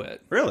used to do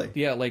it. Really?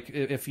 Yeah, like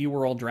if you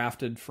were all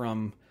drafted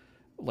from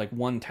like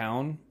one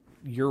town,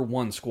 you're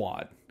one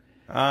squad.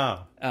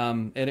 Ah.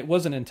 And it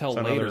wasn't until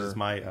later.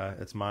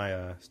 It's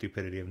my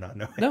stupidity of not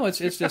knowing. No, it's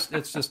just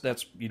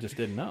that's you just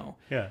didn't know.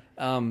 Yeah.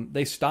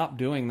 They stopped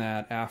doing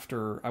that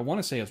after, I want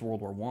to say it's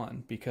World War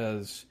One,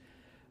 because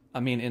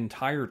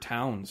entire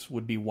towns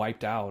would be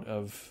wiped out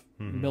of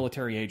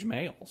military age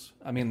males.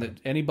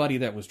 Anybody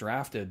that was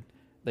drafted,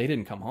 they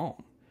didn't come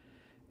home,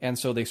 and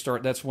so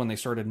that's when they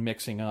started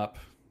mixing up.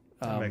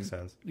 That makes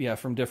sense. Yeah,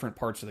 from different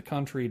parts of the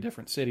country,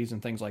 different cities,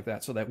 and things like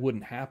that, so that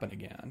wouldn't happen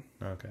again.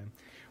 Okay.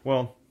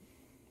 Well,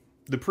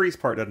 the priest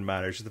part doesn't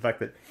matter. It's just the fact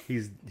that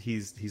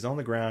he's on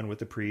the ground with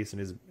the priest,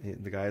 and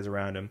the guys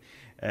around him,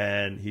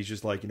 and he's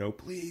just like,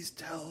 please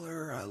tell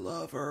her I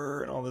love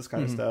her, and all this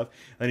kind of stuff.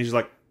 And he's just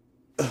like,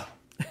 ugh.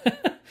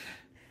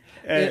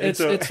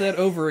 It's that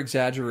over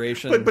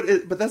exaggeration.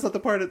 But that's not the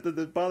part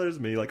that bothers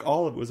me. Like,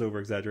 all of it was over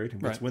exaggerating.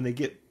 But it's when they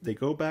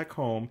go back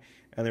home,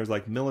 and there's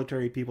like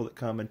military people that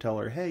come and tell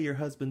her, hey, your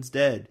husband's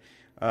dead.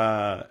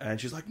 And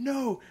she's like,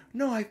 no,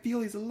 I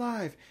feel he's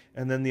alive.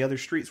 And then the other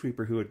street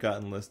sweeper who had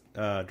gotten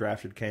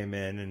drafted came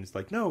in, and it's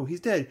like, no, he's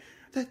dead.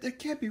 That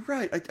can't be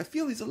right. I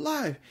feel he's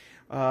alive.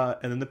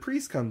 And then the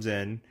priest comes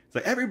in. It's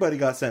like, everybody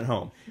got sent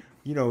home.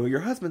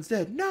 Your husband's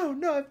dead. No,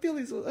 I feel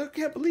I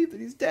can't believe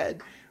that he's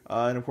dead.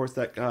 And of course,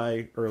 that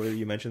guy earlier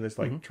you mentioned that's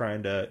like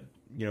trying to,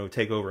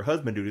 take over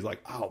husband duty. He's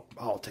like,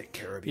 I'll take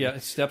care of you. Yeah,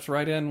 it steps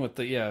right in with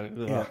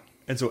the.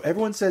 And so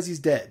everyone says he's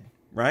dead,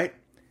 right?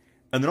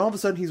 And then all of a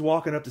sudden he's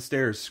walking up the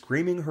stairs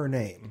screaming her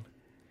name.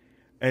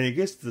 And he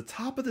gets to the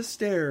top of the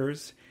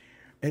stairs,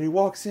 and he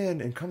walks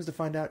in and comes to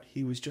find out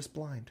he was just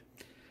blind.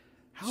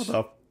 How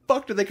the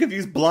fuck did they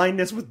confuse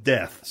blindness with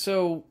death?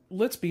 So,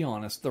 let's be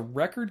honest. The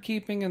record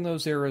keeping in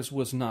those eras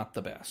was not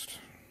the best.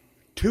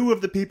 2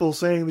 of the people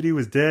saying that he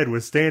was dead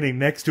was standing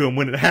next to him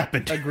when it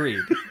happened.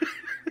 Agreed.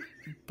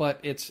 But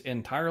it's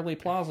entirely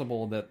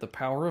plausible that the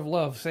power of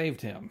love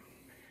saved him.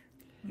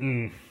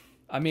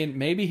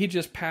 Maybe he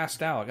just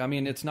passed out.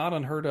 It's not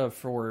unheard of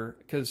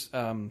because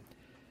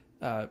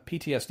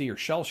PTSD or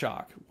shell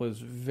shock was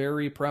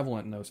very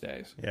prevalent in those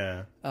days.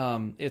 Yeah.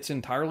 It's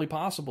entirely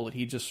possible that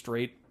he just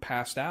straight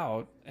passed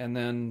out, and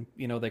then,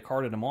 they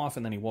carted him off,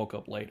 and then he woke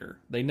up later.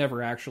 They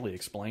never actually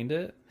explained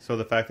it. So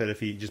the fact that if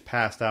he just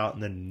passed out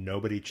and then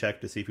nobody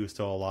checked to see if he was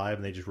still alive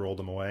and they just rolled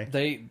him away?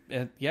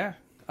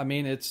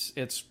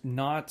 It's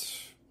not...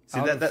 See,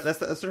 that's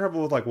the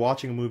trouble with like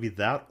watching a movie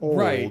that old,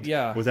 right,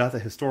 yeah, without the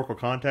historical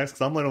context.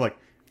 Because I'm literally like,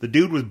 the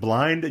dude was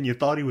blind and you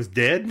thought he was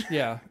dead.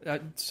 Yeah,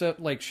 so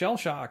like shell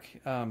shock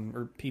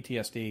or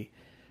PTSD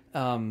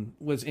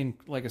was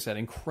like I said,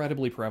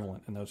 incredibly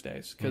prevalent in those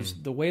days, because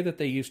the way that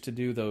they used to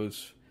do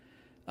those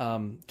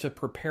to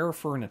prepare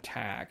for an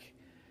attack,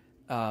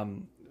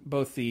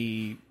 both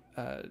the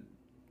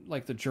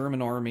like the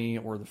German army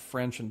or the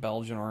French and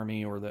Belgian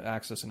army or the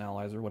Axis and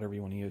Allies or whatever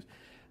you want to use.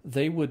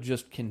 They would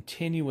just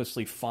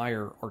continuously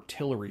fire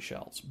artillery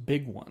shells,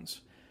 big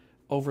ones,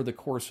 over the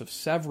course of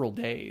several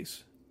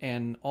days.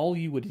 And all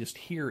you would just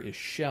hear is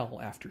shell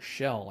after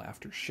shell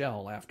after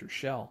shell after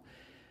shell.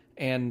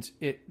 and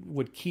it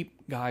would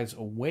keep guys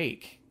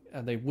awake.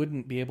 They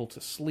wouldn't be able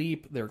to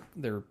sleep.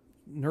 Their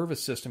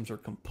nervous systems are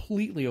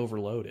completely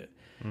overloaded.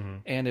 Mm-hmm.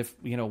 And if,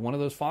 one of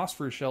those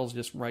phosphorus shells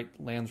just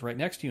lands right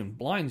next to you and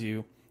blinds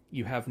you,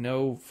 you have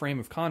no frame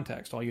of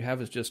context. All you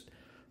have is just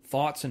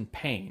thoughts and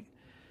pain.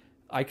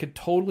 I could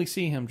totally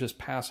see him just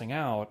passing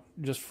out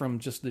just from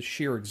just the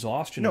sheer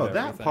exhaustion of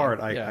everything. That part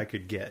I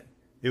could get.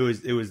 It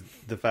was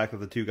the fact that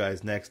the two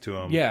guys next to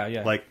him. Yeah,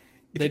 yeah. Like,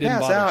 if you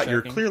pass out,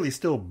 you're clearly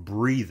still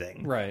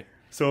breathing. Right.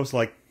 So it's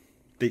like,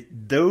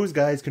 those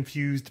guys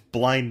confused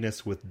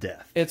blindness with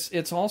death.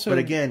 It's also... But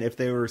again, if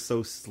they were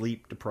so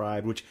sleep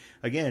deprived, which,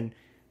 again,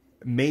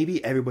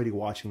 maybe everybody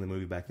watching the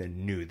movie back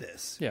then knew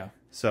this. Yeah.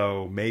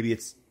 So maybe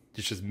it's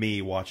just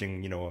me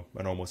watching,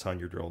 an almost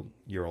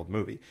 100-year-old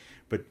movie.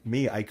 But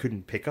me, I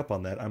couldn't pick up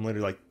on that. I'm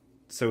literally like,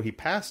 so he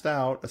passed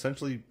out,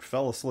 essentially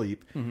fell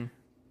asleep, mm-hmm.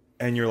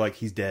 and you're like,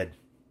 he's dead.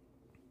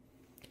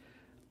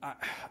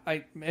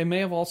 It may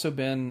have also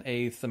been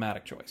a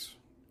thematic choice,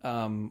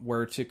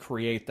 where to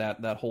create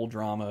that whole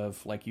drama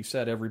of, like you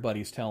said,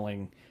 everybody's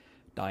telling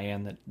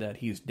Diane that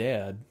he's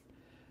dead,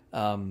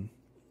 and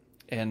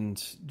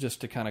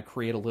just to kind of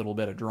create a little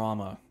bit of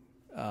drama.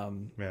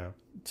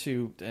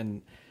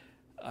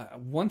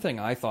 One thing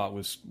I thought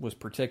was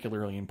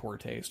particularly in poor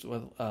taste,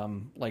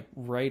 like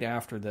right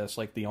after this,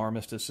 like the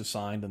armistice is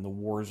signed and the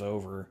war's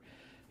over,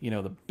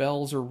 the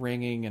bells are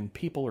ringing and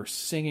people are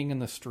singing in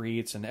the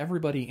streets and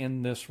everybody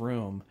in this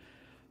room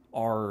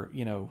are,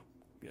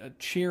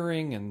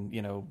 cheering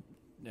and,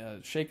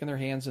 shaking their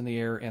hands in the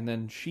air. And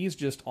then she's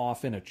just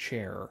off in a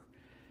chair.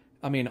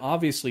 I mean,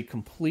 obviously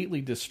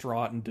completely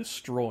distraught and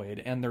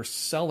destroyed. And they're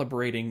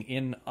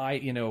celebrating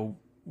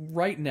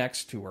right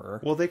next to her.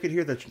 Well, they could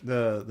hear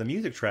the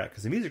music track,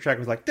 because the music track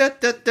was like da,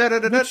 da, da, da,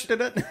 da, da,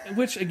 da, da.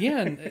 Which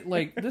again,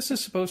 like, this is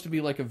supposed to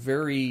be like a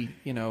very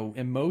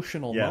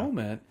emotional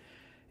moment,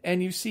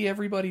 and you see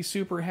everybody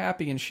super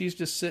happy, and she's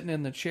just sitting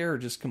in the chair,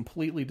 just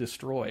completely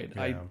destroyed.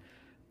 Yeah.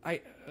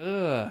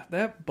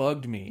 That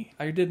bugged me.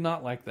 I did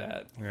not like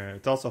that. Yeah,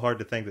 it's also hard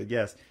to think that,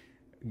 yes,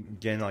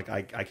 again, like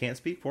I can't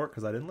speak for it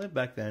because I didn't live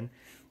back then,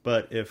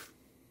 but if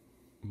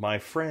my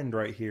friend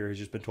right here has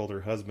just been told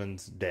her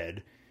husband's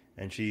dead,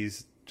 and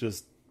she's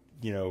just,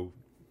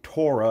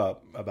 tore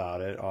up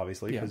about it,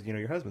 obviously, because,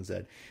 your husband's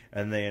dead.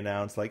 And they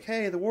announce, like,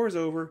 hey, the war's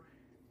over.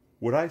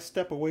 Would I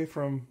step away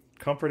from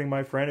comforting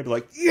my friend and be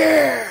like,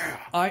 yeah!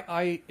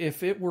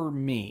 If it were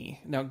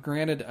me, now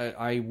granted,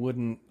 I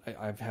wouldn't,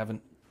 I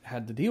haven't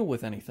had to deal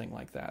with anything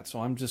like that, so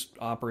I'm just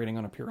operating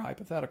on a pure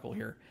hypothetical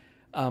here.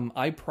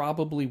 I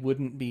probably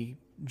wouldn't be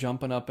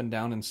jumping up and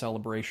down in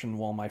celebration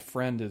while my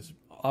friend is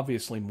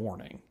obviously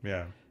mourning.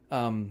 Yeah.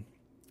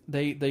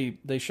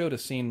 They showed a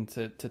scene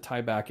to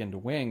tie back into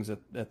Wings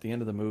at the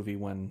end of the movie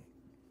when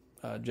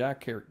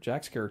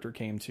Jack's character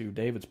came to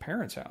David's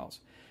parents' house,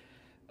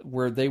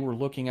 where they were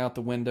looking out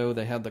the window.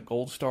 They had the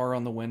gold star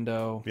on the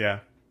window. Yeah.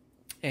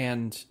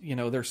 And,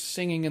 they're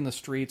singing in the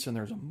streets, and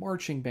there's a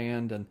marching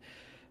band, and,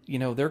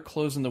 they're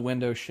closing the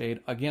window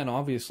shade, again,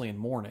 obviously in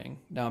mourning.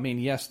 Now, I mean,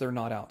 yes, they're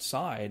not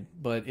outside,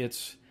 but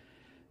it's...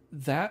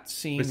 That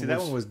scene. But see,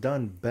 that one was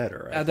done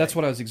better. That's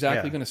what I was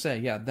exactly going to say.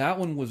 Yeah, that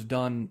one was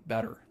done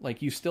better.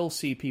 Like, you still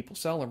see people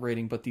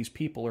celebrating, but these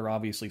people are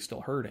obviously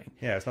still hurting.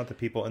 Yeah, it's not the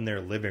people in their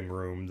living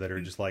room that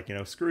are just like,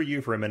 screw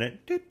you for a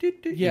minute.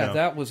 Yeah,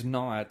 that was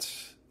not.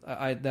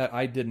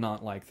 I did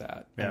not like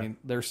that. Yeah. I mean,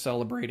 they're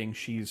celebrating.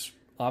 She's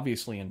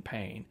obviously in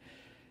pain.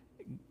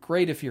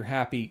 Great if you're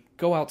happy.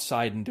 Go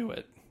outside and do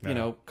it.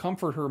 Yeah.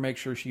 Comfort her, make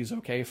sure she's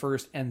okay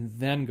first, and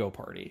then go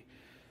party.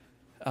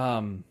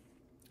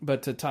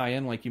 But to tie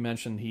in, like you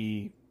mentioned,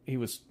 he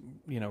was,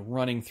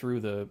 running through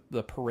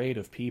the parade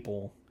of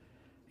people.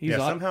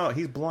 Somehow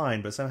he's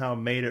blind, but somehow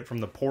made it from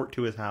the port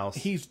to his house.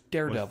 He's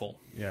Daredevil.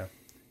 Yeah.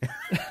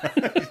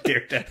 He's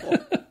Daredevil.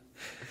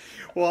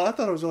 Well, I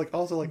thought it was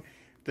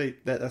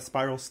that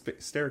spiral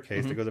staircase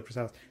mm-hmm. that goes up to his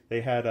house.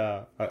 They had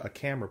a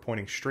camera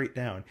pointing straight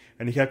down,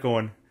 and he kept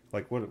going,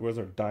 like, what was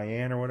it,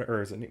 Diane or whatever,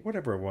 or is it,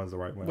 whatever it was the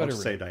right one. I'll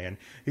just say Diane.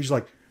 He's just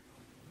like,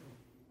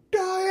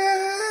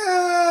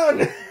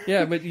 Diane!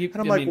 Yeah, but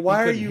I'm like,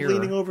 why are you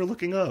leaning over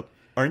looking up?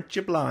 Aren't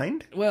you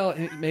blind? Well,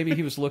 maybe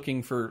he was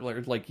looking for,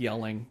 like,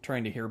 yelling,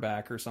 trying to hear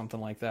back or something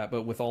like that.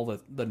 But with all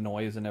the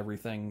noise and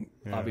everything,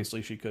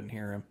 obviously she couldn't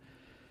hear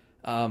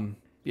him.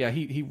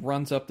 He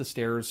runs up the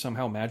stairs,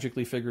 somehow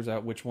magically figures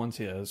out which one's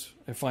his.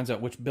 It finds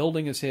out which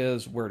building is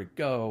his, where to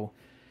go.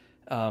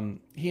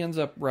 He ends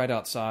up right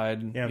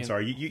outside. Yeah, I'm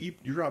sorry. You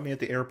dropped me at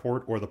the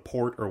airport or the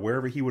port or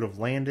wherever he would have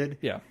landed.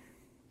 Yeah.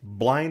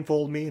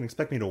 Blindfold me and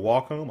expect me to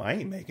walk home. I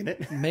ain't making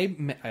it.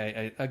 Maybe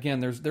again,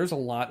 there's a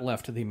lot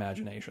left to the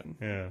imagination.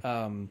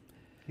 Yeah.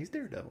 He's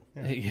Daredevil.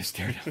 Yeah. He is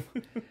Daredevil.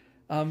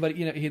 But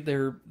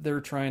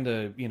they're trying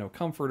to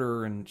comfort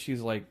her, and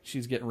she's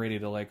getting ready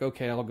to, like,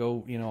 okay, I'll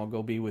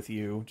go be with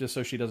you, just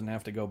so she doesn't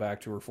have to go back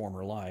to her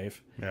former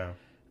life. Yeah.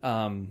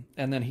 And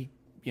then he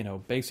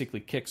basically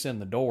kicks in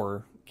the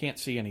door, can't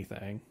see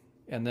anything,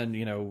 and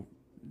then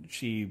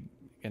she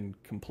in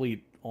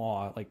complete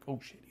awe, like, oh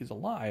shit, he's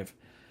alive.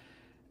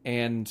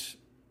 And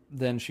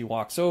then she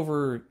walks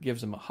over,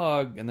 gives him a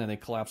hug, and then they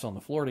collapse on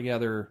the floor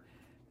together,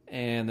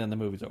 and then the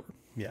movie's over.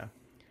 Yeah.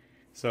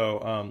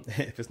 So,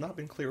 if it's not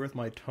been clear with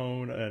my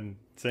tone and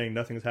saying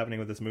nothing's happening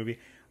with this movie,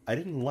 I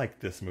didn't like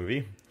this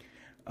movie.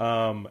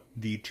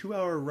 The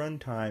 2-hour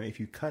runtime, if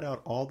you cut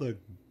out all the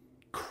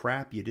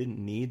crap you didn't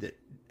need that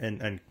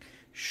and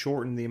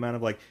shorten the amount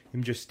of like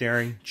him just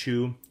staring,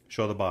 chew,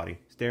 show the body,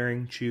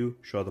 staring, chew,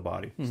 show the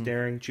body,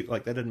 staring, chew,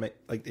 like that didn't make,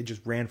 like it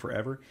just ran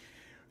forever.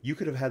 You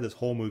could have had this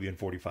whole movie in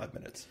 45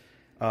 minutes.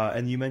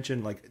 And you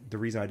mentioned like the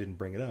reason I didn't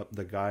bring it up,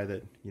 the guy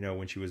that, you know,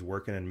 when she was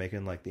working and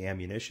making like the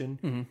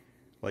ammunition,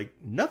 like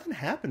nothing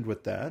happened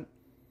with that.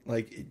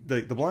 Like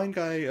the blind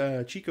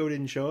guy, Chico,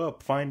 didn't show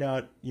up, find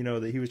out, you know,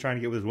 that he was trying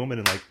to get with his woman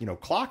and like, you know,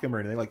 clock him or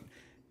anything. Like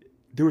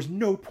there was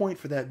no point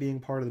for that being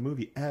part of the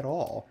movie at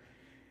all.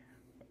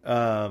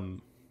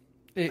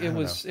 It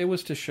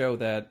was to show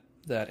that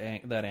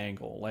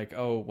angle. Like,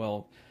 oh,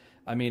 well,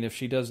 I mean, if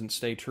she doesn't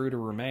stay true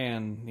to her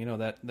man, you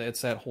know,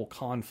 that's that whole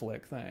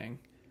conflict thing.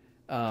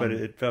 But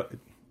it felt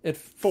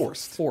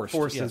forced.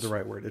 Forced yes. is the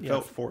right word. It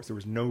felt forced. There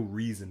was no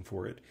reason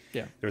for it.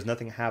 Yeah. There was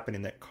nothing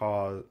happening that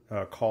called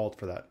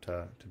for that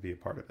to be a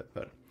part of it.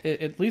 But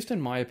at least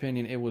in my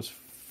opinion, it was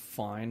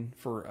fine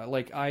for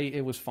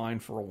it was fine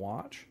for a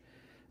watch.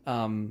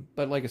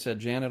 But like I said,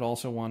 Janet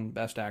also won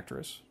Best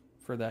Actress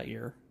for that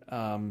year.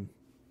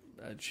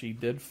 She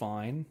did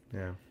fine.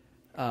 Yeah.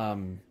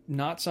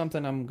 Not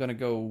something I'm going to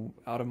go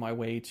out of my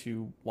way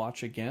to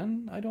watch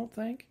again, I don't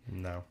think.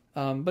 No.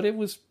 But it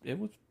was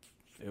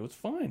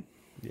fine.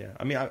 Yeah.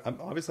 I mean, I'm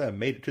obviously I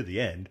made it to the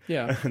end.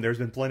 Yeah. There's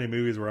been plenty of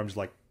movies where I'm just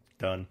like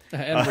done.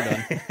 And we're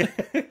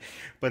done.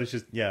 But it's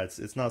just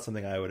it's not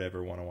something I would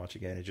ever want to watch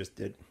again.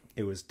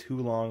 It was too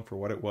long for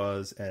what it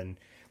was, and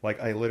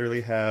like I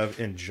literally have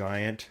in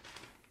giant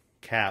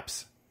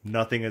caps,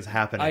 nothing is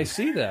happening. I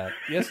see that.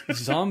 Yes,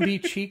 Zombie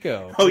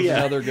Chico. Oh yeah,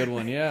 another good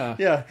one. Yeah,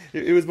 yeah.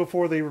 It was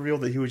before they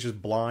revealed that he was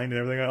just blind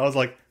and everything. I was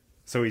like,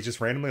 so he's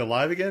just randomly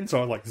alive again? So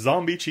I was like,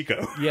 Zombie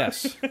Chico.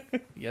 Yes,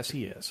 yes,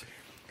 he is.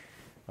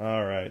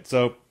 All right,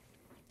 so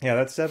yeah,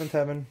 that's Seventh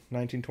Heaven,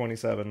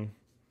 1927.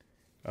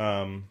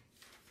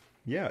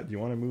 Yeah. Do you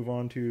want to move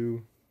on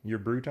to your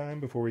brew time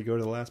before we go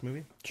to the last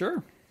movie?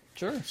 Sure.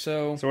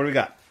 So what do we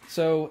got?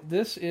 So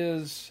this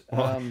is...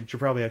 should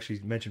probably actually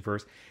mention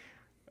first.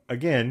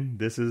 Again,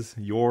 this is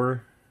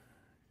your...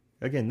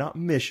 Again, not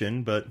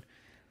mission, but...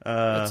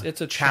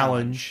 it's a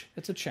challenge.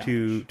 It's a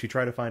challenge. To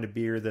try to find a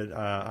beer that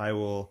I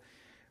will...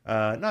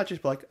 not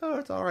just be like, oh,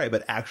 it's all right,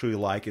 but actually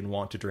like and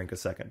want to drink a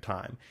second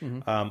time.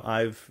 Mm-hmm.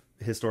 I've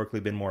historically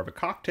been more of a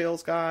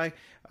cocktails guy,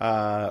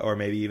 or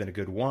maybe even a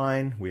good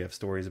wine. We have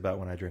stories about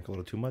when I drink a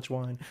little too much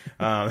wine.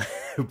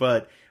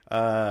 But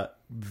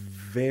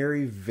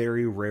very,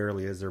 very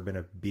rarely has there been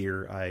a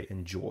beer I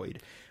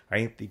enjoyed. I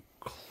think the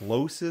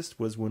closest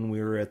was when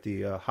we were at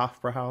the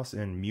Hofbrauhaus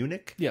in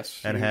Munich.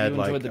 Yes, and had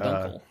like the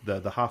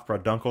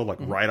Hofbrau Dunkel like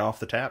right off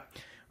the tap.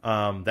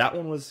 That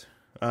one was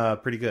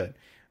pretty good.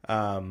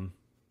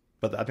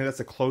 But I think that's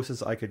the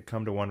closest I could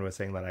come to one with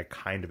saying that I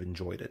kind of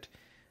enjoyed it.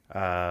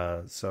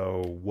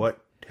 So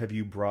what have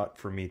you brought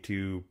for me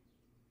to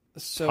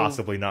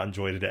possibly not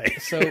enjoy today?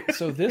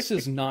 so this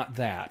is not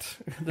that.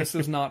 This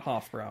is not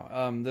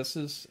Hofbrau. This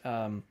is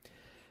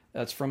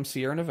that's from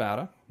Sierra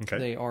Nevada. Okay.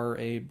 They are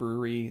a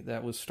brewery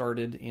that was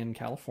started in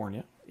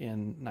California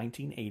in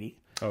 1980.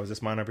 Oh, is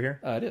this mine over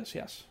here? It is,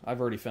 yes. I've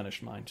already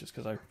finished mine just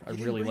because I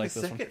really like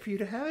this one. You didn't bring a second for you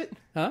to have it?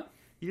 Huh?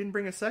 You didn't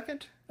bring a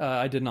second?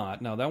 I did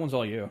not. No, that one's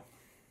all you.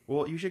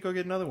 Well, you should go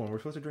get another one. We're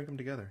supposed to drink them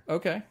together.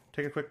 Okay.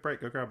 Take a quick break.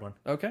 Go grab one.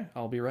 Okay.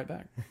 I'll be right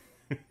back.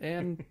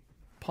 And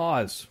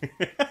pause.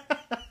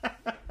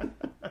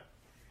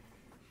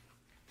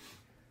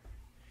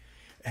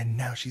 And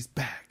now she's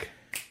back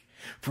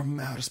from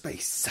outer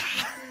space.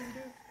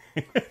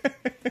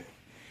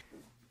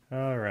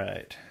 All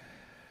right.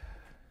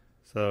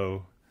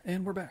 So.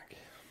 And we're back.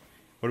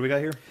 What do we got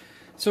here?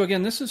 So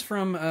again, this is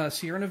from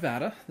Sierra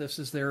Nevada. This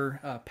is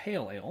their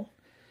pale ale.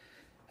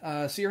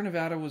 Sierra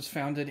Nevada was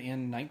founded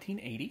in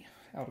 1980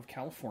 out of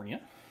California.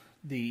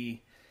 This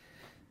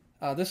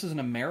is an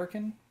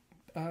American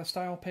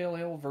style pale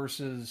ale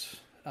versus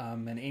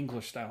an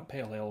English style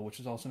pale ale, which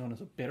is also known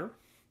as a bitter.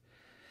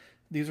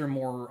 These are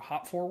more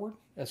hop forward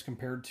as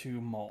compared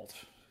to malt.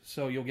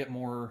 So you'll get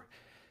more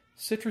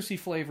citrusy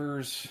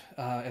flavors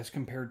as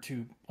compared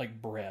to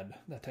like bread,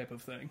 that type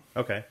of thing.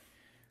 Okay.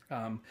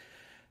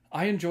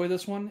 I enjoy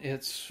this one.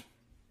 It's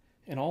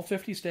in all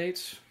 50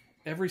 states.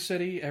 Every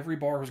city, every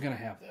bar is going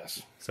to have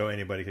this. So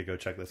anybody could go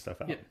check this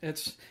stuff out. Yeah,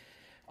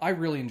 I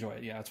really enjoy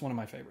it. Yeah, it's one of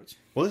my favorites.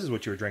 Well, this is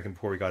what you were drinking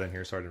before we got in here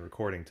and started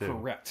recording, too.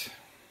 Correct.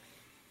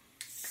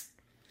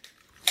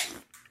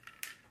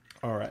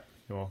 All right.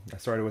 Well, I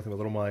started with a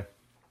little my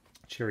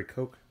cherry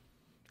Coke.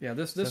 Yeah,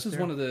 this is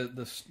one of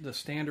the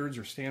standards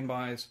or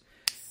standbys.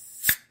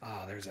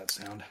 Ah, there's that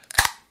sound.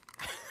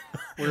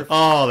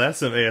 Oh, that's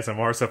some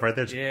ASMR stuff right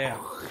there. Yeah.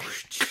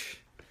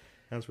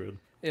 That's weird.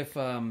 If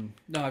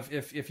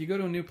you go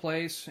to a new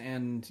place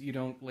and you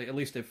don't, at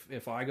least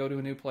if I go to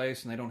a new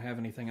place and they don't have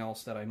anything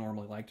else that I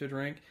normally like to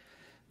drink,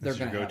 they're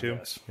going to have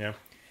this. Yeah.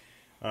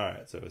 All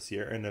right, so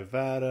Sierra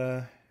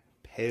Nevada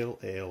Pale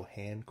Ale,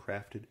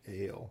 handcrafted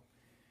ale.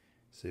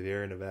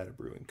 Sierra Nevada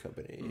Brewing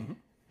Company.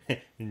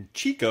 In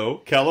Chico,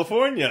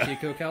 California.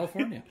 Chico,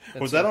 California.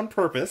 Was that on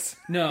purpose?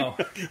 No.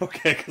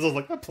 Okay, because I was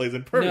like, that plays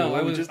in perfect. No,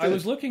 I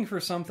was looking for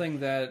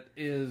something that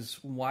is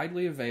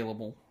widely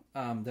available.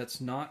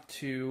 That's not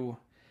too...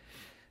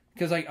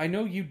 Because I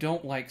know you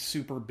don't like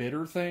super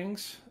bitter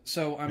things,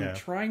 so I'm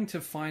trying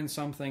to find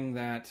something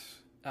that,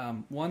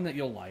 one, that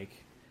you'll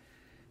like,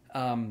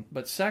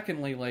 but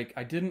secondly, like,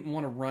 I didn't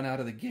want to run out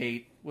of the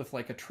gate with,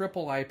 like, a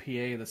triple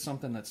IPA that's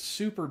something that's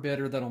super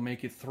bitter that'll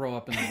make you throw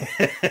up in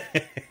the...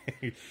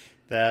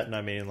 That, and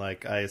I mean,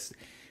 like,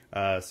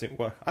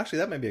 well, actually,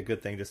 that might be a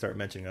good thing to start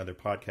mentioning in other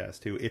podcasts,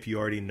 too, if you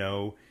already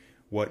know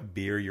what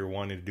beer you're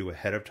wanting to do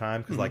ahead of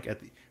time, because, like, at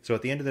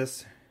the end of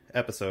this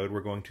episode,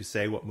 we're going to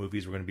say what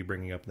movies we're going to be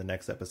bringing up in the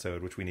next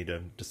episode, which we need to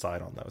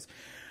decide on those.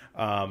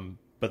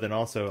 But then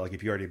also, like,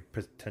 if you already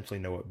potentially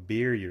know what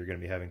beer you're going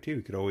to be having too,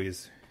 you could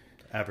always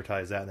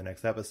advertise that in the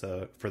next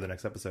episode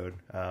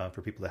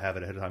for people to have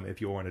it ahead of time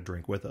if you want to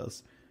drink with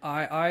us.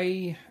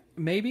 I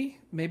maybe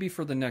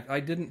for the next. I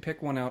didn't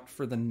pick one out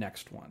for the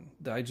next one.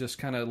 I just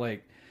kind of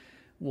like,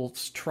 we'll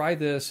try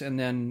this and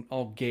then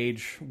I'll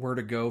gauge where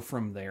to go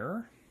from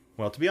there.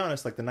 Well, to be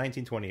honest, like the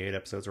 1928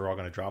 episodes are all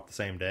going to drop the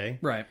same day.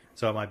 Right.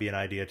 So it might be an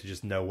idea to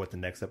just know what the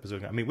next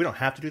episode... I mean, we don't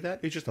have to do that.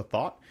 It's just a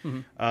thought.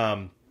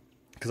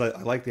 Because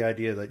I like the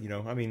idea that,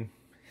 I mean,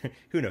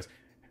 who knows?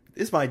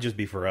 This might just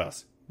be for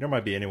us. There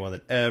might be anyone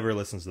that ever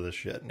listens to this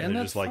shit. And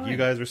they're just like, you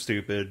guys are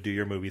stupid. Do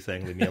your movie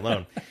thing. Leave me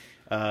alone.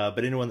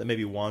 But anyone that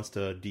maybe wants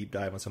to deep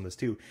dive on some of this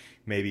too,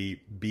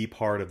 maybe be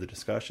part of the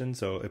discussion.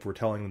 So if we're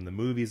telling them the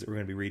movies that we're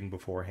going to be reading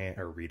beforehand,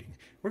 we're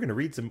going to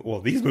read some.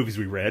 Well, these movies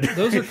we read.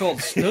 Those are called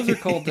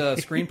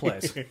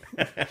screenplays.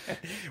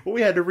 Well,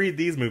 we had to read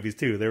these movies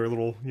too. They were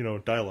little,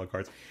 dialogue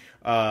cards.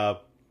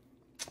 But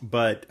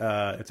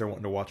if they're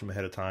wanting to watch them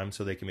ahead of time,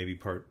 so they can maybe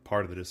part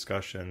of the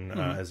discussion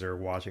as they're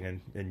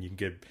watching, and you can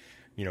give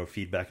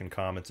feedback and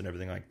comments and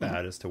everything like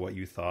that as to what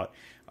you thought.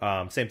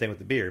 Same thing with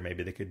the beer.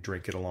 Maybe they could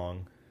drink it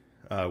along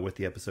with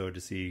the episode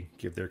to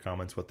give their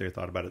comments what they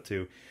thought about it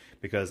too,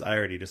 because I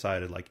already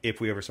decided, like, if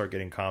we ever start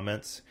getting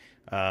comments,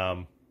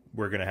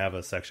 we're going to have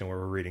a section where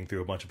we're reading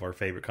through a bunch of our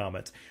favorite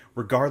comments,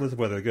 regardless of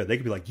whether they're good. They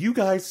could be like, you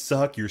guys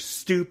suck, you're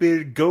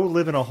stupid, go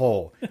live in a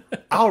hole.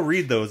 I'll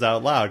read those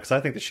out loud because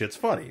I think the shit's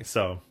funny.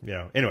 So,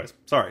 anyways,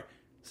 sorry.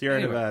 Sierra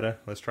Nevada,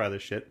 let's try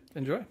this shit.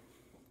 Enjoy.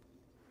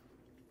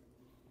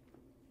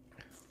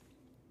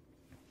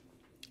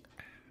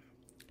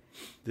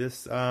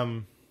 This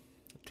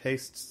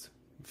tastes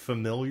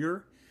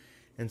familiar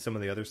in some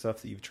of the other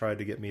stuff that you've tried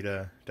to get me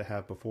to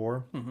have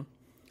before.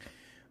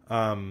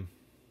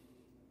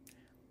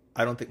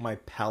 I don't think my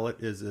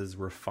palate is as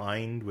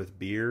refined with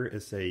beer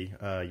as, say,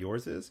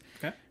 yours is.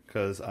 Okay.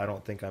 Because I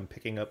don't think I'm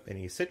picking up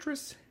any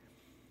citrus.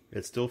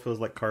 It still feels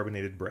like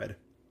carbonated bread.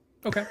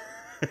 Okay.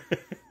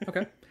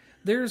 Okay.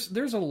 There's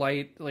a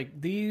light,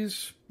 like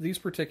these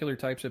particular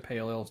types of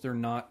pale ales, they're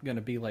not going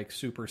to be like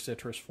super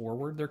citrus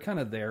forward. They're kind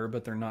of there,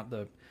 but they're not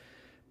the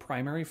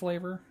primary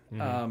flavor.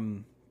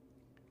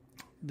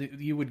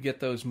 You would get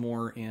those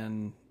more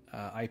in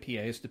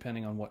IPAs,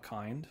 depending on what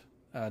kind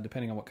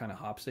of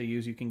hops they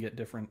use. You can get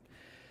different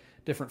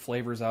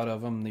flavors out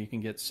of them. You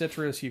can get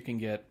citrus, you can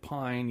get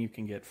pine, you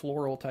can get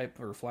floral type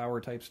or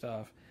flower type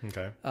stuff.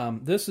 Okay.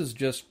 This is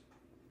just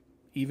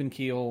even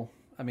keel.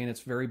 I mean,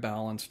 it's very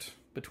balanced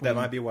between. That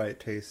might be why it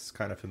tastes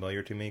kind of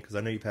familiar to me, because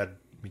I know you've had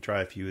me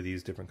try a few of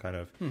these different kind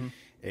of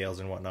ales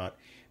and whatnot,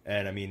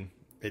 and I mean,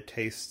 it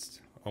tastes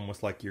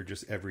almost like your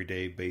just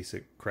everyday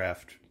basic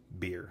craft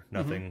beer.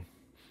 Nothing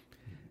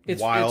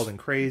wild and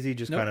crazy,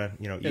 just kind of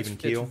even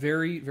keel. It's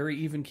very, very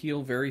even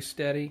keel, very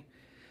steady.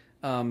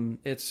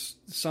 It's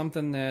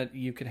something that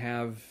you could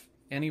have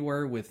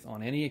anywhere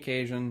on any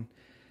occasion.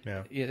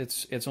 Yeah,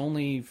 it's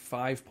only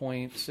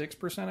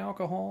 5.6%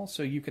 alcohol,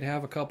 so you could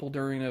have a couple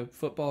during a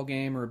football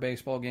game or a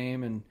baseball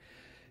game, and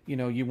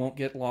you won't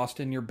get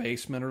lost in your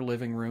basement or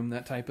living room,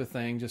 that type of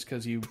thing, just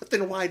because you. But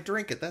then why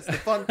drink it? That's the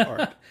fun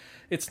part.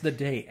 It's the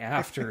day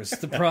after is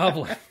the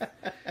problem.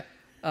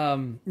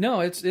 No,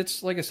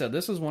 it's like I said,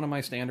 this is one of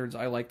my standards.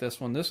 I like this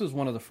one. This is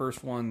one of the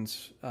first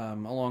ones,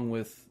 along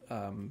with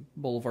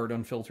Boulevard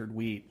Unfiltered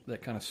Wheat,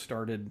 that kind of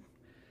started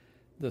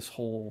this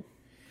whole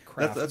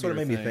craft That's what it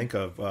made me thing. think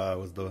of,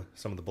 was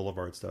some of the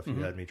Boulevard stuff you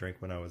had me drink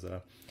when I was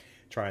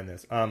trying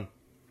this.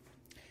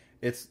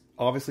 It's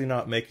obviously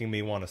not making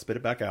me want to spit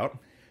it back out,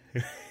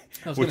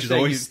 which is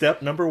always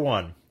step number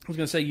one. I was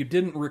going to say, you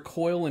didn't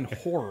recoil in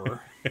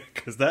horror.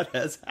 Because that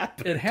has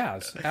happened. It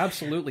has,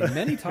 absolutely.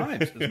 Many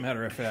times, as a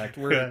matter of fact.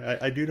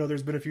 I do know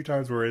there's been a few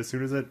times where as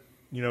soon as it,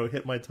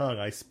 hit my tongue,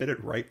 I spit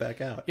it right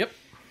back out. Yep.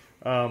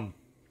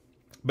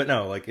 But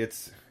no, like,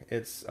 it's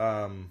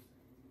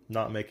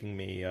not making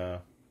me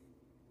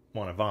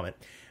want to vomit.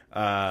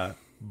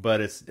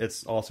 But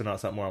it's also not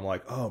something where I'm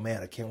like, oh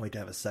man, I can't wait to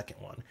have a second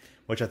one.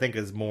 Which I think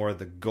is more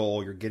the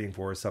goal you're getting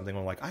for, is something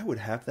where I'm like, I would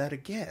have that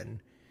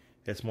again.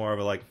 It's more of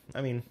a like,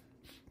 I mean,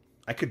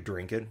 I could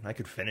drink it, I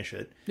could finish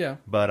it. Yeah.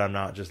 But I'm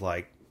not just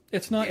like,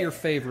 It's not your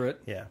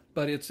favorite. Yeah.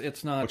 But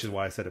it's not... Which is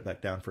why I set it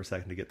back down for a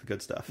second to get the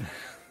good stuff.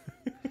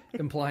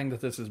 implying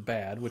that this is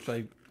bad, which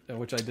I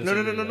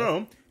disagree No.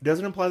 It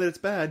doesn't imply that it's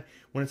bad.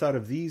 When it's out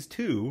of these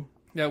two,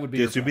 that would be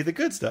this would be the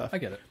good stuff. I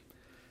get it.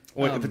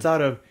 Well, if it's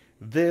out of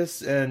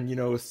this and,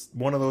 it's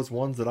one of those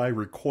ones that I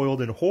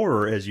recoiled in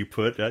horror, as you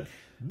put,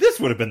 this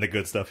would have been the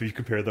good stuff if you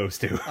compare those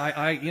two.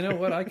 You know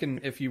what? I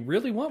can, if you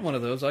really want one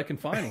of those, I can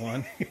find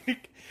one.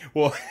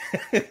 Well,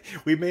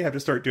 we may have to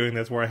start doing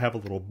this where I have a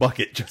little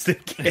bucket just in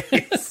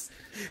case.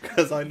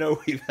 Because I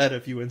know we've had a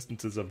few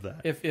instances of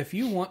that. If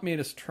you want me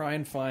to try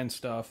and find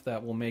stuff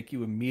that will make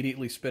you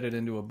immediately spit it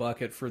into a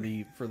bucket for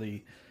the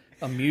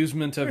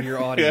amusement of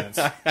your audience.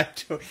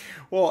 That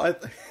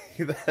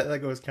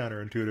goes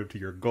counterintuitive to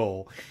your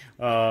goal.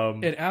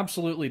 It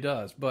absolutely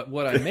does. But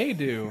what I may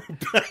do...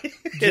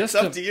 it's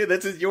up to you.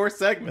 This is your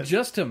segment.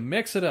 Just to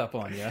mix it up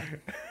on you.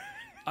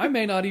 I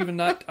may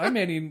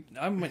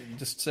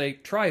just say,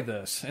 try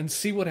this and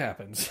see what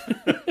happens.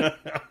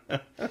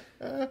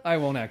 I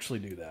won't actually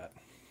do that.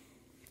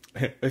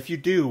 If you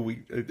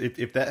do,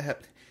 if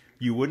that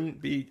you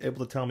wouldn't be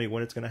able to tell me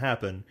when it's going to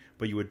happen,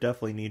 but you would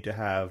definitely need to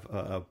have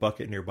a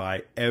bucket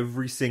nearby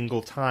every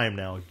single time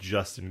now,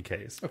 just in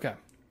case. Okay.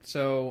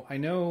 So I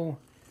know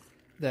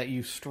that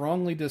you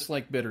strongly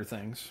dislike bitter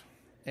things,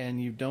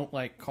 and you don't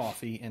like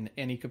coffee in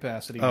any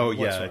capacity.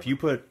 Yeah.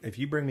 If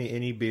you bring me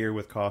any beer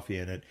with coffee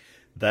in it,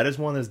 that is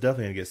one that's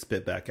definitely going to get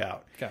spit back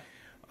out. Okay.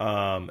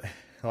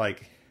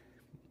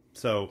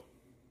 So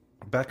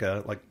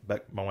Becca,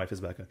 my wife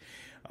is Becca.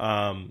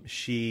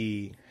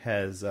 She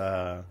has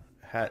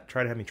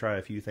tried to have me try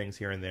a few things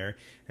here and there,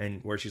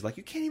 and where she's like,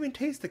 "You can't even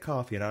taste the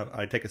coffee," and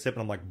I take a sip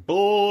and I'm like,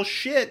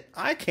 "Bullshit,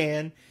 I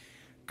can."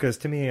 Because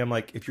to me, I'm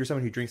like, if you're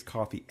someone who drinks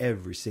coffee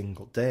every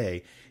single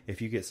day,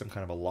 if you get some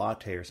kind of a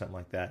latte or something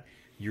like that,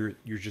 you're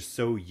just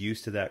so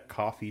used to that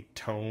coffee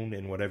tone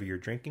in whatever you're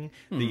drinking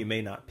that you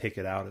may not pick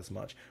it out as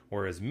much.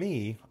 Whereas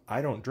me,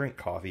 I don't drink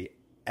coffee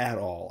at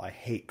all. I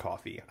hate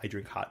coffee. I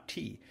drink hot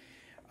tea.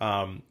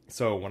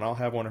 So when I'll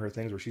have one of her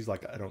things where she's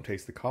like, "I don't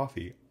taste the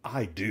coffee,"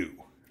 I do.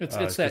 It's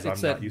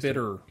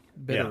that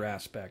bitter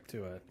aspect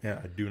to it.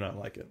 Yeah, I do not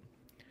like it.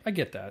 I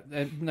get that.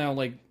 And now,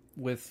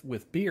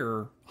 with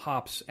beer,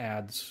 hops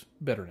adds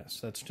bitterness.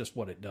 That's just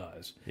what it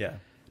does. Yeah.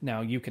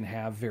 Now you can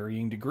have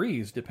varying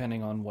degrees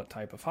depending on what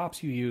type of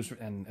hops you use,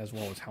 and as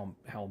well as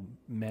how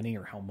many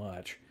or how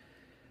much.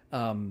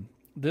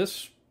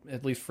 This,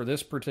 at least for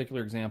this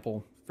particular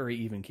example, very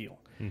even keel.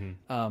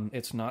 Mm-hmm.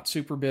 It's not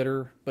super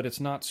bitter, but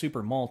it's not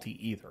super malty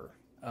either.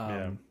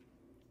 Yeah.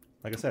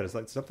 Like I said, it's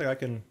like something I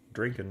can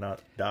drink and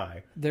not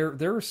die. There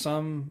are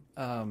some.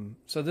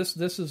 So this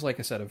is, like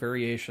I said, a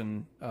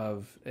variation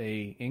of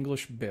a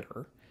English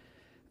bitter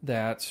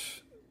that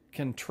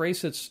can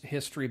trace its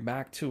history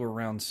back to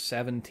around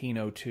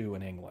 1702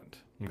 in England.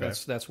 Okay.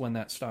 That's when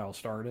that style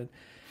started.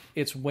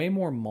 It's way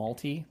more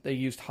malty. They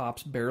used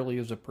hops barely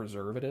as a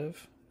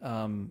preservative.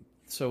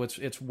 So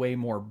it's way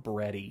more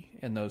bready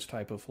in those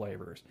type of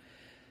flavors.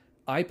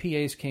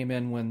 IPAs came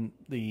in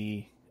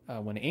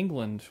when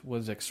England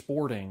was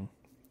exporting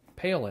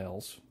pale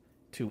ales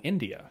to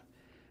India,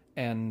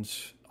 and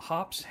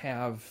hops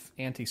have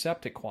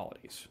antiseptic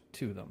qualities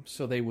to them.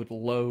 So they would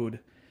load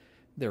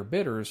their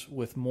bitters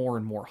with more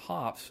and more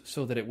hops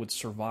so that it would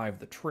survive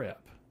the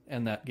trip,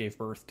 and that gave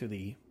birth to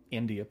the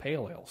India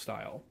pale ale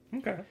style.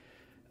 Okay.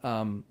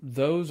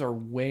 Those are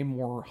way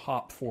more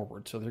hop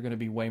forward, so they're going to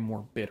be way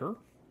more bitter.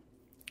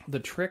 The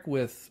trick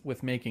with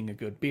making a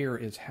good beer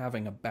is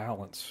having a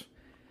balance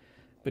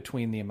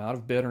between the amount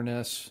of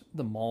bitterness,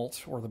 the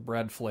malt or the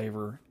bread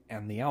flavor,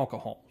 and the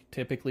alcohol.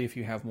 Typically, if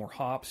you have more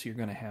hops, you're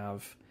going to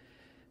have,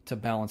 to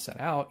balance that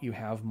out, you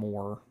have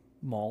more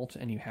malt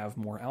and you have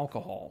more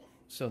alcohol.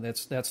 So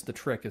that's the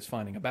trick, is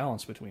finding a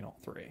balance between all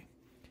three.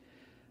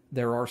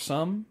 There are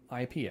some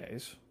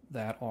IPAs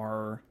that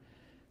are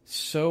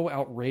so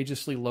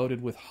outrageously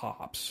loaded with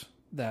hops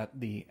that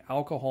the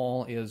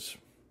alcohol is,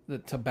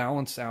 to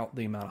balance out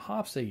the amount of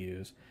hops they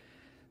use,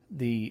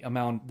 the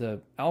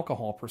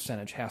alcohol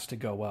percentage has to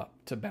go up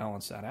to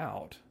balance that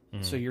out.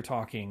 Mm. So you're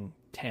talking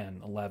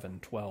 10, 11,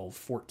 12,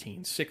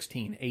 14,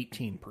 16,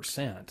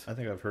 18%. I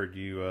think I've heard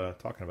you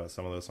talking about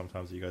some of those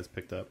sometimes that you guys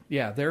picked up.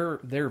 Yeah, they're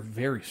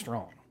very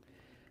strong.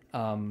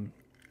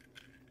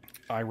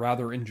 I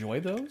rather enjoy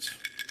those.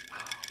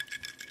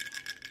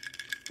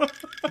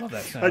 Love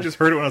that sound. I just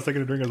heard it when I was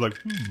taking a drink. I was like,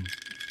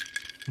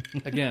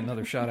 Again,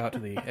 another shout out to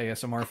the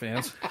ASMR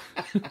fans.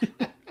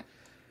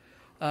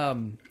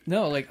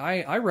 No,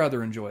 I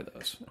rather enjoy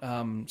those.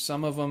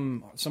 Some of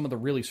the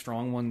really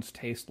strong ones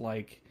taste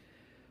like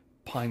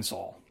Pine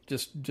Sol.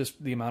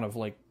 Just the amount of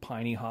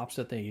piney hops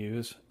that they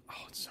use.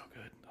 Oh, it's so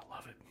good. I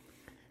love it.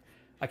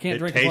 I can't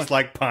drink. It tastes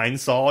like Pine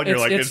Sol, and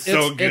it's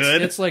so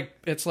good. It's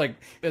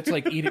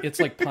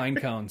like pine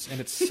cones, and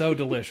it's so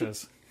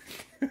delicious.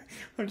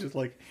 I'm just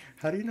like,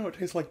 how do you know it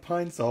tastes like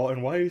Pine Sol,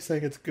 and why are you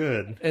saying it's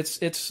good?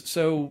 It's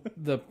so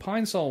the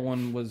Pine Sol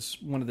one was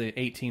one of the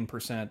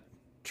 18%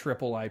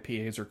 triple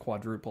IPAs or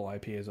quadruple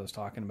IPAs I was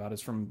talking about.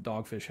 It's from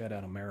Dogfish Head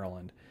out of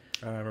Maryland.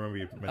 I remember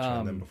you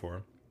mentioning them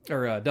before.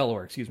 Or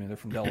Delaware, excuse me. They're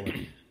from Delaware.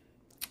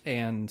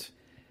 And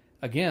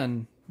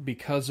again,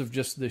 because of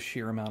just the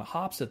sheer amount of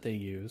hops that they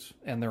use,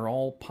 and they're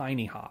all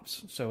piney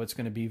hops, so it's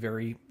going to be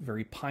very,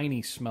 very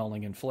piney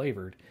smelling and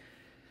flavored.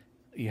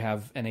 You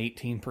have an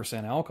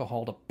 18%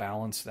 alcohol to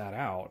balance that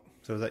out.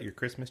 So is that your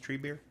Christmas tree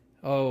beer?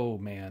 Oh,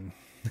 man.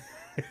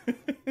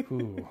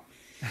 Ooh.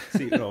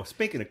 See,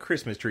 speaking of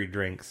Christmas tree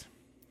drinks,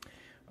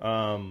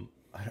 I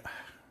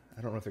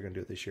don't know if they're going to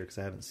do it this year because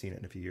I haven't seen it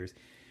in a few years.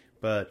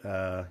 But,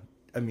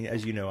 I mean,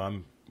 as you know,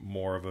 I'm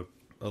more of a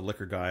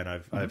liquor guy, and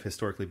I've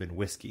historically been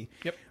whiskey.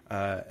 Yep.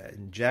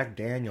 And Jack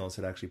Daniels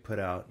had actually put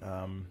out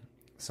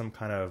some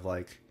kind of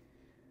like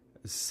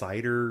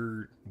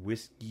cider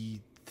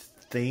whiskey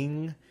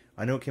thing.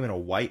 I know it came in a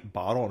white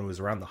bottle, and it was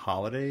around the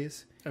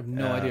holidays. I have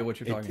no idea what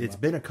you're talking about. It's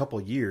been a couple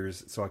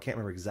years, so I can't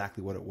remember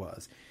exactly what it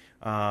was.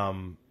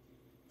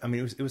 I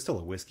mean, it was still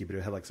a whiskey, but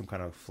it had like some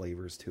kind of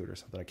flavors to it or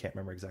something. I can't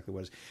remember exactly what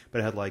it was,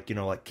 but it had like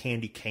like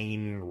candy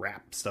cane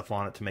wrap stuff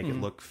on it to make it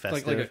look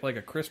festive, like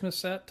a Christmas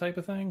set type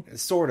of thing.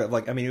 Sort of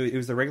like, I mean, it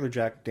was the regular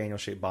Jack Daniel's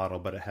shaped bottle,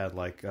 but it had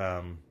like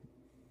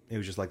it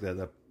was just like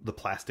the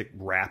plastic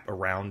wrap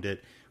around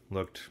it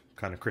looked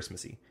kind of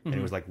Christmassy, and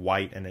it was like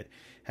white, and it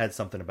had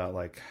something about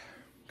like,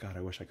 God, I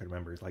wish I could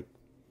remember, like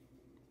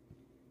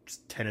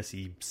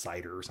Tennessee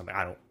cider or something.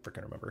 I don't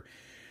freaking remember.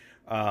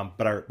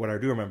 But what I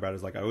do remember about it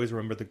is like I always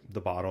remember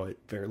the bottle. It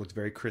looks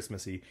very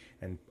Christmassy,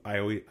 and I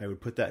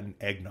would put that in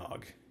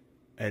eggnog,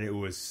 and it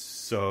was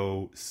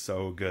so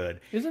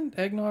good. Isn't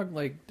eggnog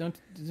like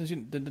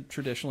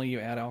traditionally you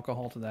add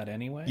alcohol to that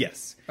anyway?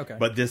 Yes. Okay.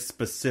 But this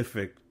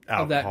specific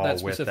alcohol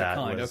that with specific that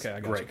kind. was Okay, I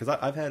got great, you. because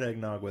I've had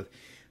eggnog with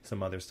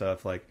some other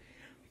stuff. Like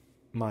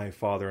my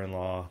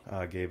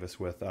father-in-law gave us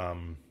with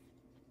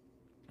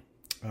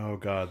oh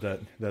god,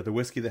 the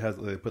whiskey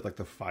that they put like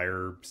the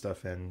fire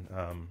stuff in.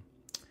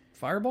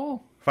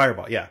 Fireball,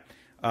 yeah.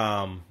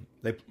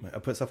 They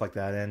put stuff like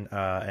that in,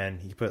 and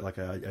he put like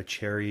a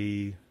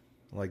cherry,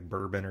 like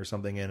bourbon or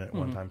something in it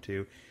one time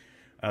too.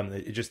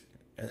 It just,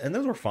 and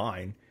those were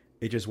fine.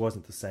 It just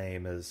wasn't the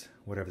same as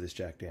whatever this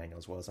Jack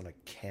Daniels was, and I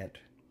can't.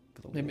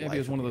 Maybe it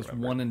was one of those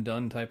one and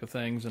done type of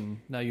things, and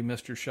now you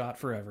missed your shot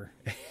forever.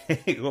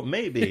 Well,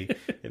 maybe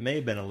it may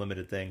have been a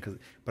limited thing,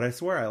 but I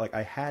swear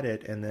I had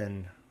it, and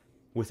then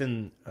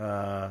within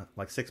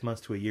like 6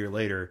 months to a year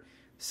later,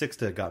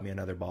 Sixta got me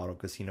another bottle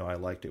because I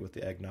liked it with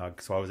the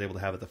eggnog, so I was able to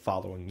have it the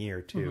following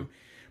year too.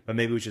 But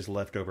maybe it was just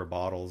leftover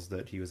bottles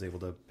that he was able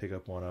to pick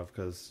up one of,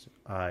 because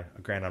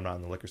granted, I'm not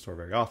in the liquor store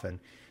very often,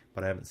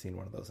 but I haven't seen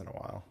one of those in a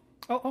while.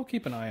 I'll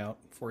keep an eye out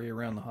for you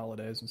around the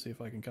holidays and see if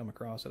I can come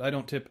across it. I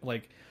don't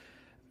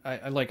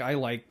I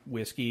like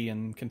whiskey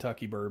and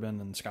Kentucky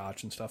bourbon and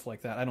Scotch and stuff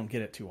like that. I don't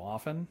get it too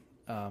often,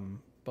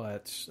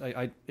 but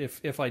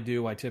if I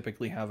do, I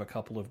typically have a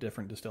couple of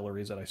different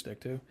distilleries that I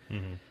stick to.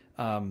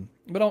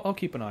 But I'll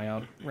keep an eye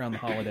out around the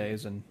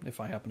holidays, and if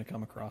I happen to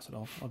come across it,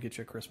 I'll get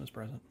you a Christmas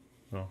present.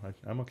 Well,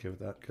 I'm okay with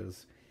that,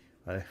 because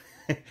I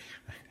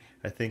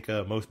think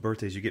most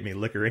birthdays you get me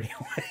liquor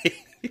anyway.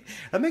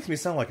 That makes me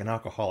sound like an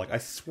alcoholic. I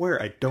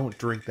swear I don't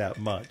drink that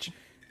much.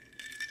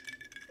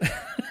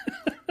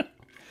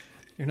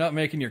 You're not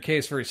making your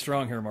case very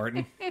strong here,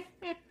 Martin.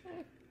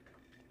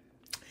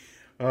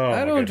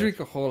 I don't drink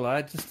a whole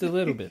lot, just a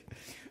little bit.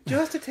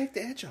 Just to take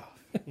the edge off,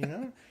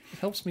 It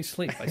helps me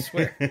sleep, I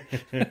swear.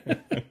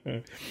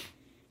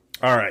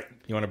 All right,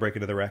 you want to break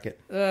into the racket?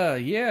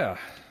 Yeah.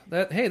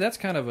 That's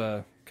kind of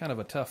a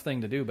tough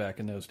thing to do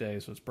back in those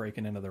days, was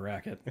breaking into the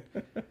racket.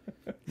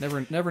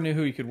 Never knew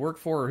who you could work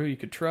for or who you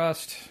could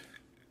trust.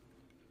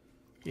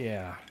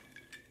 Yeah.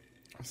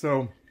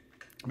 So,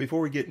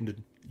 before we get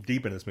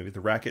deep into this movie,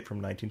 The Racket from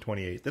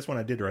 1928. This one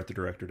I did write the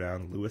director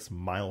down, Louis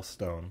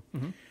Milestone.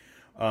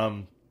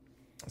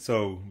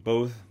 So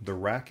both The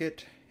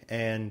Racket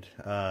and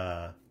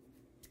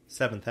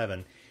Seventh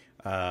Heaven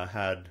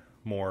had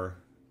more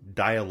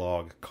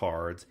dialogue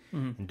cards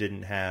and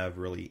didn't have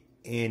really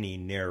any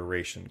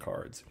narration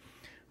cards.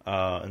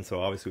 And so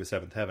obviously with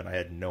Seventh Heaven, I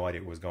had no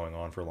idea what was going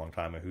on for a long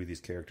time and who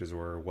these characters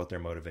were, what their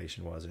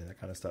motivation was, and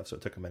that kind of stuff. So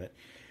it took a minute.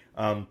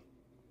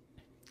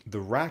 The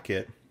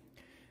Racket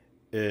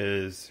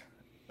is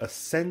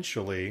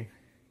essentially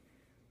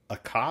a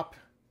cop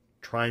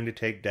trying to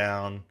take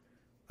down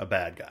a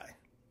bad guy.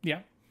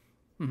 Yeah.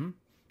 And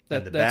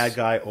the bad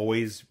guy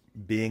always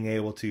being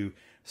able to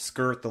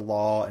skirt the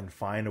law and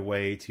find a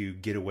way to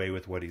get away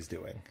with what he's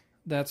doing.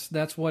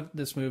 That's what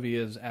this movie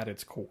is at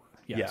its core.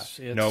 Yes.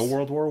 Yeah. No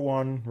World War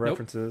I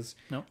references.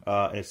 Nope.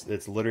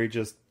 It's literally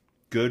just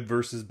good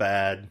versus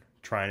bad,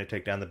 trying to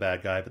take down the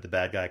bad guy, but the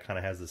bad guy kind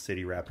of has the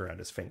city wrapped around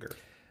his finger.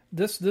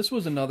 This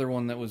was another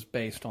one that was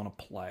based on a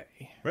play.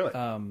 Really?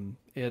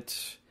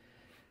 It's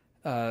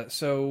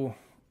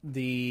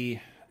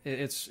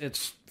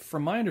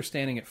from my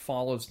understanding, it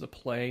follows the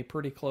play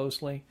pretty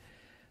closely,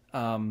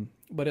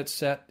 but it's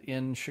set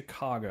in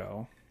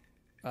Chicago,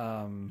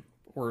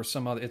 or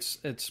some other. It's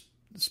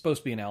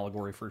supposed to be an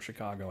allegory for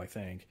Chicago, I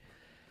think,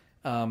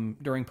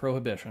 during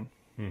Prohibition,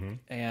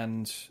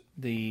 and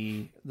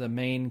the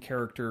main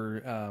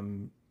character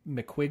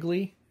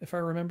McQuigley, if I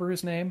remember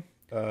his name.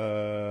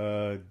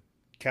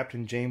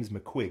 Captain James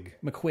McQuigg.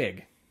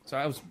 McQuigg. So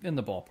I was in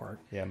the ballpark.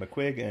 Yeah,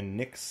 McQuigg and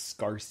Nick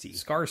Scarsey.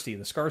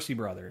 The Scarsey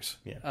brothers.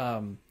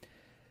 Yeah.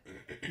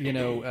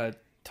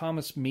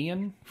 Thomas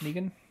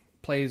Meighan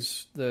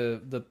plays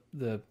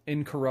the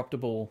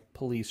incorruptible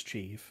police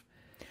chief.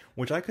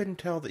 Which I couldn't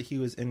tell that he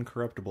was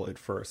incorruptible at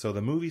first. So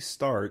the movie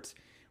starts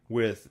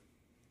with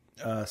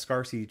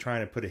Scarsey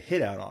trying to put a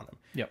hit out on him.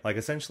 Yep. Like,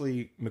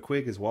 essentially,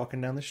 McQuigg is walking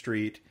down the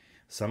street.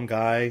 Some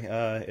guy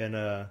in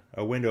a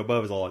window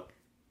above is all like...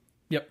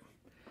 Yep.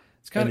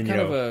 It's kind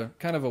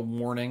of a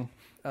warning.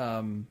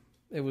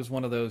 It was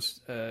one of those...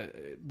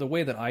 the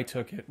way that I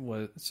took it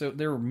was... So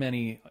there were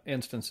many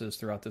instances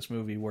throughout this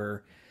movie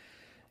where...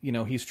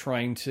 he's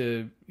trying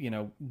to,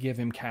 give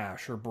him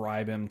cash or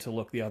bribe him to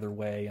look the other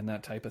way and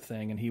that type of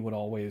thing. And he would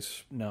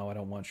always, no, I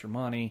don't want your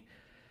money.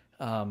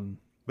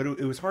 But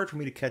it was hard for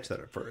me to catch that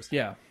at first.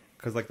 Yeah.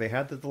 Because, like, they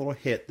had the little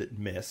hit that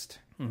missed.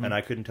 Mm-hmm. And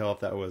I couldn't tell if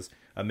that was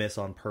a miss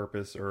on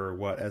purpose or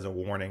what, as a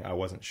warning. I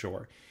wasn't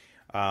sure.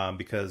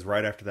 Because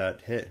right after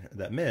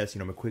that miss,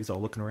 McQuigg's all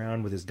looking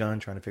around with his gun,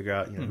 trying to figure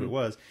out, mm-hmm. who it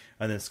was.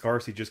 And then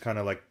Scarsey just kind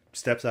of, like,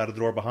 steps out of the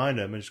door behind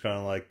him and just kind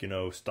of, like,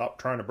 stop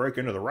trying to break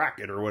into the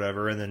racket or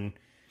whatever. And then...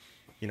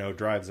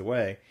 drives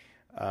away.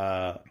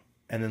 And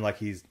then, like,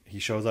 he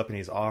shows up and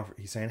he's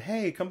saying,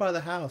 hey, come by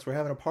the house. We're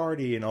having a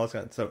party and all this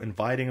kind of, so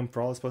inviting him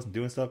for all this stuff and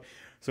doing stuff.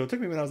 So it took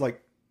me when I was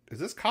like, is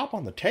this cop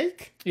on the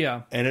take?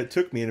 Yeah. And it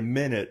took me a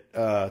minute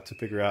to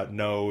figure out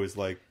no is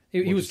like...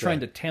 He was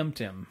trying to tempt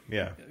him.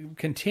 Yeah.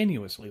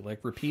 Continuously, like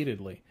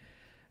repeatedly.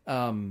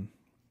 But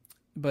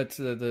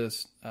the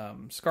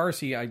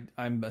Scarsey,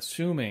 I'm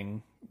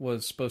assuming,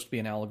 was supposed to be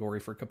an allegory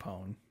for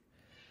Capone.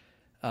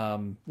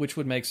 Which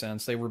would make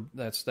sense.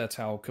 That's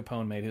how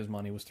Capone made his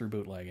money, was through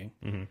bootlegging.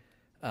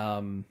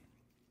 Mm-hmm.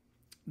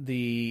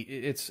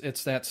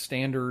 It's that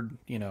standard,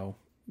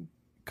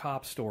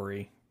 cop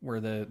story where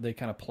they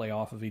kind of play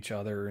off of each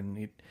other,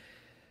 and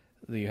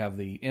you have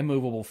the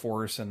immovable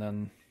force, and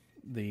then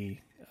the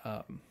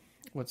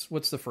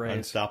what's the phrase?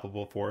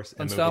 Unstoppable force,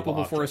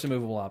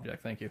 immovable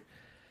object. Thank you.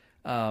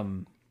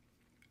 One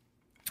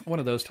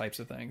of those types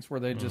of things where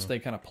they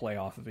kind of play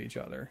off of each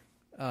other.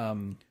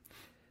 And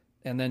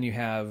then you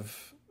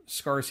have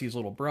Scarsey's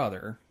little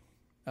brother,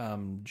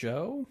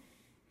 Joe.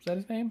 Is that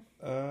his name?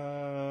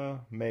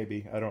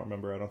 Maybe. I don't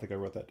remember. I don't think I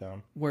wrote that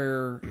down.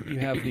 Where you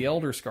have the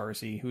elder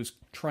Scarsey who's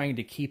trying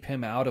to keep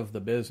him out of the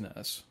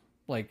business.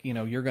 Like,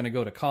 you're going to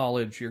go to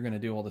college, you're going to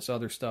do all this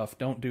other stuff.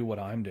 Don't do what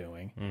I'm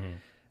doing. Mm-hmm.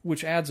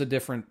 Which adds a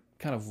different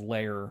kind of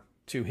layer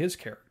to his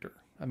character.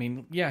 I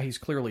mean, yeah, he's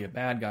clearly a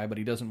bad guy, but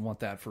he doesn't want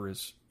that for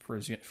his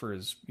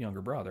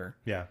younger brother.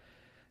 Yeah.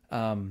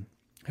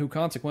 Who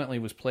consequently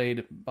was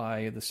played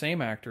by the same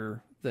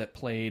actor that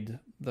played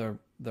the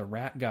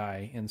rat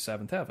guy in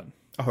Seventh Heaven.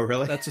 Oh,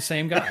 really? That's the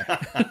same guy.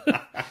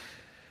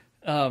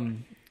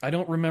 I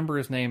don't remember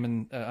his name,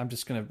 and I'm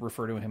just going to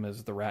refer to him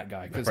as the rat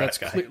guy because that's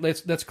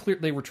clear.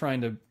 They were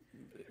trying to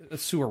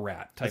sue a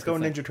rat. Let's go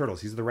Ninja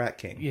Turtles. He's the Rat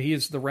King. Yeah, he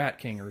is the Rat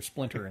King, or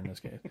Splinter in this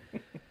case.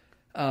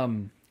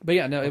 But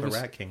yeah, no, the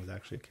Rat King is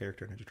actually a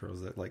character in Ninja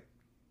Turtles that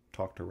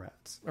talk to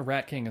rats. A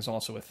Rat King is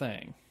also a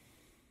thing.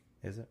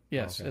 Is it?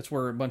 Yes, oh, okay. It's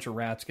where a bunch of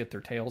rats get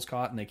their tails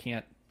caught and they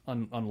can't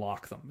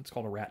unlock them. It's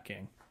called a Rat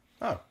King.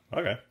 Oh,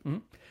 okay. Mm-hmm.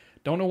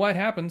 Don't know why it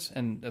happens,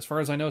 and as far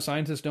as I know,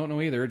 scientists don't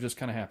know either. It just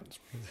kind of happens.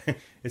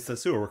 It's the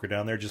sewer worker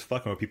down there just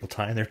fucking with people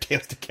tying their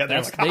tails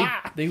together.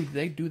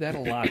 They do that a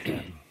lot.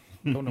 Then.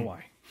 Don't know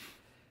why.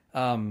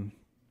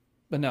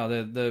 But no,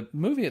 the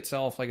movie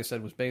itself, like I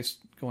said, was based,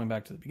 going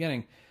back to the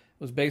beginning,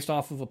 was based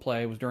off of a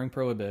play. It was during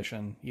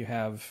Prohibition. You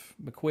have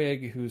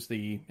McQuigg, who's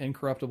the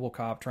incorruptible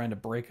cop trying to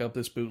break up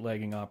this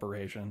bootlegging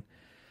operation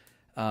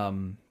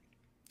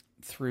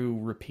through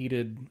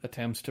repeated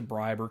attempts to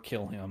bribe or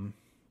kill him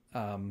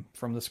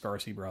from the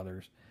Scarsey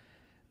brothers.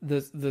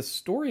 The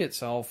story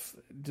itself,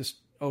 just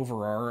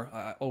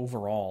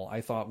overall,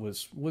 I thought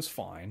was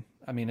fine.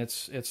 I mean,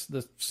 it's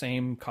the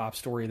same cop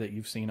story that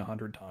you've seen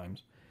 100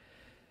 times.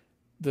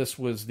 This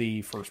was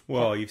the first.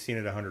 Well, you've seen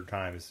it 100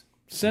 times.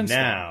 Since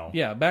now, then.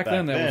 Yeah, back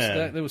then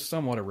that was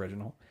somewhat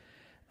original.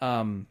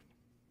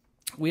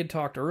 We had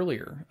talked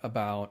earlier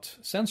about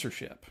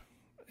censorship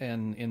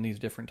in these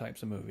different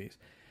types of movies.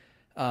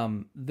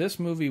 This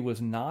movie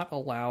was not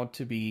allowed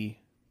to be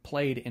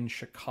played in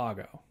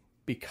Chicago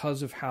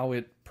because of how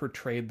it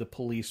portrayed the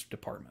police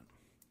department.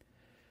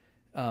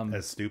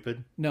 As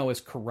stupid? No, as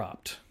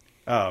corrupt.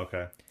 Oh,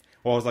 okay.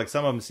 Well, it was like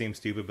some of them seemed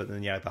stupid, but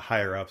then the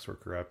higher ups were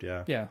corrupt.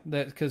 Yeah, yeah,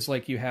 because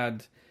you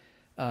had.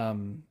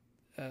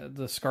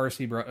 The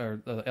Scarsey,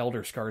 or the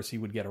elder Scarsey,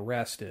 would get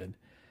arrested,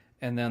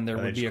 and then there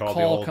would be a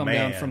call come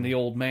down from the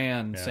old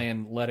man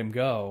saying, let him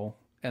go,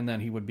 and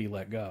then he would be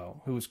let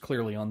go, who was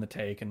clearly on the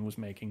take and was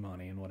making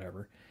money and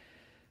whatever.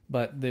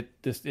 But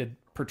it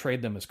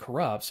portrayed them as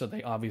corrupt, so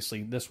they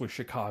obviously, this was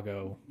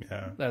Chicago.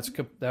 Yeah.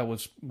 That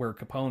was where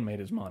Capone made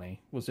his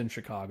money, was in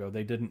Chicago.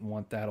 They didn't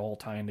want that all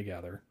tying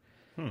together.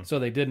 So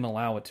they didn't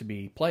allow it to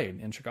be played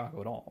in Chicago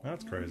at all.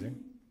 That's crazy.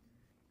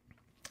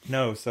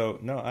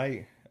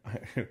 I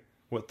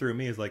what threw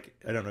me is, like,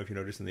 I don't know if you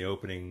noticed in the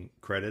opening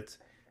credits,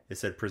 it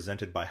said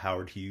presented by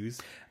Howard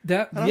Hughes.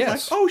 That And I yes,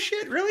 was like, oh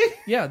shit, really?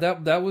 yeah,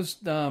 that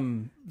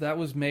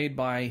was made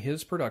by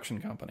his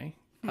production company,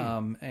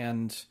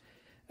 and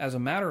as a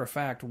matter of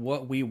fact,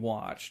 what we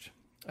watched.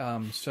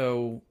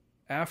 So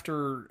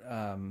after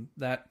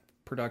that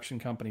production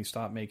company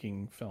stopped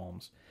making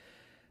films,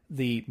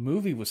 the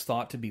movie was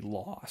thought to be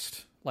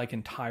lost, like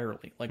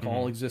entirely, like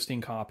all existing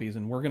copies,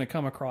 and we're going to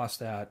come across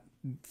that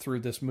through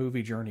this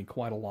movie journey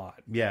quite a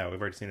lot. Yeah, we've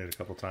already seen it a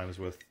couple times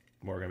with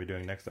what we're going to be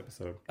doing next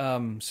episode.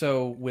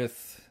 So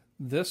with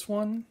this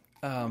one,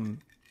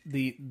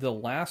 the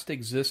last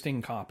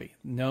existing copy,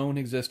 known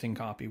existing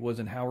copy, was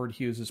in Howard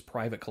Hughes's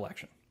private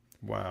collection.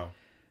 Wow.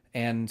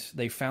 And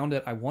they found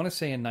it, I want to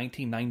say in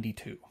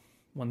 1992,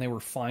 when they were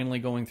finally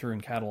going through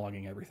and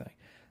cataloging everything.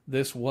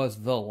 This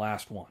was the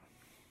last one,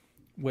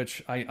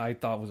 which I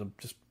thought was a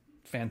just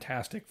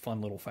fantastic,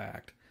 fun little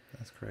fact.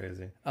 That's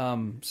crazy.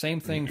 Same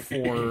thing for...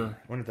 I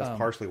wonder if that's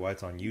partially why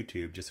it's on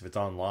YouTube. Just if it's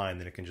online,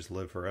 then it can just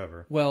live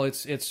forever. Well,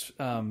 it's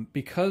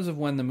because of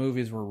when the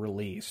movies were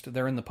released,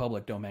 they're in the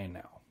public domain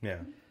now. Yeah.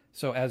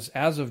 So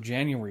as of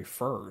January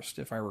 1st,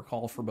 if I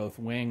recall, for both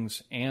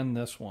Wings and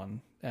this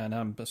one, and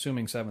I'm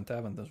assuming Seventh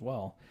Heaven as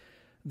well,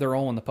 they're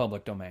all in the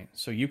public domain.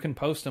 So you can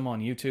post them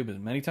on YouTube as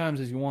many times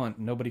as you want.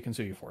 Nobody can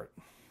sue you for it.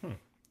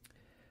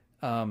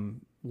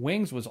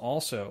 Wings was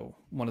also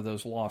one of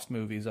those lost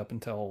movies up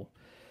until,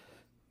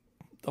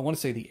 I want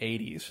to say the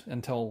 80s,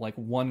 until like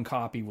one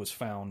copy was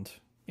found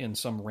in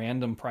some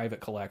random private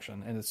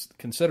collection, and it's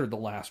considered the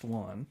last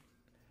one.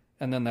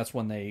 And then that's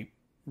when they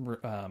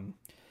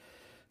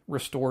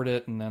restored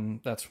it, and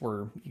then that's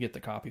where you get the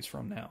copies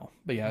from now.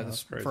 But yeah,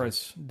 as far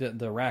as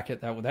the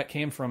Racket, that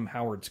came from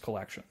Howard's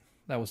collection.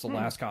 That was the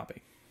last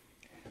copy.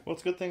 Well,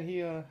 it's a good thing he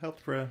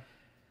helped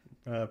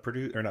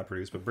produce, or not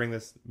produce, but bring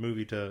this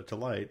movie to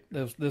light.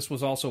 This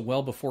was also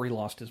well before he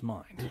lost his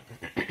mind.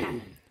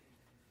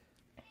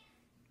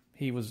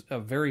 He was a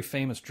very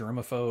famous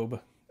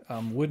germaphobe,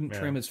 wouldn't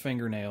trim his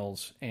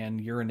fingernails, and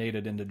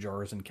urinated into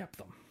jars and kept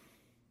them.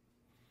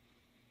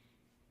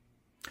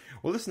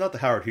 Well, this is not the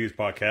Howard Hughes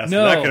podcast.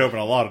 No. So that could open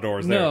a lot of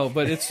doors there. No,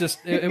 but it's just,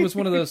 it was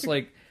one of those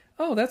like,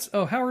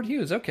 Howard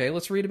Hughes. Okay,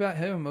 let's read about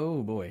him.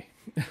 Oh, boy.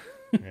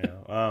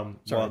 Yeah.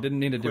 Sorry, I didn't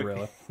need to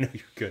derail it. No,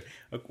 you're good.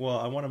 Well,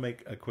 I want to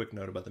make a quick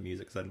note about the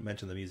music, because I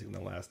mentioned the music in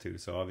the last two.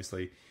 So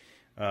obviously,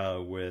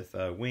 with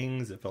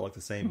Wings, it felt like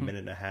the same minute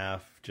and a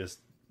half, just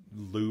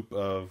loop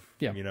of,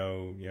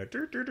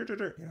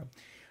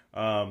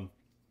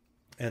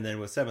 and then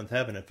with Seventh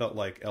Heaven, it felt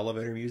like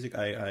elevator music.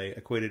 I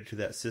equated it to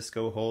that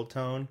Cisco hold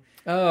tone.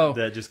 Oh,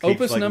 that just keeps,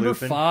 Opus like, number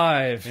looping.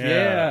 5.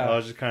 Yeah. I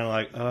was just kind of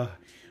like,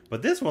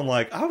 But this one,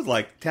 like, I was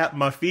like tapping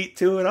my feet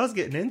to it. I was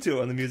getting into it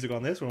when the music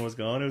on this one was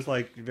going. It was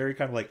like very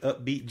kind of like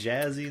upbeat,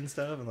 jazzy and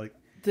stuff. And like,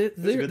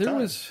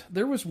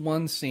 there was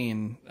one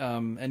scene,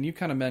 and you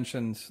kind of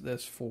mentioned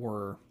this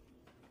for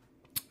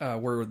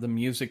where the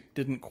music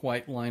didn't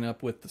quite line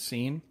up with the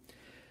scene.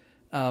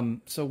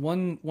 So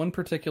one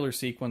particular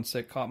sequence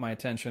that caught my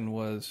attention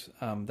was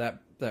that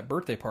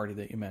birthday party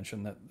that you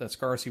mentioned that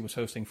Scarsy was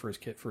hosting for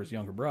his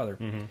younger brother,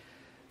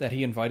 that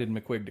he invited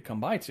McQuigg to come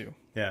by to.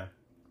 Yeah.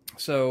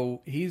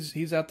 So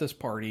he's at this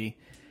party,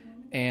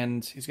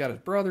 and he's got his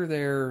brother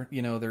there.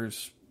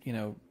 There's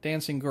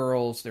dancing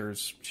girls,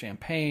 there's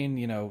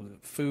champagne,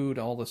 food,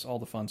 all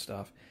the fun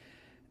stuff,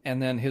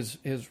 and then his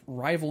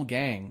rival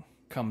gang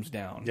comes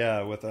down.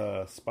 Yeah, with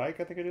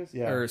Spike, I think it is.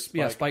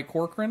 Yeah, Spike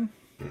Corcoran.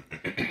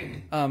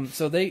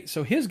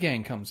 So his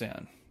gang comes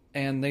in,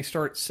 and they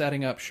start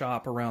setting up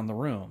shop around the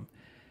room,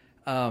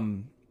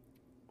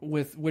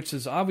 which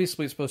is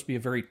obviously supposed to be a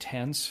very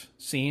tense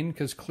scene,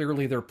 because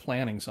clearly they're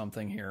planning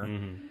something here.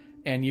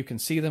 And you can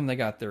see them, they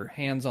got their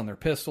hands on their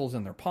pistols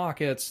in their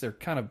pockets. They're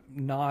kind of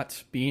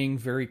not being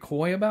very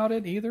coy about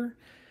it either.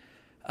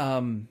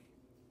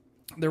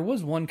 There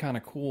was one kind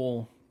of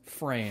cool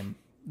frame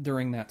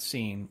during that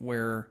scene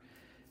where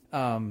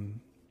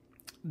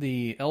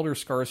the elder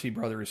Scarsy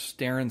brother is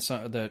staring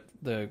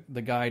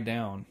the guy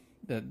down,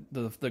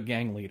 the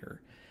gang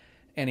leader,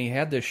 and he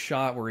had this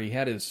shot where he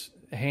had his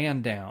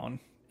hand down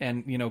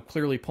and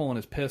clearly pulling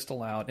his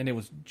pistol out, and it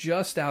was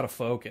just out of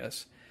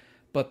focus.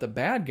 But the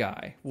bad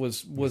guy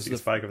was the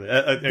Spike over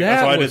there.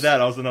 That's why I did that.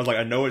 I was like,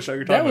 I know what shot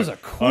you're talking about. That was a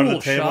cool under the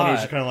table, shot. And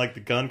it's kind of like the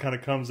gun kind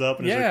of comes up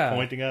and is like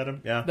pointing at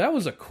him. Yeah, that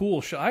was a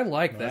cool shot. I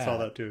like that. I saw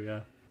that too. Yeah.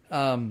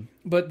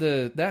 But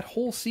that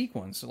whole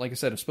sequence, like I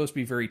said, is supposed to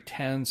be very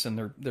tense,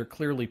 and they're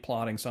clearly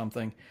plotting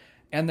something,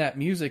 and that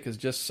music is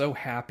just so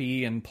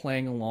happy and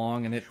playing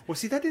along, and it. Well,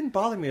 see, that didn't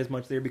bother me as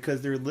much there,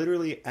 because they're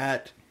literally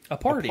at a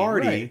party,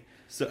 right.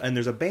 So, and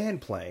there's a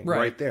band playing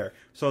right there.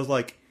 So I was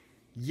like,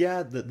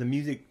 yeah, the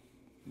music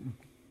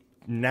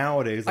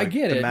nowadays, like, I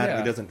get it,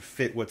 thematically doesn't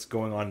fit what's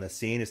going on in the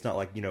scene. It's not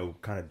like,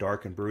 kind of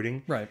dark and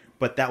brooding. Right.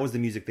 But that was the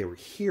music they were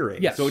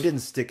hearing. Yes. So it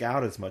didn't stick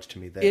out as much to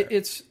me there.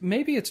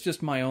 Maybe it's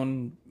just my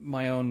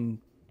own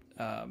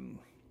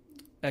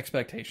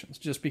expectations,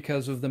 just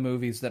because of the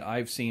movies that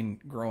I've seen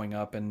growing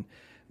up, and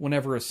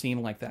whenever a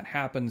scene like that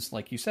happens,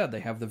 like you said, they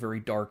have the very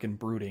dark and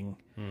brooding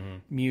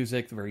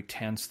music, the very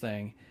tense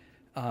thing.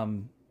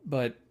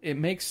 but it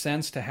makes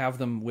sense to have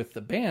them with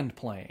the band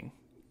playing.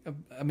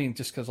 I mean,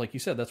 just because, like you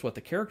said, that's what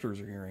the characters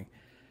are hearing.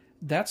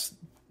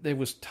 It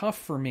was tough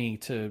for me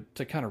to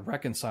kind of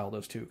reconcile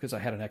those two because I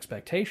had an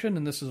expectation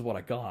and this is what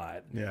I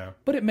got. Yeah.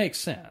 But it makes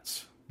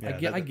sense.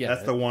 Yeah, I get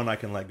that's it. the one I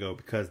can let go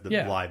because the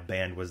live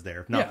band was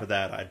there. If not for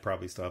that, I'd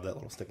probably still have that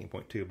little sticking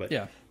point too. But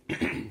yeah,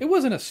 it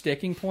wasn't a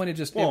sticking point. It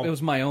just it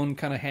was my own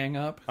kind of hang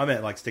up. I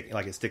meant like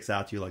it sticks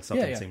out to you, like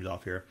something seems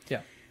off here.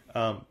 Yeah.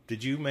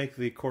 Did you make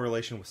the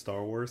correlation with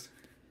Star Wars?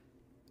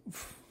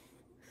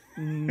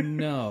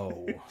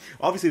 No.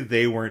 Obviously,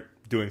 they weren't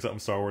doing something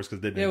Star Wars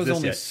because they didn't exist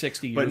only yet.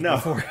 60 years but no,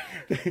 before.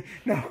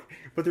 No,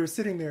 but they were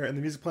sitting there and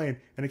the music playing,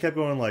 and it kept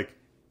going like,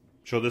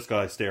 show this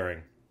guy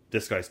staring.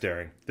 This guy's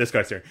staring. This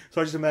guy's staring.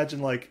 So I just imagine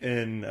like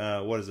in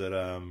what is it?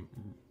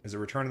 Is it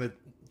Return of the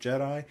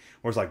Jedi?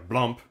 Where it's like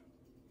blump,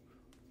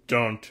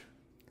 don't,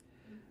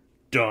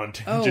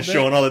 just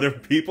showing all the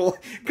different people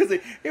because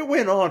it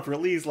went on for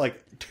at least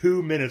like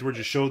 2 minutes. Where it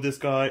just showed this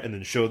guy and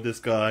then showed this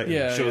guy and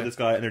then showed this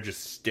guy and they're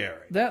just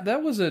staring.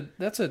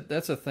 That's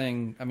a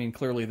thing. I mean,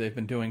 clearly they've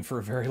been doing for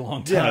a very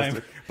long time.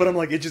 Yeah, but I'm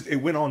like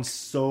it went on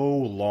so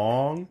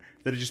long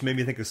that it just made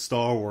me think of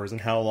Star Wars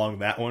and how long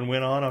that one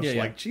went on. I was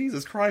like,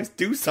 Jesus Christ,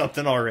 do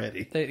something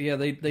already.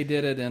 They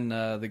did it in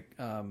the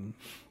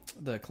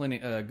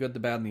clinic, Good, the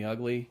Bad, and the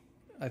Ugly.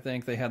 I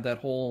think they had that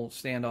whole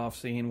standoff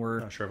scene where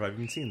I'm not sure if I've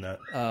even seen that.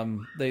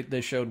 They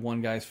showed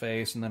one guy's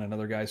face and then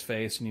another guy's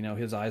face, and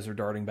his eyes are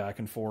darting back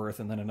and forth,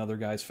 and then another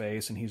guy's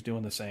face, and he's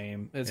doing the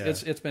same.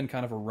 It's been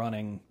kind of a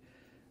running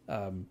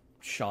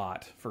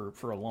shot for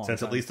a long time.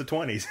 Since at least the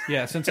 20s.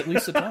 Yeah, since at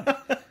least the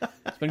 20s.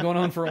 It's been going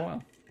on for a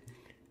while.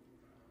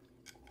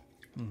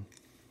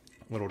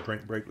 Little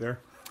drink break there.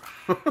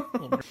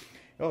 Oh,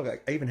 I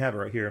even have it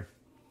right here.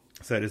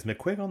 It said, is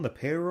McQuigg on the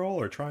payroll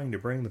or trying to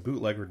bring the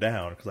bootlegger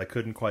down? Because I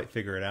couldn't quite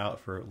figure it out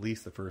for at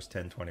least the first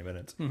 10, 20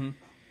 minutes.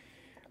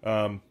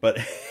 Mm-hmm. But,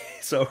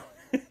 so,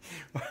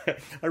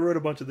 I wrote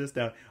a bunch of this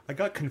down. I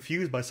got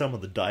confused by some of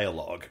the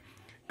dialogue.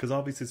 Because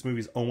obviously this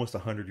movie's almost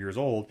 100 years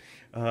old.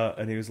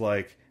 And he was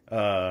like,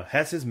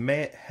 has his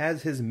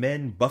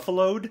men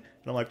buffaloed?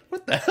 And I'm like,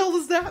 what the hell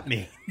does that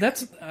mean?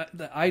 That's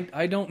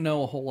I don't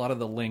know a whole lot of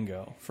the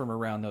lingo from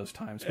around those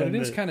times, but it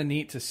is kind of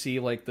neat to see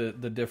like the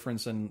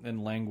difference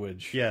in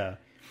language. Yeah,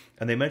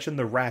 and they mentioned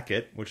the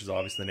Racket, which is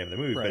obviously the name of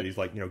the movie. Right. But he's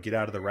like, get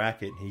out of the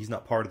Racket. He's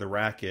not part of the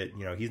Racket.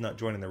 He's not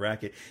joining the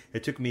Racket.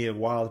 It took me a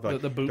while to be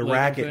like, the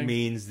Racket thing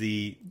means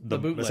the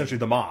essentially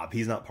the mob.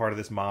 He's not part of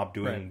this mob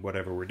doing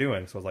whatever we're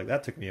doing. So I was like,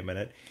 that took me a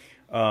minute.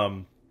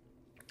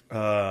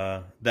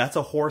 That's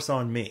a horse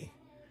on me.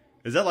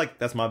 Is that like,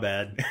 that's my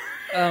bad?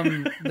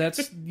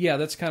 That's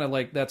kind of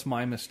like, that's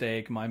my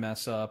mistake, my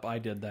mess up. I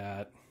did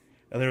that.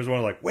 And there's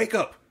one like, wake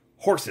up,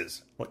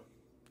 horses. Like,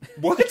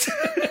 what?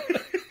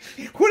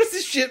 What does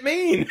this shit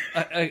mean?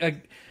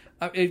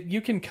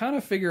 You can kind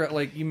of figure out,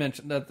 like you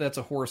mentioned, that's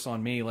a horse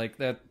on me. Like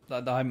that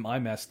I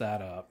messed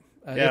that up.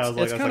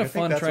 It's kind of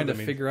fun trying to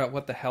figure out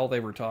what the hell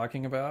they were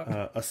talking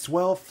about. A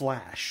swell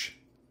flash.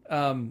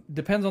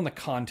 Depends on the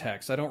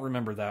context. I don't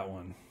remember that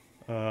one.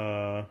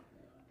 I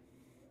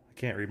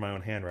can't read my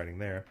own handwriting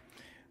there.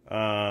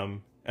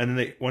 And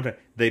then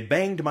they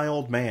banged my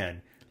old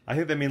man. I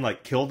think they mean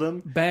like killed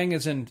him. Bang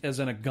as in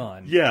a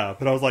gun. Yeah,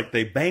 but I was like,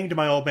 they banged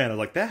my old man. I was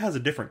like, that has a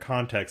different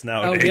context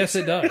nowadays. Oh, yes,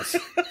 it does.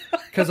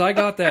 Because I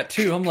got that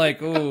too. I'm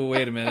like, oh,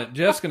 wait a minute.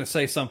 Jeff's going to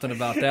say something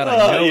about that. I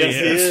know yes,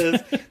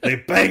 he is. They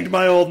banged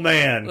my old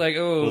man. Like,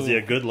 oh, was he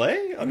a good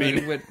lay? I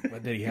mean, what,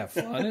 did he have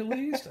fun at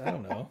least? I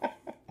don't know.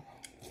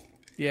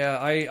 Yeah,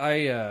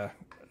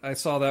 I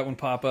saw that one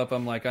pop up.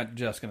 I'm like, I'm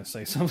just going to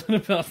say something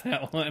about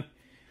that one.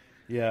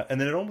 Yeah, and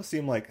then it almost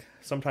seemed like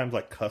sometimes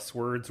like cuss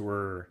words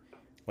were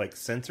like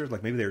censored.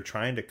 Like maybe they were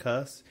trying to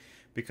cuss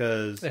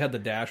because they had the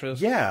dashes.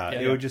 Yeah,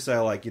 it would just say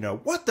like,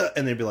 what the,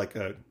 and they'd be like,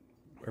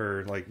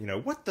 or like,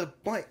 what the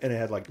blank, and it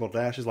had like little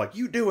dashes like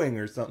you doing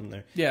or something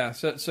there. Yeah,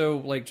 so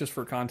like just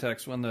for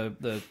context, when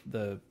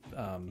the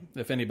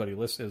if anybody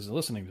is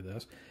listening to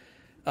this,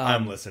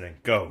 I'm listening.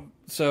 Go.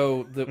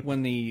 So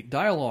when the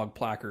dialogue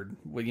placard,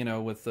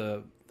 with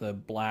the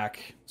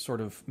black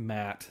sort of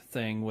matte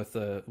thing with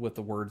the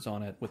words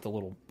on it with the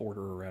little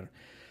border around it,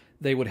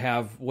 they would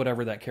have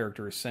whatever that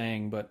character is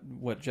saying. But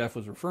what Jeff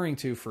was referring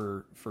to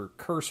for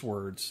curse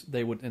words,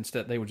 they would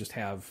just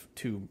have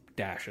two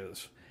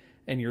dashes,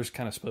 and you're just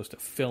kind of supposed to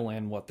fill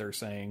in what they're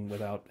saying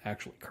without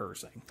actually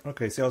cursing.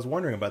 Okay, so I was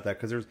wondering about that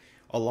because there's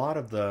a lot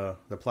of the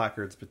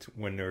placards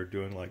when they're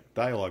doing like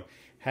dialogue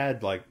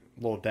had like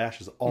little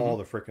dashes all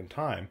the freaking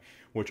time,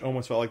 which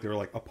almost felt like they were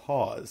like a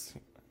pause.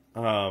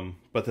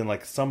 But then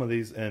like some of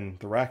these in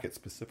the Racket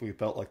specifically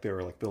felt like they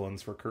were like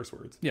fill-ins for curse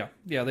words. Yeah,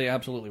 they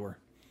absolutely were.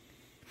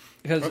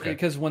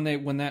 Because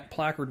when that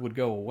placard would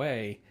go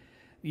away,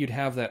 you'd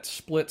have that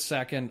split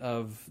second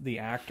of the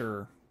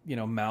actor,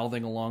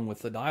 mouthing along with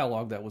the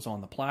dialogue that was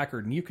on the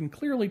placard, and you can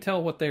clearly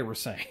tell what they were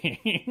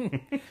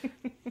saying.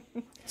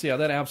 So yeah,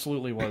 that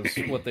absolutely was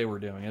what they were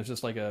doing. It's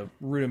just like a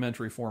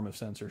rudimentary form of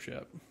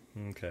censorship.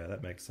 Okay,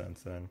 that makes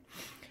sense then.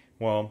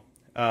 Well,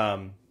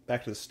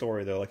 back to the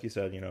story though, like you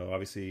said,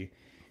 obviously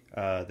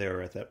they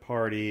were at that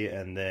party,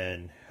 and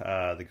then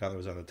the gun that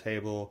was on the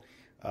table,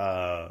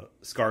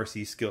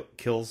 Scarsy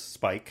kills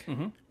Spike.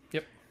 Mm-hmm.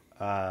 Yep.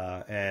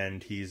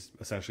 And he's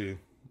essentially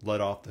let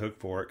off the hook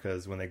for it,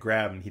 because when they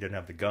grab him, he didn't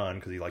have the gun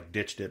because he like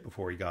ditched it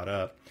before he got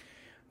up,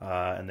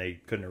 and they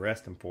couldn't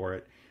arrest him for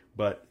it.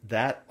 But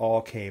that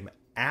all came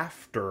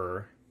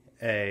after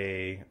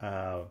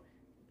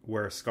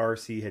where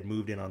Scarsy had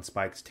moved in on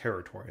Spike's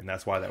territory, and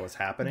that's why that was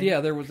happening. Yeah,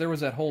 there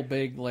was that whole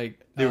big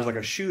there was like a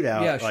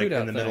shootout,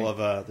 in the middle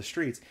of the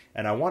streets,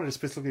 and I wanted to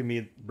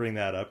specifically bring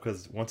that up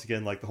because once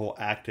again, like the whole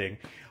acting,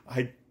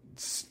 I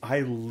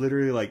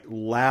literally like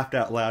laughed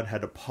out loud,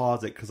 had to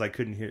pause it because I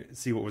couldn't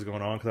see what was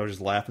going on because I was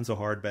just laughing so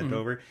hard, bent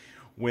over.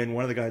 When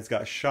one of the guys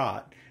got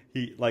shot,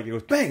 it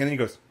goes bang, and then he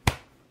goes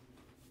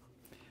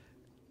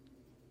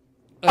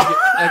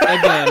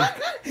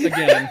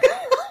again.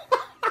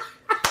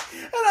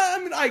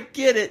 I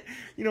get it.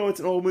 It's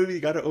an old movie. You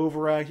got to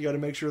overact. You got to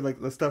make sure like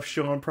the stuff's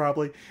shown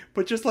properly.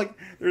 But just like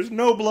there's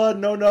no blood,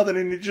 no nothing,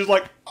 and it's just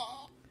like.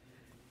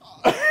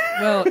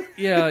 Well,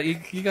 yeah,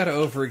 you got to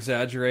over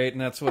exaggerate,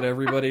 and that's what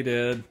everybody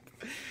did.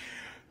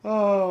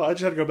 Oh, I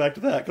just had to go back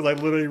to that because I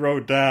literally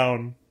wrote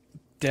down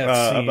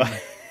death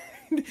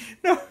scene.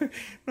 No,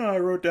 I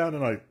wrote down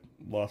and I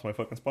lost my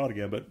fucking spot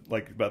again. But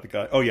like about the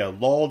guy. Oh yeah,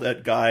 lulled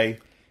at guy.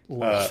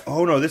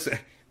 Oh no, this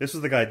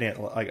was the guy.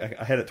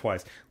 I had it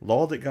twice.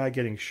 Lulled at guy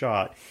getting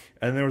shot,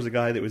 and there was a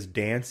guy that was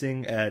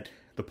dancing at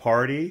the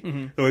party.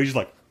 Mm-hmm. So he's just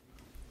like,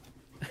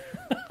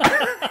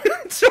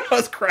 so I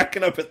was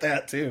cracking up at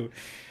that too.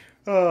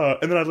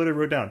 And then I literally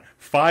wrote down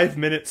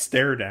 5-minute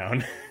stare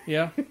down.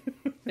 Yeah,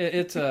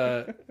 it's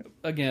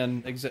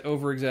again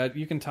over exaggerate.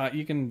 You can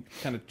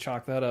kind of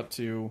chalk that up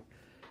to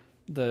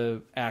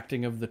the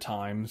acting of the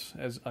times,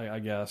 as I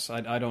guess.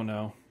 I don't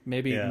know.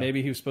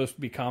 Maybe he was supposed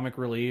to be comic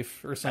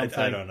relief or something.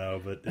 I don't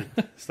know, but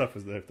stuff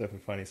was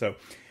definitely funny. So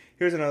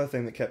here's another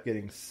thing that kept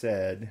getting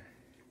said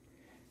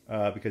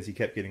because he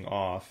kept getting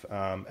off.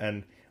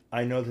 And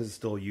I know this is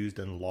still used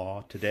in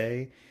law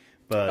today,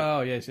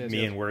 but yes.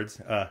 in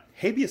words.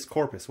 Habeas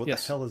corpus, what the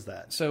hell is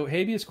that? So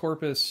habeas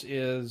corpus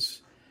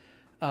is...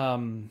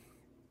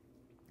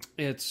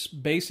 it's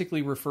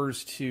basically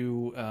refers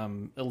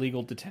to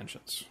illegal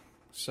detentions.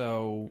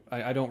 So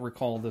I don't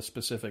recall the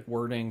specific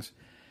wordings,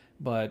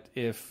 but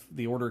if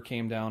the order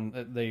came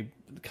down, they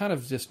kind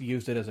of just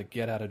used it as a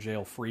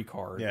get-out-of-jail-free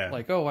card. Yeah.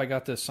 Like, I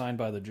got this signed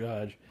by the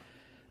judge.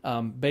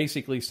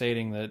 Basically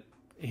stating that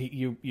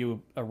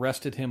you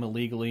arrested him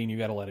illegally and you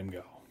got to let him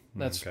go.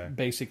 That's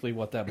basically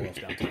what that boils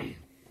down to.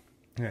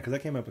 Yeah, because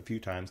that came up a few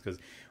times, because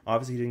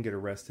obviously he didn't get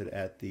arrested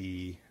at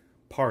the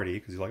party,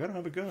 because he's like, I don't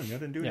have a gun, I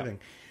didn't do anything.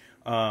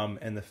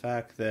 And the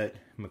fact that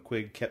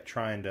McQuigg kept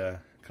trying to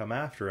come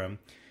after him,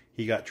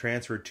 he got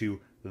transferred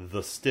to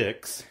the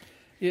Sticks.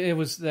 It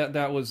was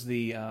that was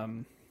the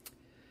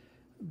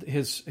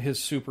his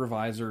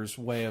supervisor's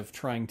way of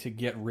trying to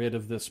get rid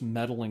of this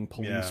meddling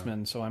policeman.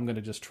 Yeah. So I'm going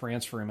to just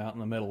transfer him out in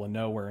the middle of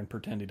nowhere and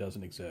pretend he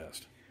doesn't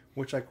exist.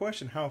 Which I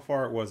question how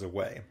far it was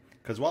away,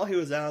 because while he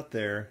was out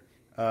there,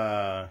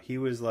 he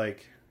was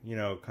like,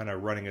 kind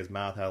of running his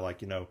mouth out like,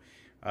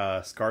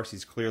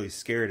 Scarsy's clearly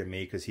scared of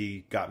me because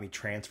he got me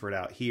transferred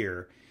out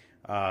here,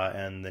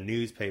 and the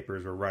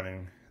newspapers were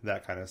running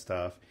that kind of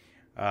stuff.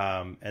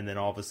 And then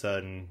all of a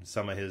sudden,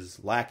 some of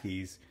his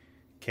lackeys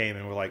came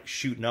and were like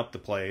shooting up the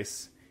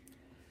place.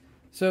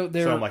 So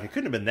I'm like, it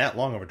couldn't have been that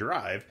long of a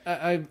drive.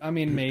 I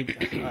mean, maybe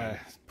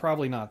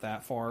probably not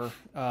that far.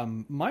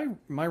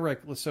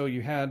 So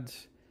you had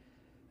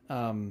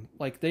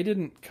they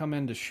didn't come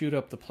in to shoot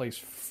up the place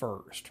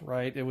first,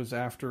 right? It was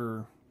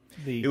after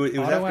the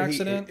auto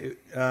accident.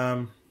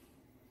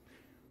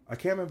 I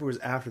can't remember if it was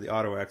after the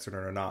auto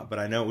accident or not, but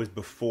I know it was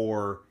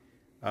before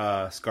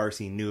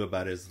Scarsy knew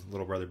about his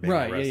little brother being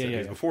arrested. It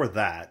was before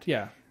that.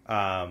 Yeah.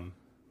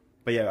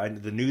 But yeah,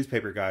 the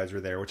newspaper guys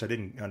were there, which I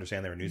didn't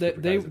understand they were newspaper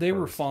guys. They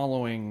were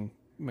following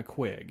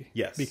McQuigg.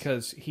 Yes.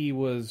 Because he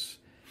was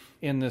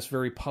in this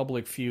very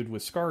public feud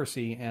with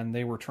Scarsy, and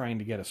they were trying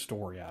to get a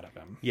story out of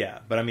him. Yeah,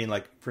 but I mean,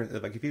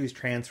 if he was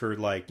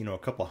transferred, a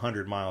couple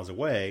 100 miles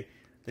away,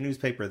 the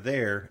newspaper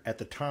there, at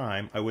the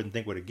time, I wouldn't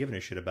think would have given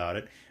a shit about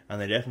it,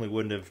 and they definitely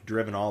wouldn't have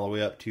driven all the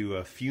way up to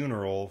a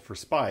funeral for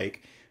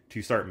Spike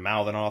to start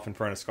mouthing off in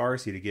front of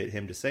Scarsy to get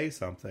him to say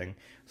something.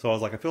 So I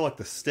was like, I feel like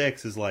the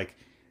Sticks is like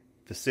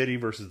the city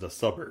versus the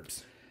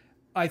suburbs.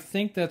 I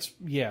think that's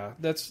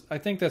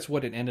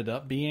what it ended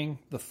up being.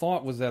 The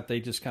thought was that they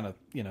just kind of,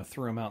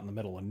 threw him out in the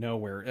middle of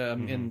nowhere.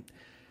 In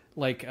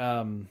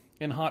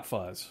Hot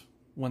Fuzz,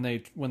 when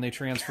they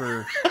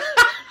transfer.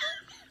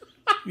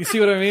 You see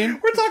what I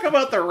mean? We're talking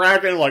about the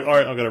Racket, all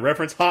right, I'm going to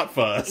reference Hot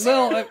Fuzz.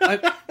 Well,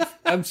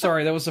 I'm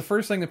sorry, that was the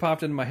first thing that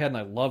popped into my head, and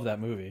I love that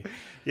movie.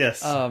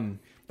 Yes.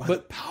 By the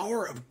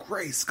power of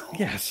Grayskull.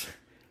 Yes.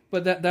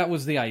 But that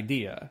was the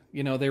idea.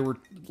 They were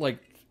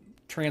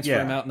transfer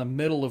him out in the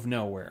middle of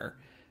nowhere.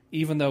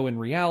 Even though in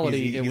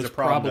reality it was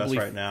probably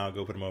right now.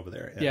 Go put him over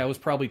there. Yeah, it was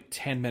probably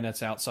 10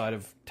 minutes outside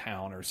of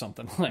town or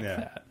something like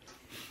that.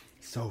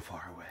 so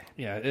far away.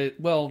 Yeah,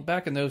 well,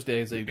 back in those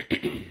days, they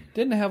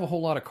didn't have a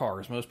whole lot of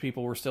cars. Most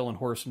people were still in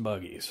horse and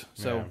buggies.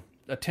 So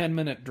a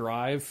 10-minute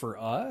drive for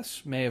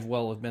us may have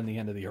been the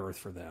end of the earth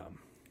for them.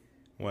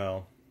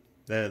 Well,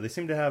 they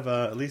seem to have,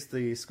 at least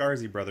the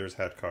Scarsy brothers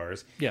had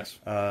cars. Yes.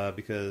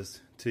 Because,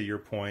 to your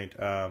point,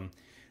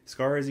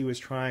 Scarsy was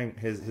trying,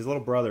 his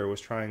little brother was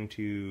trying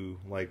to,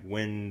 like,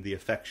 win the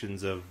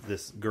affections of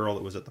this girl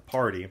that was at the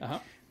party.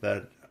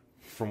 That,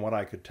 from what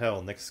I could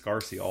tell, Nick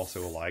Scarsy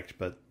also liked,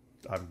 but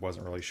I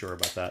wasn't really sure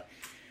about that.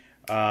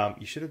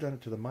 You should have done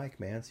it to the mic,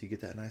 man, so you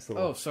get that nice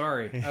little... Oh,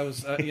 sorry. I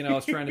was, I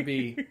was trying to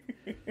be,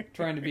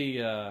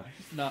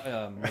 not,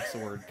 what's the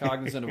word,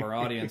 cognizant of our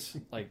audience,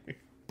 like...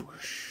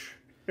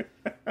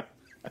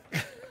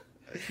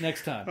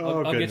 Next time.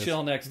 I'll get you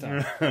all next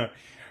time.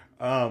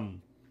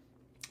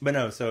 But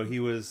no, so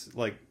he was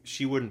like,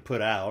 she wouldn't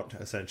put out,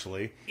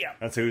 essentially. Yeah.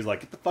 And so he was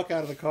like, get the fuck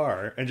out of the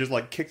car. And just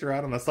like kicked her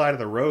out on the side of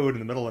the road in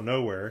the middle of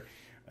nowhere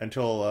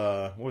until,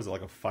 what was it,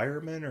 like a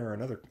fireman or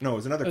another? No, it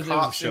was another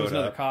cop showed up.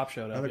 Another cop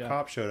showed up. Another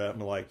cop showed up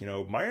and like,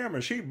 ma'am,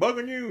 is she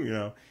bugging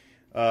you?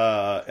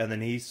 And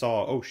then he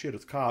saw, oh shit,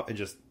 it's a cop, and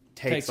just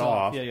takes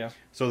off. Yeah.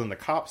 So then the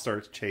cop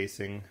starts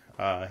chasing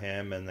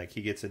him, and like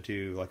he gets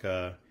into like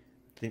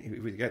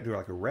we got to do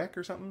like a wreck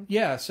or something.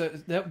 Yeah, so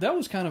that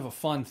was kind of a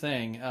fun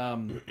thing.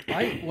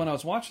 When I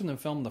was watching them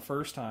film the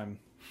first time,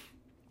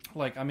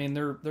 like, I mean,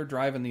 they're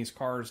driving these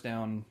cars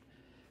down,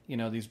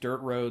 these dirt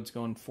roads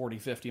going 40,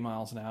 50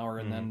 miles an hour,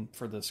 and then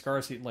for the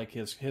Scarsy, like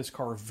his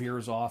car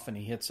veers off and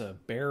he hits a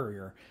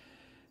barrier.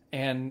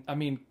 And I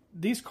mean,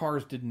 these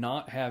cars did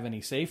not have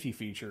any safety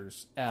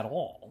features at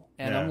all.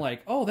 And I'm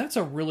like, oh, that's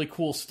a really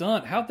cool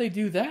stunt. How'd they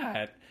do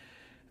that?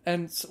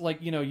 And like,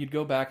 you'd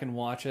go back and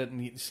watch it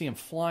and you see him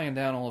flying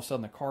down, all of a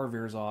sudden the car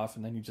veers off,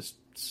 and then you just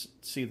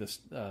see this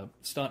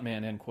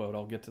stuntman, end quote,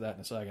 I'll get to that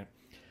in a second,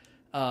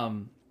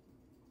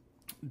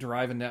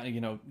 driving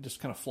down, just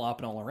kind of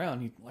flopping all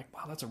around. You're like,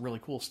 wow, that's a really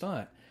cool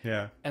stunt.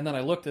 Yeah. And then I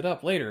looked it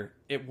up later.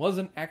 It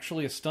wasn't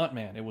actually a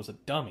stuntman. It was a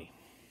dummy.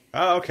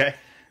 Oh, okay.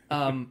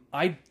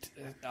 I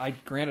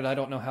granted, I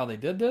don't know how they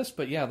did this,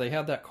 but yeah, they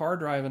had that car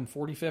driving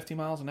 40, 50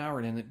 miles an hour,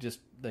 and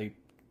they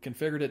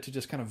configured it to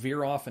just kind of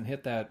veer off and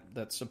hit that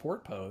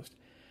support post,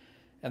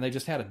 and they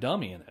just had a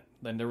dummy in it.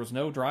 Then there was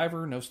no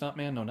driver, no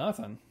stuntman, no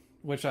nothing,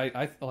 which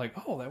I like,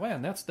 oh,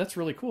 man, that's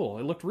really cool.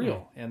 It looked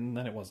real, and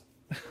then it wasn't.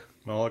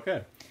 Well,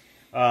 okay.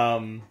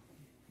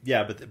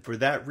 Yeah, but for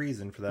that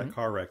reason, for that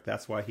car wreck,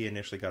 that's why he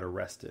initially got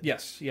arrested.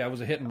 Yes, yeah, it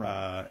was a hit and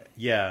run.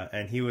 Yeah,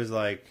 and he was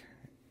like,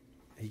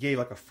 he gave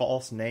like a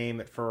false name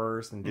at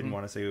first and didn't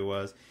want to say who it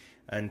was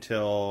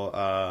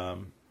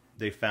until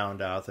they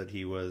found out that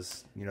he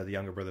was, the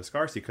younger brother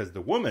Scarsy, because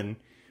the woman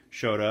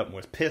showed up and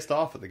was pissed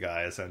off at the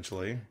guy,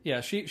 essentially. Yeah,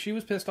 she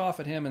was pissed off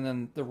at him, and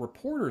then the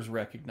reporters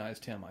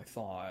recognized him, I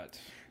thought.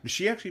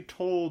 She actually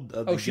told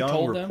the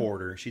young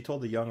reporter. She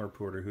told the young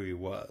reporter who he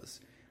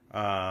was.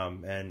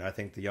 And I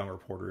think the young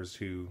reporters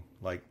who,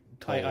 like,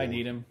 told I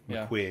need him.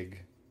 McQuigg.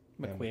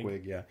 Yeah.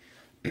 McQuigg, yeah.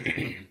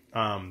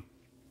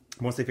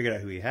 Once they figured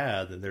out who he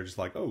had, then they're just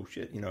like, oh,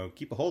 shit,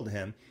 keep a hold of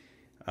him.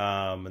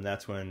 And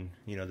that's when,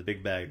 the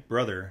big bad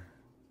brother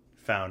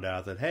found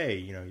out that, hey,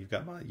 you've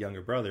got my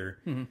younger brother,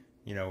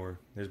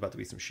 there's about to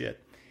be some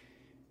shit.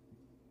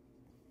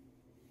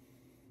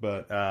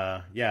 But,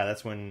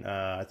 that's when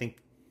I think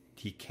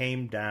he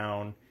came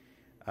down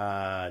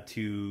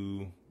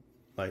to,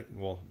 like,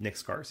 Nick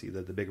Scarsy,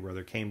 the bigger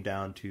brother, came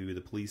down to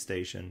the police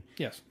station.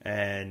 Yes.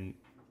 And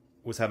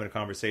was having a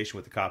conversation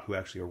with the cop who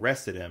actually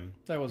arrested him.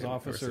 That was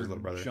Officer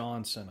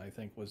Johnson, I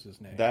think was his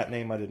name. That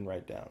name I didn't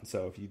write down,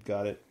 so if you've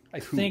got it... I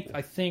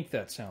think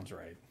that sounds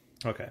right.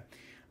 Okay.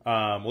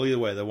 Well, either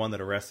way, the one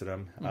that arrested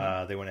him,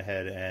 they went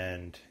ahead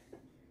and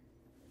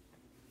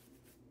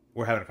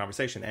were having a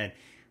conversation, and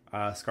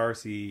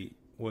Scarsy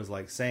was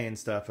like saying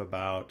stuff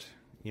about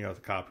the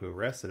cop who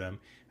arrested him,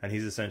 and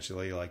he's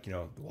essentially like,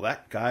 well,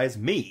 that guy's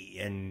me,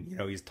 and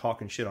he's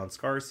talking shit on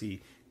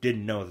Scarsy.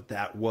 Didn't know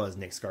that was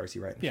Nick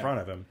Scarsy right in front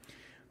of him.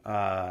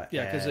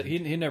 Because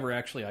he never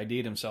actually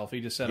ID'd himself. He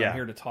just said, I'm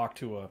here to talk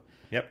to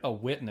a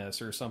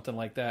witness or something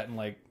like that, and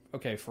like,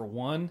 okay, for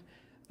one,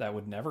 that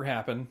would never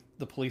happen.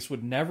 The police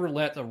would never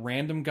let a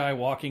random guy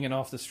walking in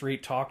off the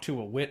street talk to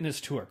a witness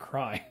to a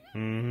crime.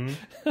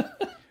 Mm-hmm.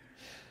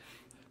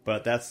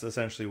 But that's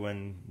essentially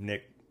when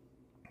Nick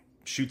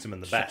shoots him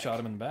in the back. Shot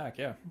him in the back,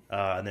 yeah.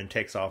 And then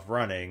takes off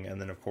running. And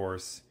then, of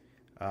course,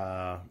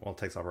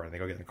 takes off running. They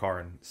go get in the car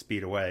and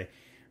speed away.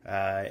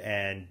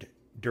 And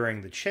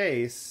during the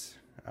chase,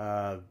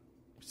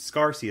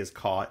 Scarsy is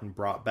caught and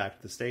brought back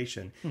to the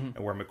station and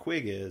where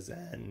McQuigg is.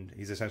 And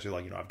he's essentially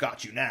like, I've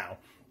got you now.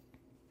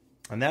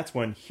 And that's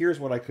when, here's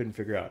what I couldn't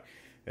figure out.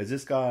 Is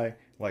this guy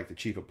like the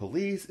chief of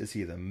police? Is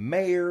he the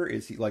mayor?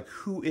 Is he like,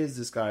 who is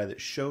this guy that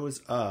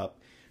shows up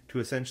to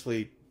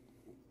essentially,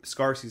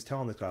 Scarsy's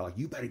telling this guy, like,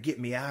 you better get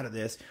me out of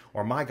this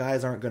or my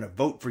guys aren't going to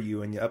vote for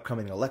you in the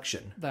upcoming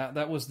election.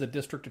 That was the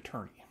district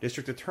attorney.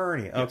 District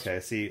attorney. Yes.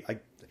 Okay. See, I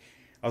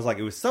was like,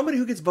 it was somebody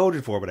who gets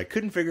voted for, but I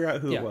couldn't figure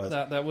out who it was.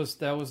 That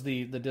was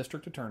the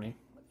district attorney.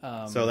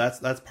 So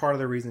that's part of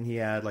the reason he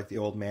had like the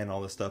old man and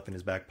all this stuff in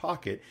his back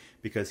pocket,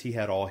 because he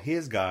had all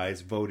his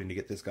guys voting to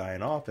get this guy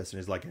in office, and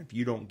he's like, if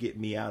you don't get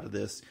me out of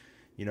this,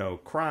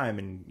 crime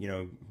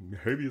and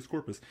habeas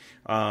corpus,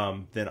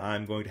 then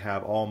I'm going to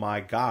have all my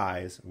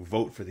guys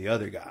vote for the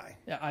other guy.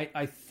 Yeah,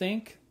 I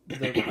think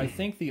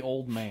the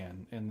old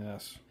man in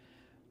this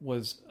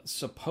was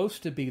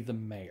supposed to be the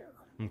mayor.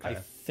 Okay. I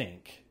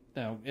think.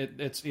 Now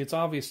it's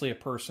obviously a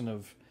person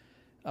of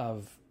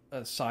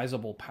a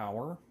sizable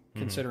power,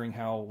 considering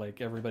how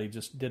like everybody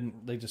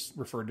they just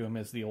referred to him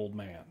as the old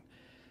man.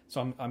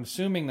 So I'm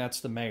assuming that's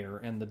the mayor,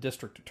 and the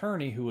district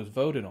attorney who was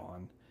voted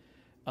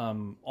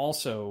on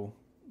also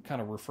kind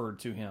of referred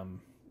to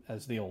him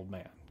as the old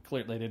man.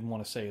 Clearly, they didn't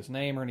want to say his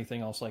name or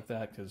anything else like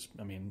that, because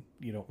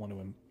you don't want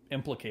to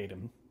implicate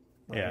him.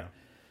 Right?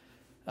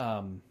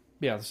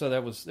 Yeah. So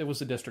it was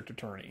the district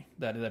attorney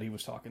that he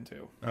was talking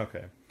to.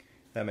 Okay,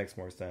 that makes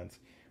more sense.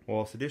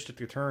 Well, it's the district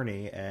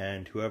attorney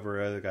and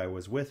whoever other guy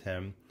was with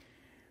him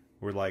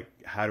were like,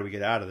 how do we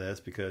get out of this?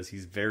 Because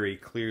he's very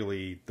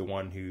clearly the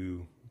one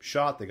who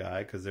shot the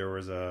guy, because there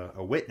was a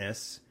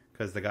witness,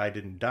 because the guy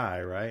didn't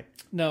die, right?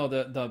 No,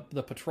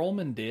 the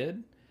patrolman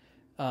did.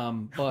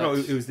 But no,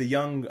 it was the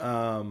young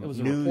it was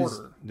a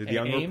reporter. The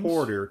young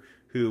reporter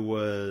who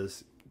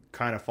was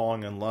kind of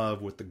falling in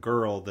love with the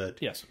girl that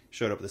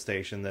showed up at the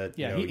station. That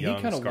he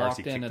kind of walked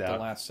in at the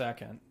last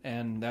second,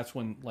 and that's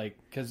when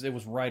because it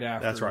was right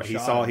after. That's right.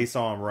 He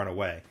saw him run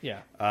away.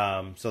 Yeah.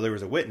 So there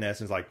was a witness,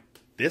 and it's like,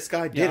 this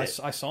guy did it.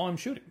 I saw him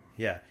shooting.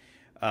 Yeah.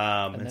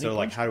 And so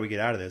how do we get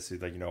out of this?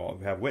 He's like,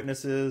 we have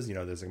witnesses.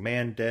 There's a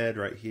man dead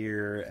right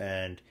here,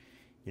 and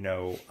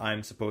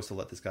I'm supposed to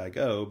let this guy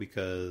go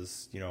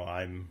because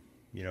I'm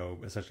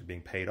essentially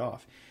being paid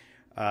off.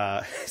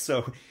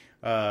 So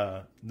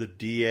the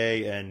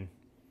DA and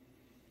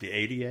the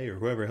ADA or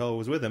whoever the hell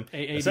was with him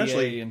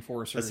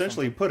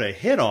essentially put a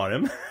hit on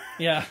him.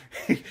 Yeah.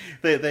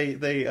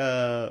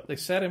 they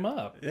set him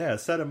up. Yeah,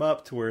 set him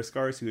up to where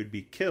Scarsy would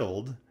be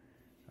killed.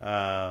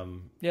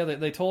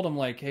 They told him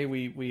like, hey,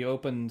 we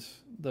opened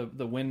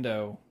the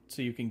window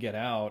so you can get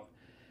out,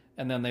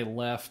 and then they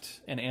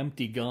left an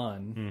empty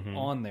gun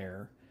on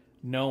there,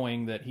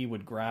 knowing that he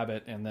would grab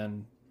it and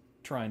then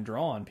try and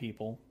draw on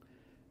people,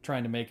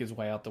 trying to make his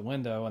way out the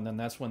window, and then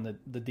that's when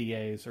the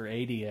DAs or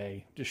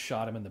ADA just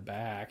shot him in the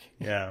back.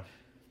 Yeah.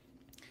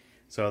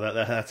 So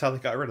that's how they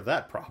got rid of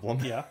that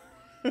problem. Yeah.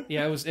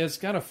 Yeah, it's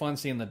kind of fun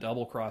seeing the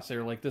double cross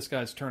there. Like, this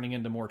guy's turning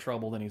into more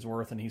trouble than he's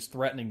worth, and he's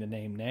threatening to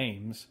name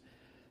names.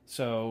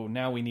 So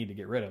now we need to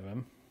get rid of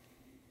him.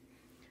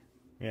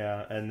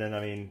 Yeah, and then,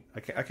 I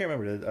can't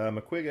remember. Did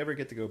McQuigg ever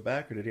get to go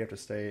back, or did he have to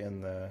stay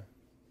in the...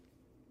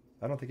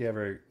 I don't think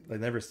they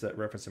never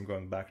referenced him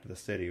going back to the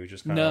city. It was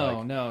just kind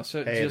of No.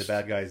 So hey, the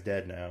bad guy's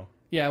dead now.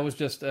 Yeah, it was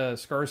just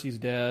Scarsy's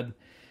dead.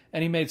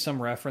 And he made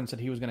some reference that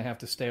he was going to have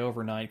to stay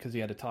overnight because he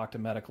had to talk to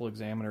medical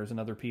examiners and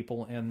other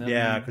people. And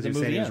then because he was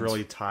saying he was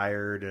really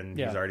tired and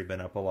he's already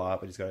been up a lot,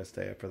 but he's got to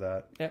stay up for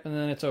that. Yep, and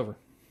then it's over.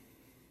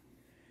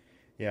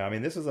 Yeah,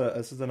 this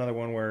is another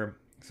one where,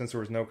 since there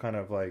was no kind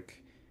of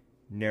like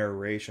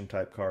narration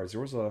type cards,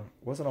 there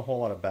wasn't a whole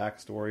lot of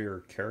backstory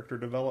or character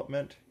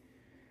development.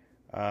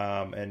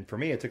 And for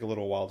me, it took a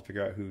little while to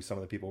figure out who some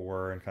of the people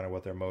were and kind of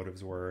what their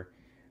motives were.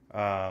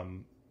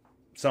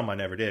 Some I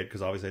never did,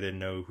 because obviously I didn't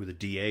know who the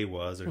DA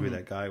was or who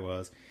that guy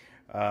was.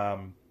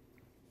 And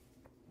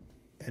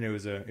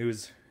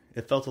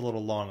it felt a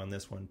little long on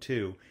this one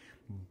too,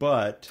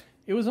 but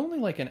it was only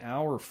like an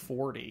hour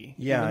 40.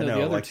 Yeah, I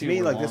know. Like, to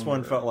me, like, this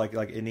one felt like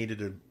it needed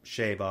to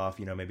shave off,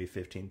 maybe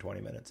 15, 20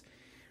 minutes.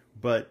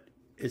 But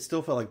it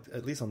still felt like,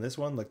 at least on this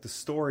one, like the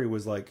story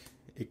was like,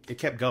 it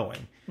kept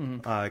going.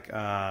 Like,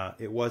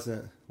 it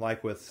wasn't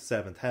like with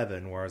Seventh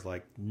Heaven, where it's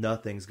like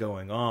nothing's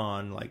going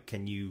on. Like,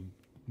 can you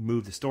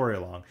move the story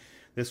along?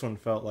 This one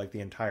felt like the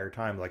entire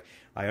time, like,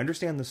 I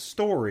understand the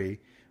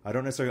story. I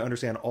don't necessarily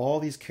understand all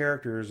these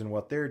characters and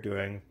what they're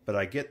doing, but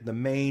I get the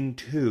main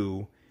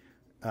two.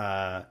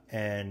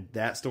 And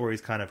that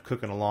story's kind of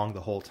cooking along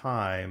the whole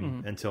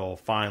time until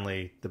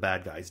finally the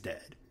bad guy's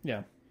dead.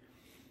 Yeah.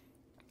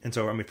 And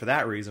so, for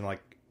that reason,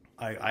 like,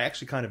 I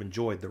actually kind of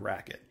enjoyed the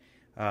Racket,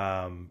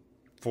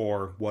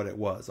 for what it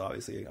was,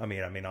 obviously. I'm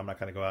not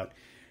going to go out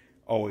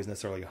always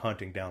necessarily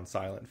hunting down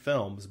silent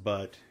films,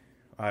 but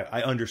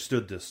I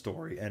understood this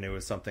story, and it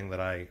was something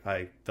that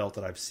I felt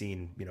that I've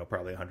seen,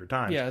 probably 100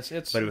 times. Yeah,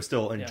 but it was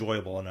still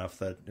enjoyable enough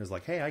that it was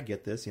like, hey, I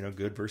get this,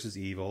 good versus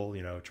evil,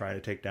 trying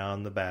to take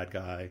down the bad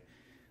guy.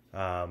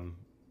 I don't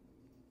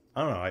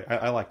know.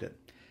 I liked it.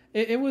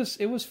 It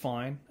was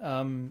fine.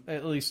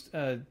 At least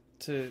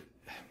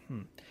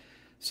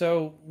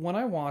So when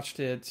I watched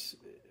it,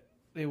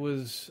 it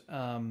was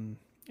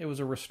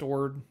a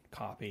restored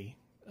copy.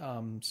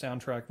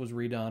 Soundtrack was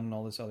redone and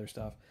all this other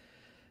stuff.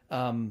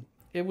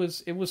 It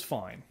was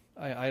fine.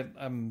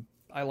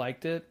 I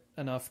liked it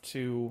enough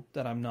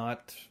that I'm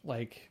not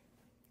like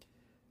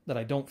that.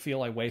 I don't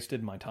feel I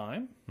wasted my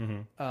time.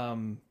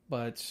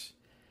 But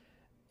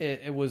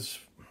it was.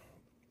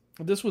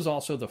 This was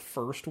also the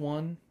first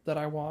one that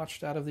I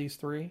watched out of these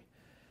three,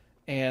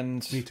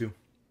 and me too.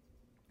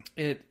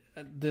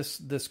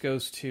 this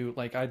goes to,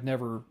 like, I'd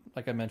never,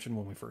 like I mentioned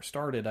when we first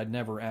started, I'd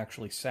never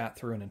actually sat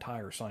through an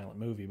entire silent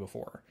movie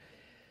before.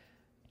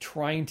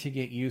 Trying to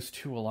get used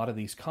to a lot of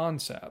these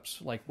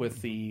concepts, like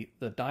with the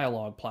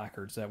dialogue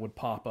placards that would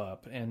pop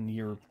up, and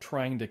you're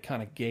trying to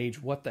kind of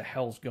gauge what the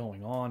hell's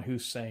going on,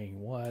 who's saying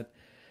what.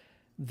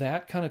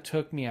 That kind of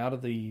took me out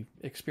of the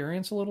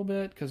experience a little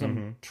bit, because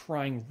I'm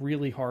trying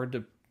really hard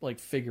to, like,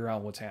 figure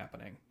out what's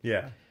happening.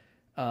 Yeah.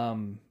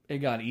 It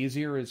got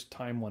easier as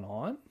time went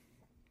on.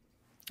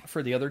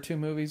 For the other two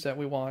movies that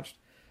we watched,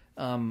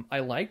 I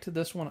liked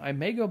this one. I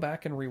may go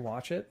back and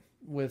rewatch it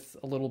with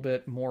a little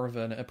bit more of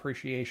an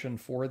appreciation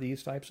for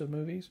these types of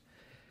movies.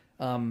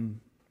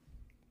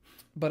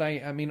 But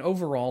I mean,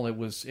 overall, it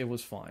was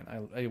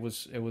fine. It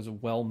was a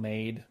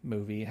well-made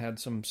movie. It had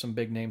some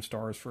big name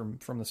stars from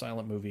the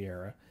silent movie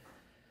era.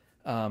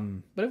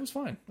 But it was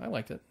fine. I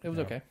liked it. It was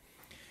okay.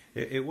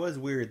 It was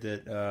weird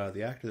that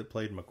the actor that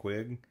played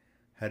McQuigg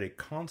had a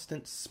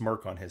constant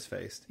smirk on his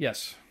face.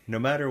 Yes. No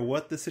matter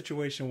what the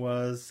situation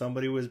was,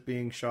 somebody was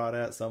being shot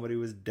at, somebody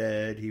was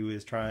dead, he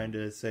was trying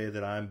to say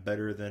that I'm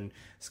better than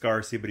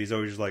Scarsy, but he's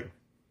always just like...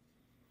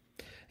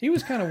 He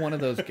was kind of one of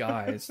those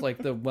guys, like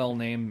the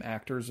well-named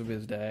actors of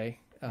his day.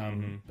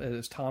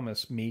 It's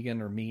Thomas Meighan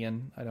or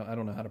Meighan. I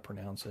don't know how to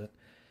pronounce it.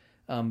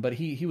 But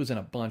he was in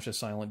a bunch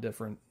of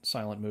different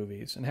silent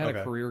movies, and had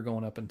a career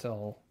going up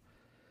until,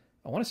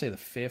 I want to say, the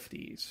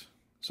 50s.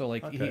 So,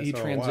 like, he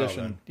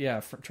transitioned.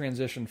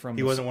 Transitioned from...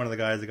 He wasn't one of the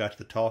guys that got to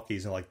the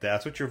talkies and like,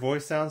 that's what your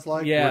voice sounds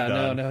like? Yeah,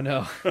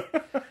 no.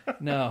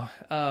 No.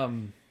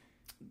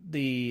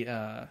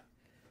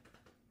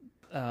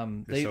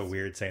 It's so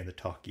weird saying the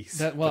talkies.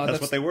 That's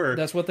what they were.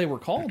 That's what they were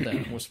called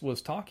then,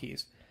 was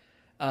talkies.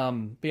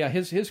 But yeah,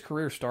 his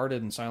career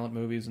started in silent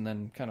movies and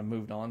then kind of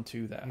moved on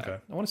to that. Okay.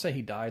 I want to say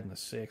he died in the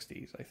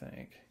 60s, I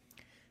think.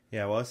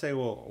 Yeah,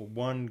 well,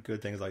 one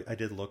good thing is, like, I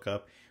did look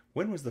up,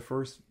 when was the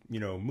first,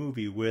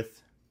 movie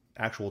with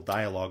actual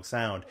dialogue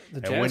sound?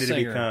 The Jazz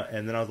Singer.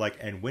 And then I was like,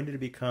 and when did it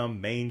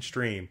become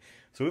mainstream?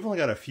 So we've only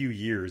got a few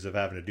years of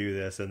having to do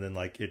this, and then,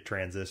 like, it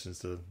transitions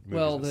to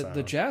movies with sound.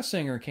 The Jazz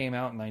Singer came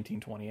out in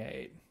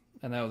 1928,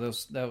 and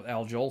that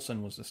Al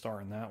Jolson was the star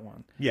in that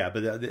one. Yeah,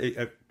 but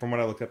from what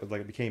I looked up,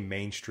 it became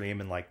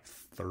mainstream in like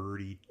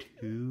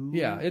 32.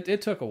 Yeah,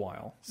 it took a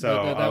while. So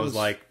I was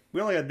like, we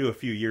only got to do a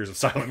few years of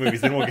silent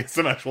movies, then we'll get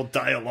some actual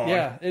dialogue.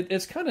 Yeah,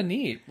 it's kind of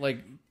neat.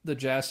 Like, the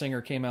Jazz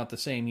Singer came out the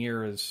same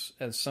year as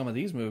some of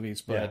these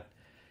movies, but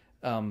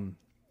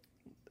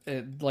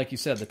like you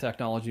said, the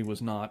technology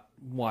was not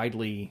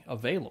widely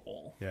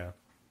available. Yeah.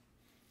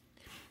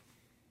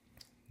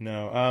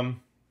 No.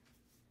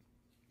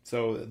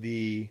 So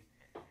the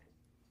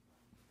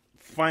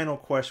final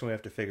question we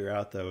have to figure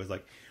out, though, is,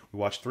 like, we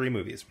watched 3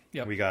 movies.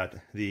 Yep. We got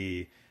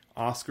the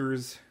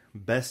Oscars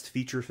Best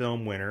Feature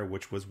Film winner,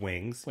 which was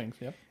Wings.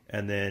 Yep.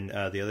 And then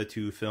the other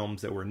 2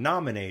 films that were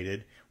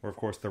nominated were, of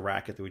course, The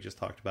Racket that we just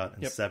talked about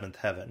and Seventh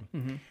Heaven.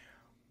 Mm-hmm.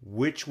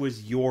 Which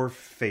was your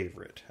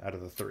favorite out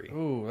of the 3?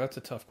 Ooh, that's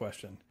a tough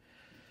question.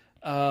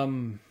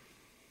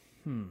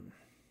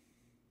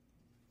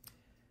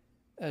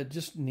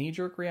 Just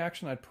knee-jerk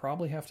reaction, I'd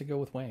probably have to go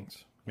with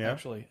Wings. Yeah?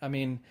 Actually. I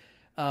mean,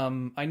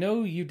 I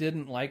know you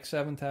didn't like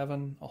Seventh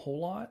Heaven a whole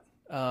lot.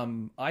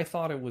 I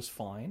thought it was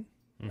fine.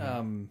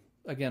 Mm-hmm.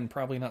 Again,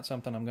 probably not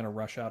something I'm going to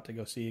rush out to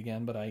go see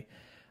again, but I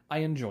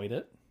enjoyed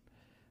it.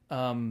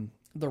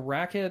 The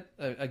Racket,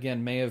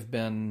 again, may have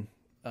been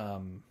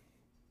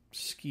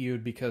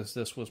skewed because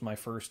this was my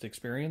first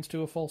experience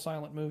to a full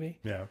silent movie.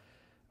 Yeah.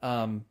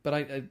 But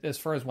I, as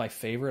far as my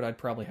favorite, I'd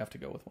probably have to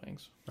go with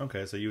Wings.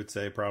 Okay, so you would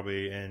say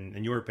probably,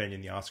 in your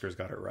opinion, the Oscars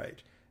got it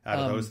right. Out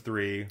of those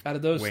 3. Out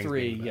of those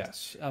 3,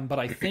 yes. But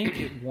I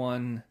think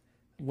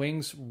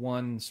Wings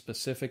won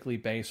specifically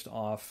based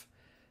off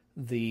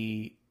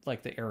the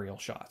aerial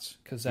shots,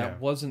 because that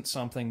wasn't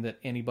something that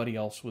anybody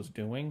else was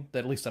doing,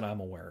 at least that I'm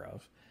aware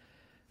of.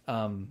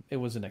 It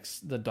was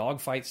the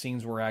dogfight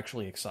scenes were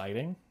actually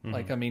exciting. Mm-hmm.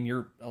 Like, I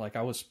mean,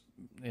 I was,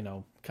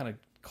 kind of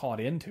caught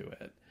into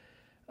it.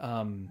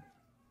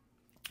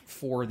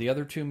 For the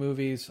other 2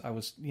 movies, I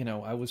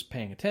was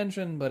paying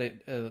attention, but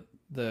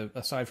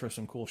aside from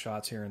some cool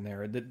shots here and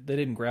there, they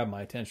didn't grab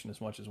my attention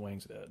as much as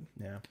Wings did.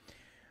 Yeah.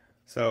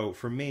 So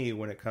for me,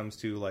 when it comes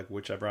to, like,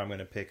 whichever I'm going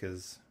to pick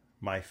as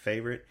my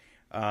favorite,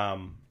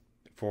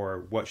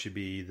 for what should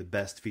be the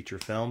best feature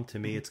film, to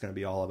me, it's going to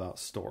be all about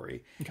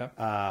story. Okay.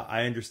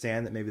 I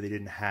understand that maybe they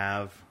didn't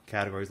have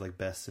categories like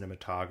best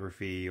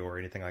cinematography or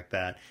anything like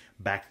that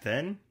back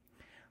then.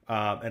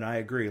 And I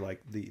agree,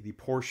 like, the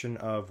portion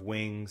of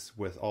Wings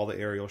with all the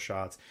aerial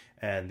shots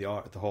and the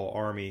whole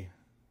army,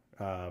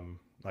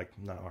 like,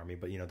 not army,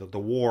 but, the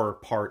war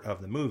part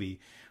of the movie,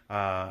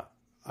 I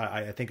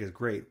think is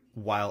great,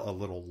 while a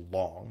little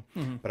long.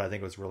 Mm-hmm. But I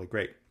think it was really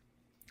great.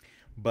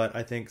 But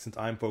I think since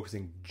I'm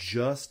focusing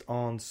just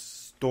on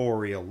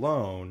story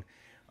alone,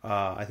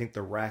 I think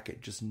The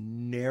Racket just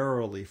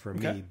narrowly, for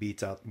me,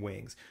 beats out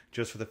Wings.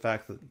 Just for the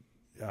fact that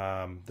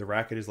The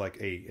Racket is like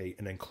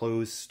an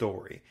enclosed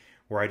story,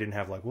 where I didn't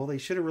have like, well, they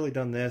should have really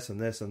done this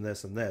and this and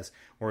this and this.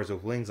 Whereas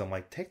with Wings, I'm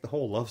like, take the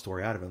whole love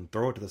story out of it and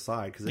throw it to the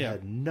side because it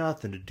had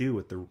nothing to do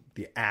with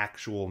the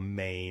actual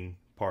main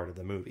part of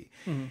the movie.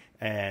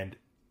 And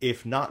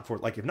if not for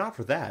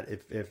that,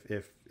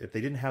 if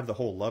they didn't have the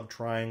whole love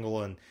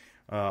triangle and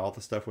all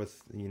the stuff with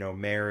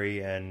Mary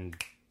and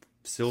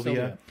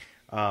Sylvia.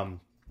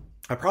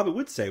 I probably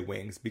would say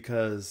Wings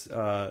because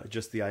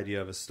just the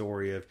idea of a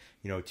story of,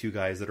 two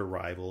guys that are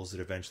rivals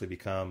that eventually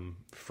become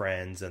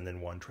friends and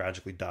then one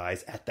tragically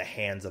dies at the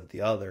hands of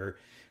the other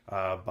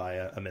by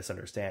a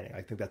misunderstanding.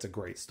 I think that's a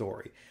great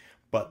story.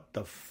 But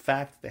the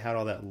fact that they had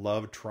all that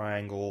love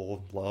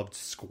triangle, love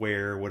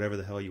square, whatever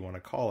the hell you want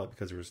to call it,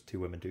 because there was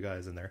 2 women, 2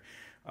 guys in there,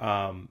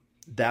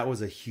 that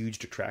was a huge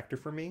detractor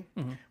for me.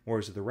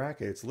 Whereas with the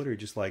Racket, it's literally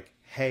just like,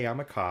 hey,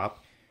 I'm a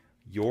cop.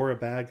 You're a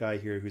bad guy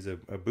here who's a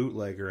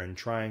bootlegger and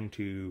trying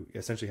to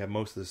essentially have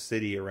most of the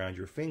city around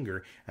your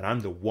finger. And I'm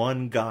the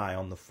one guy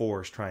on the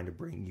force trying to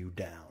bring you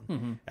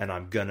down. And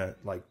I'm going to,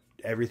 like,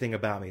 everything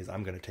about me is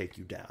I'm going to take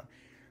you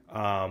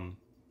down.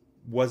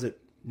 Was it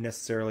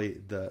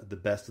necessarily the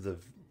best of the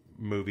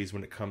movies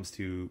when it comes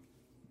to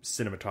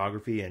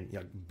cinematography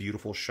and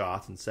beautiful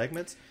shots and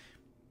segments?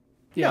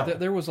 Yeah, no.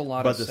 There was a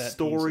lot but of the set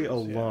story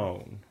pieces,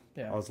 alone,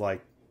 I was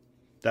like,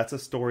 that's a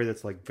story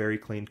that's like very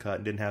clean cut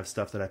and didn't have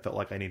stuff that I felt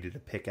like I needed to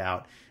pick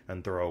out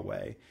and throw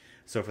away.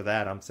 So for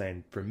that, I'm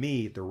saying for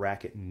me, the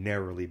Racket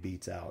narrowly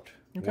beats out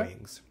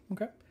Wings.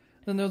 Okay,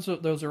 then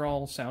those are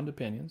all sound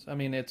opinions. I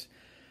mean, it's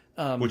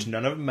which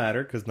none of them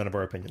matter because none of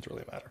our opinions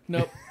really matter.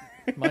 Nope,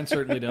 mine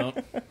certainly don't.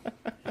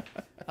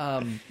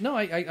 No,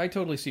 I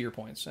totally see your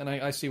points, and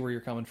I see where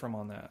you're coming from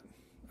on that.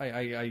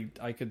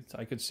 I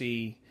could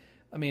see.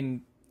 I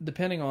mean,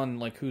 depending on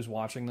like who's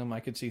watching them, I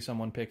could see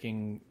someone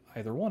picking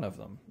either one of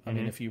them. I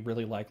mean, if you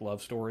really like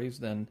love stories,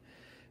 then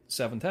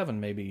Seventh Heaven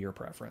may be your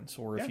preference.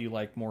 Or if you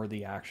like more of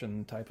the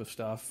action type of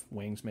stuff,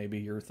 Wings may be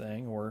your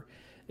thing. Or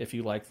if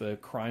you like the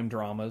crime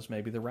dramas,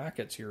 maybe the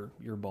Racket's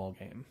your ball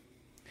game.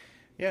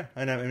 Yeah,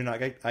 and I mean,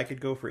 I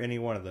could go for any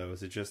one of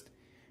those. It just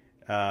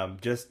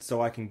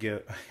so I can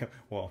get...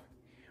 Well,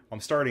 I'm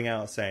starting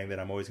out saying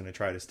that I'm always going to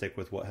try to stick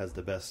with what has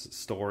the best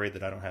story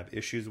that I don't have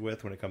issues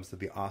with when it comes to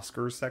the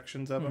Oscars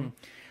sections of them.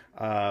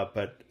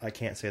 But I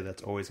can't say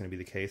that's always going to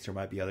be the case. There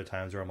might be other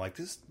times where I'm like,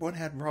 this one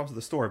had problems with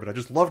the story, but I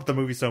just loved the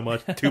movie so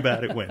much. Too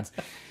bad it wins.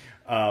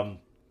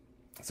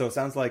 So it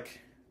sounds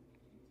like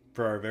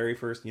for our very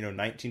first,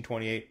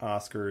 1928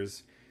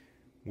 Oscars,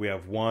 we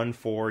have 1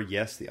 for,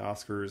 yes, the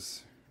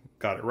Oscars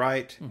got it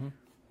right,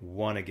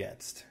 1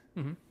 against.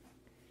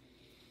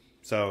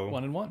 So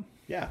 1 and 1.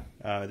 Yeah.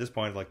 At this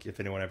point, like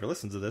if anyone ever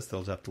listens to this,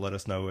 they'll have to let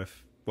us know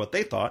what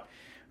they thought.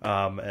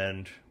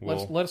 And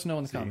we'll let us know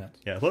in the comments.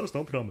 Yeah, let us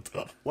know in the comments.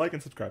 Like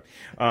and subscribe.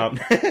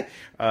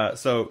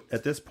 So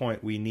at this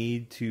point, we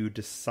need to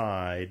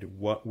decide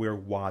what we're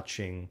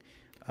watching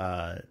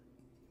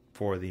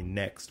for the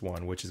next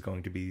one, which is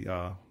going to be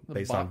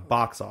based on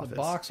box office. The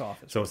box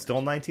office. So it's still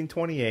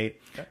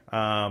 1928.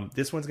 Okay.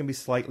 This one's going to be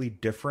slightly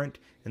different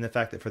in the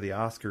fact that for the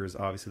Oscars,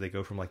 obviously they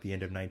go from like the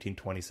end of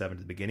 1927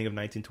 to the beginning of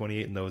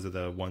 1928, and those are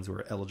the ones who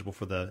are eligible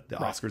for the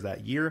Oscars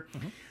that year.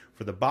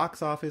 For the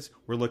box office,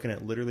 we're looking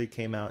at literally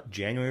came out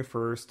January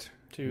 1st,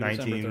 to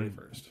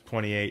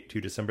 1928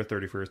 to December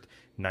 31st,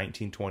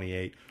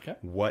 1928. Okay.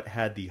 What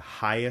had the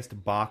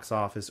highest box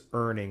office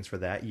earnings for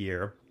that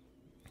year?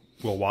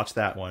 We'll watch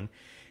that one.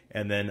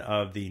 And then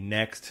of the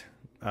next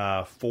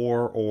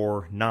 4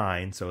 or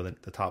 9, so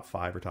the top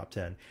 5 or top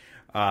 10,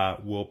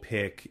 we'll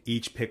pick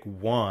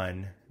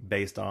one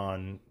based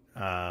on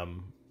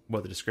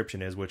what the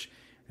description is, which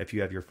if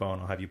you have your phone,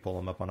 I'll have you pull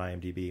them up on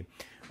IMDb.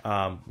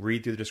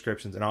 Read through the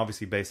descriptions, and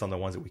obviously based on the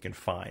ones that we can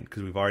find,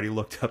 because we've already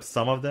looked up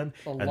some of them,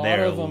 and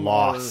they're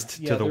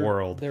lost to the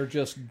world. They're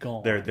just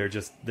gone. They're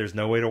just, there's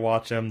no way to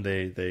watch them.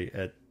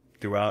 They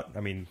throughout. I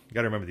mean, you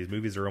got to remember these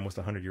movies are almost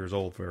 100 years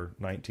old for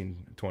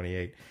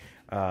 1928,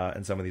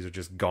 and some of these are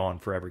just gone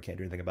forever. Can't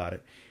do anything about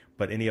it.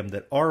 But any of them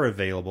that are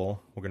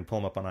available, we're going to pull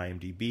them up on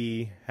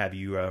IMDb. Have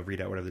you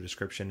read out whatever the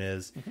description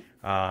is.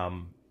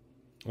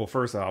 Well,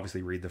 first, I'll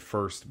obviously read the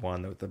first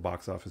one that the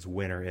box office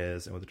winner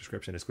is and what the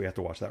description is. We have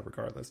to watch that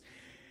regardless.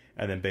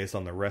 And then based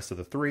on the rest of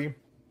the 3,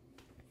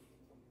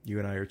 you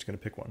and I are just going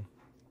to pick one.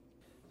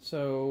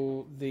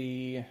 So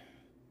the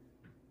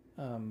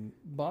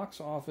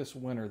box office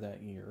winner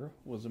that year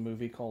was a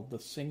movie called The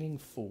Singing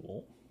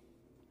Fool.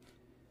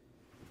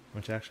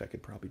 Which actually I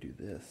could probably do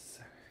this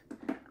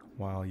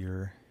while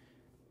you're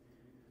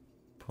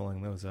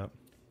pulling those up.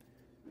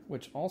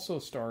 Which also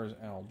stars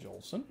Al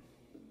Jolson.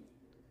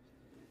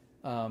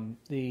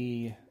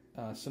 The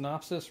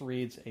synopsis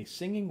reads, a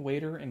singing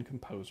waiter and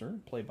composer,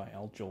 played by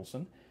Al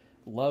Jolson,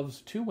 loves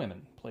 2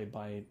 women, played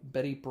by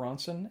Betty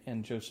Bronson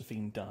and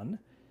Josephine Dunn,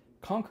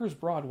 conquers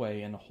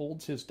Broadway and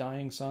holds his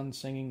dying son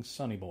singing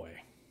Sonny Boy.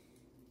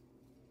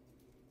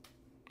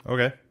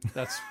 Okay.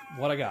 That's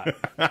what I got.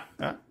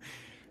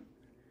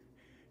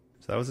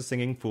 So that was A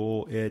Singing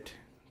Fool. It,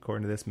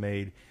 according to this,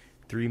 made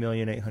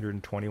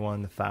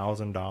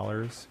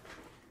 $3,821,000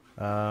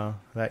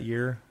 that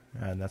year.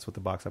 And that's what the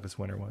box office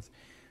winner was.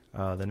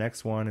 The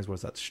next one is,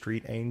 what's that,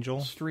 Street Angel?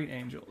 Street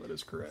Angel, that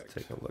is correct.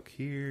 Let's take a look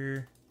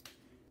here.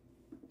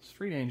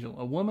 Street Angel.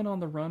 A woman on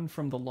the run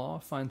from the law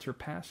finds her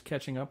past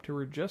catching up to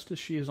her just as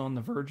she is on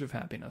the verge of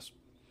happiness.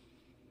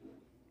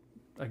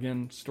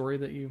 Again, story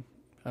that you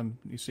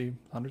see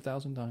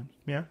 100,000 times.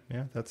 Yeah,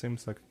 that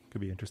seems like it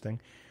could be interesting.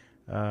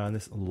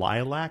 This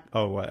Lilac.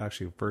 Oh,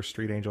 actually, first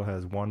Street Angel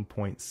has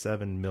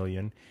 1.7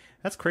 million.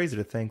 That's crazy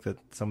to think that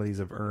some of these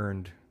have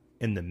earned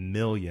in the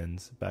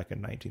millions back in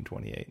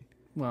 1928.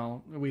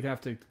 Well, we'd have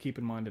to keep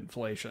in mind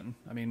inflation.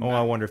 I mean,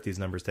 I wonder if these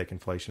numbers take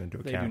inflation into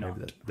account. They do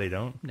not. They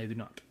don't? They do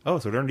not. Oh,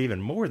 so it earned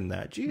even more than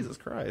that. Jesus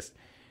Christ.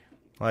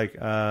 Like,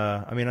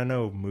 I mean, I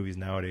know movies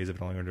nowadays, if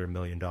it only earned $1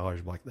 million,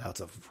 like, that's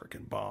a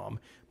freaking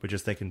bomb. But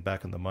just thinking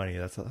back on the money,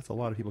 that's a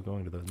lot of people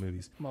going to those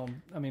movies. Well,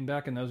 I mean,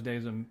 back in those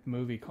days, a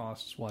movie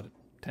costs, what,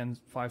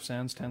 5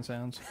 cents, 10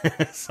 cents?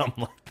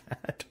 Something like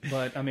that.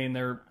 But, I mean,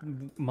 their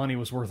money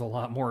was worth a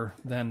lot more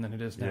then than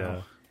it is now.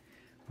 Yeah.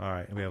 All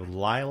right, we have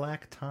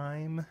Lilac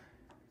Time.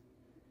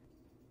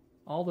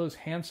 All those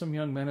handsome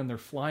young men and their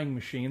flying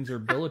machines are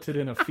billeted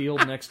in a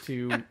field next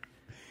to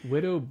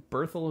Widow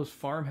Berthelot's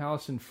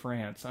farmhouse in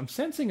France. I'm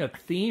sensing a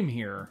theme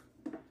here.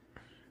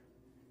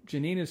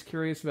 Janine is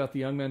curious about the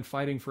young men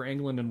fighting for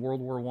England in World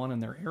War I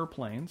in their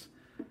airplanes.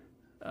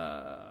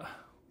 Where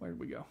did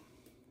we go?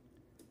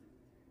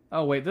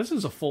 Oh, wait, this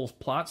is a full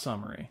plot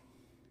summary.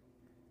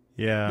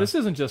 Yeah. This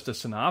isn't just a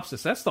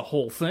synopsis. That's the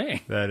whole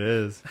thing. That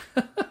is.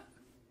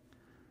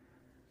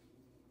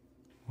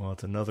 Well,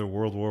 it's another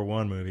World War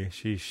I movie.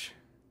 Sheesh.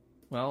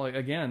 Well,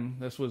 again,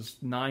 this was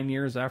 9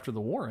 years after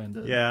the war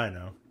ended. Yeah, I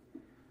know.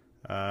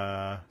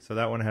 So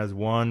that one has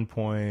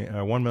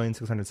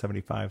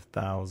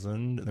 1,675,000.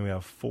 And then we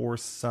have Four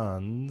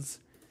Sons.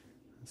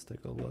 Let's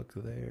take a look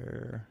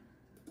there.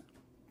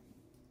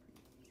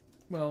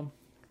 Well,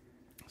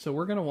 so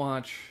we're going to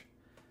watch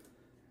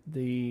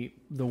the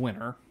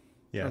winner.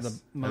 Yes.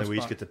 And then we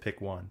each get to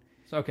pick one.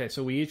 So, okay,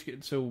 so we each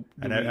get... And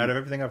out of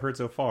everything I've heard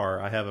so far,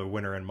 I have a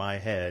winner in my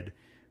head.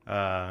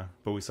 But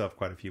we still have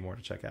quite a few more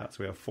to check out. So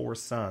we have Four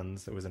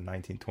Sons. That was in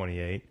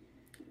 1928.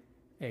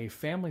 A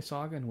family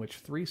saga in which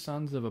 3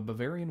 sons of a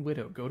Bavarian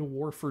widow go to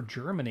war for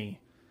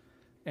Germany.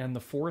 And the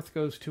fourth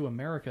goes to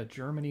America,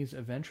 Germany's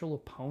eventual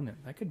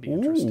opponent. That could be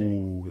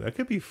interesting. Ooh, that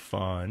could be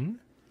fun.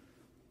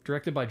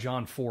 Directed by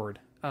John Ford.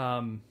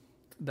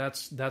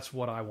 That's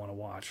what I want to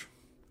watch.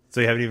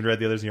 So you haven't even read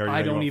the others, and you already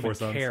I know don't you even want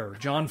Four Sons? care.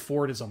 John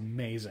Ford is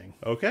amazing.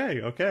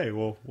 Okay.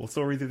 Well, we'll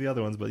still read through the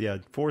other ones, but yeah,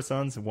 Four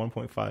Sons,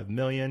 1.5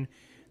 million.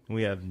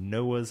 We have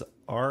Noah's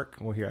Ark.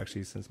 Well, here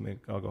actually,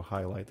 I'll go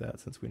highlight that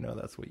since we know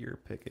that's what your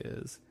pick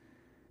is.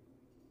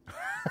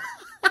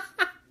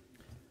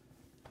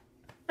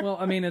 Well,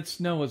 I mean, it's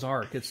Noah's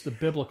Ark. It's the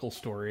biblical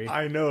story.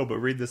 I know, but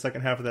read the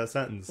second half of that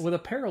sentence. With a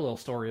parallel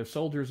story of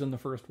soldiers in the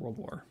First World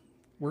War.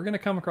 We're going to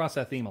come across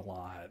that theme a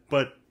lot.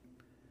 But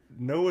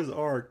Noah's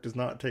Ark does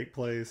not take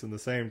place in the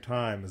same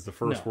time as the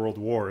First World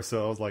War,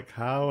 so I was like,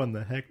 how in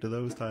the heck do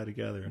those tie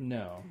together?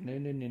 No.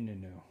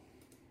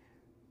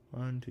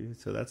 1, 2,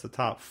 so that's the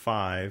top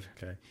 5.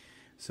 Okay.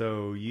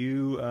 So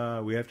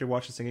we have to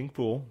watch The Singing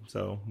Fool,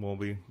 so we'll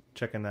be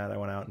checking that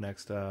one out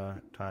next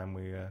time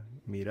we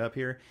meet up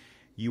here.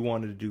 You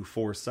wanted to do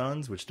Four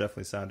Sons, which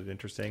definitely sounded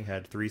interesting.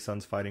 Had 3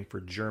 sons fighting for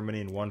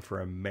Germany and 1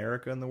 for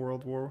America in the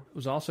World War. It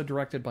was also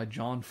directed by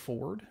John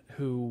Ford,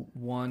 who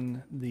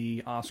won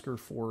the Oscar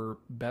for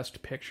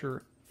Best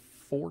Picture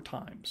 4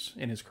 times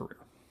in his career.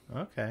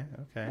 Okay.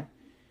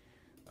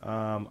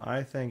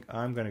 I think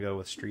I'm going to go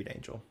with Street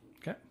Angel.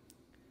 Okay.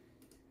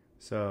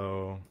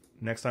 So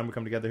next time we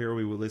come together here,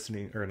 we will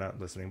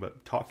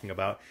talking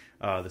about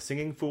The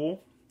Singing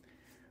Fool,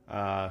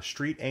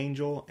 Street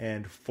Angel,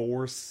 and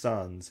Four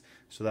Sons.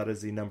 So that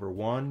is the number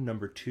 1,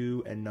 number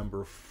 2, and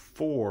number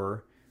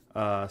 4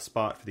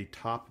 spot for the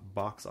top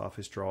box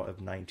office draw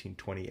of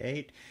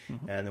 1928.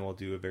 Mm-hmm. And then we'll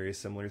do a very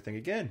similar thing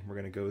again. We're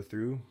going to go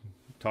through,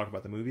 talk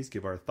about the movies,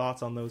 give our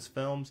thoughts on those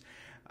films.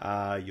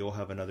 You'll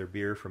have another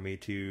beer for me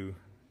to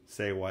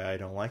say why I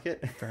don't like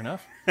it. Fair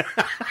enough.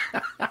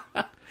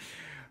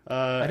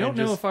 I don't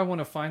know if I want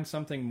to find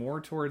something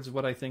more towards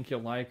what I think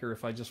you'll like, or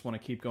if I just want to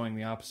keep going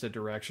the opposite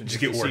direction.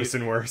 Just get worse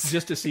and worse.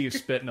 Just to see you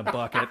spit in a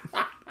bucket.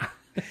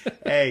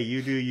 Hey,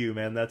 you do you,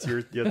 man. That's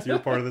your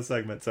part of the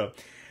segment. So,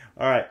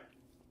 all right.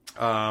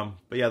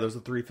 But yeah, those are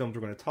the 3 films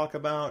we're going to talk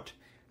about.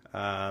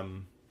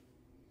 And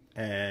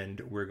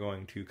we're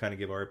going to kind of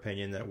give our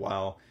opinion that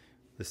while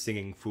The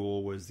Singing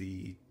Fool was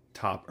the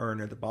top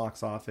earner at the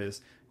box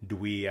office, do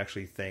we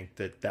actually think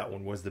that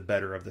one was the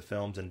better of the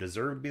films and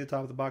deserved to be the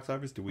top of the box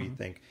office? Do we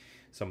think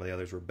some of the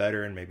others were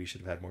better and maybe should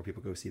have had more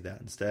people go see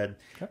that instead?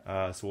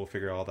 Okay. So we'll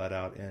figure all that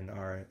out in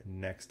our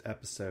next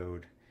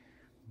episode.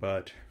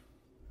 But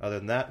other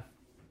than that,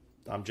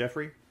 I'm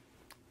Jeffrey.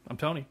 I'm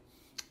Tony.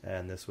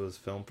 And this was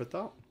Film for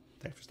Thought.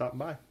 Thanks for stopping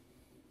by.